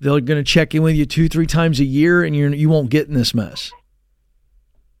 They're going to check in with you 2-3 times a year, and you won't get in this mess.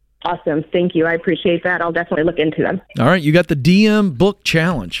 Awesome. Thank you. I appreciate that. I'll definitely look into them. All right. You got the DM Book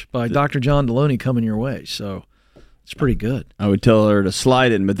Challenge by Dr. John Deloney coming your way. So it's pretty good. I would tell her to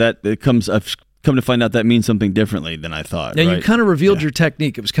slide in, but I've come to find out that means something differently than I thought. Now, right? you kind of revealed your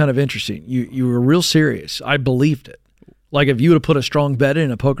technique. It was kind of interesting. You were real serious. I believed it. Like if you would have put a strong bet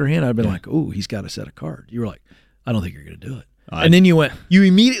in a poker hand, I'd been like, "Ooh, he's got a set of cards." You were like, "I don't think you're going to do it." And then you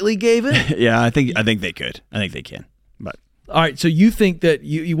immediately gave it? Yeah, I think they could. I think they can. But all right, so you think that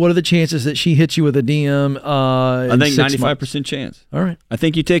what are the chances that she hits you with a DM? I think 95% chance. All right. I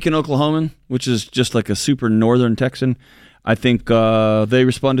think you take an Oklahoman, which is just like a super northern Texan. I think they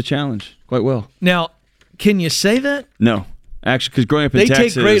respond to challenge quite well. Now, can you say that? No, actually, because growing up in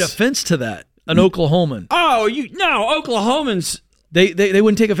Texas, they take great offense to that. An Oklahoman. Oh, Oklahomans. They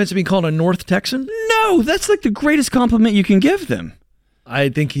wouldn't take offense to being called a North Texan? No, that's like the greatest compliment you can give them. I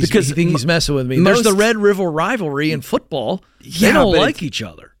think he's messing with me. There's the Red River rivalry in football. They don't like each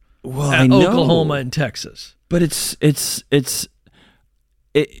other. Well, I know. Oklahoma and Texas. But it's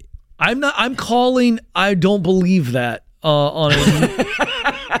I'm calling. I don't believe that on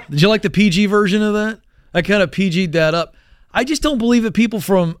it. Did you like the PG version of that? I kind of PG'd that up. I just don't believe that people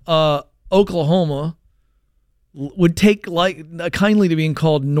from Oklahoma would take kindly to being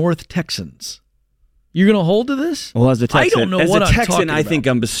called North Texans. You're going to hold to this? Well, as a Texan, I don't know what I'm talking about. I think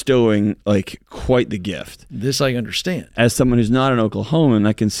I'm bestowing quite the gift. This I understand. As someone who's not an Oklahoman,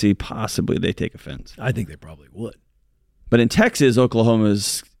 I can see possibly they take offense. I think they probably would. But in Texas, Oklahoma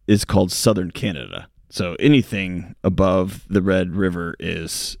is called Southern Canada. So anything above the Red River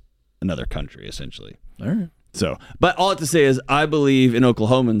is another country, essentially. All right. So, but all I have to say is I believe in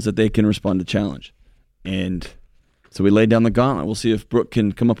Oklahomans that they can respond to challenge. And so we laid down the gauntlet. We'll see if Brooke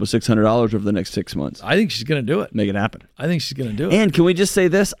can come up with $600 over the next 6 months. I think she's going to do it. Make it happen. I think she's going to do it. And can we just say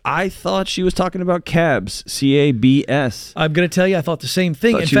this? I thought she was talking about cabs, CABS. I'm going to tell you, I thought the same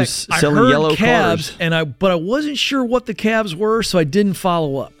thing. In fact, I heard yellow cabs, but I wasn't sure what the cabs were, so I didn't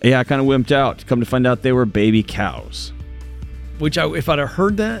follow up. Yeah, I kind of wimped out. Come to find out they were baby cows. Which, if I'd have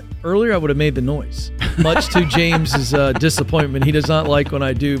heard that earlier, I would have made the noise. Much to James's disappointment. He does not like when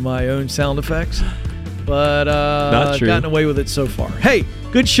I do my own sound effects. But I've gotten away with it so far. Hey,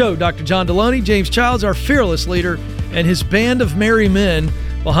 good show, Dr. John Deloney. James Childs, our fearless leader, and his band of merry men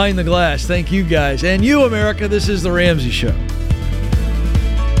behind the glass. Thank you, guys. And you, America, this is The Ramsey Show.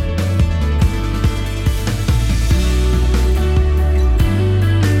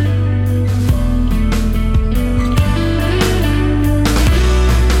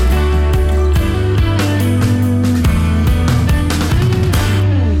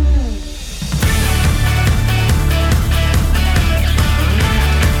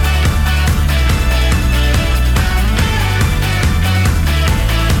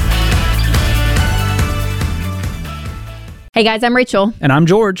 Hey guys, I'm Rachel. And I'm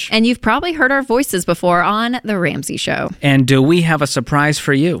George. And you've probably heard our voices before on The Ramsey Show. And do we have a surprise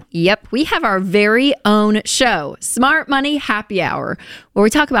for you? Yep, we have our very own show, Smart Money Happy Hour, where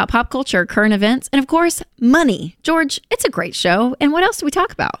we talk about pop culture, current events, and of course, money. George, it's a great show. And what else do we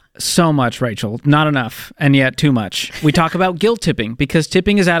talk about? So much, Rachel. Not enough, and yet too much. We talk about guilt tipping because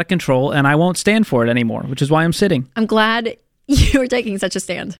tipping is out of control and I won't stand for it anymore, which is why I'm sitting. I'm glad you are taking such a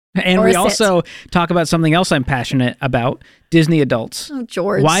stand. And we also talk about something else I'm passionate about, Disney adults. Oh,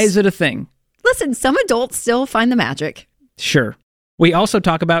 George. Why is it a thing? Listen, some adults still find the magic. Sure. We also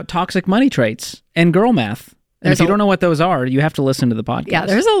talk about toxic money traits and girl math. And if you don't know what those are, you have to listen to the podcast. Yeah,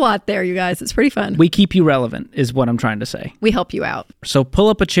 there's a lot there, you guys. It's pretty fun. We keep you relevant, is what I'm trying to say. We help you out. So pull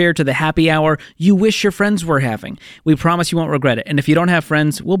up a chair to the happy hour you wish your friends were having. We promise you won't regret it. And if you don't have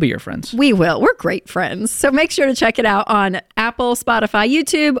friends, we'll be your friends. We will. We're great friends. So make sure to check it out on Apple, Spotify,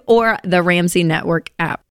 YouTube, or the Ramsey Network app.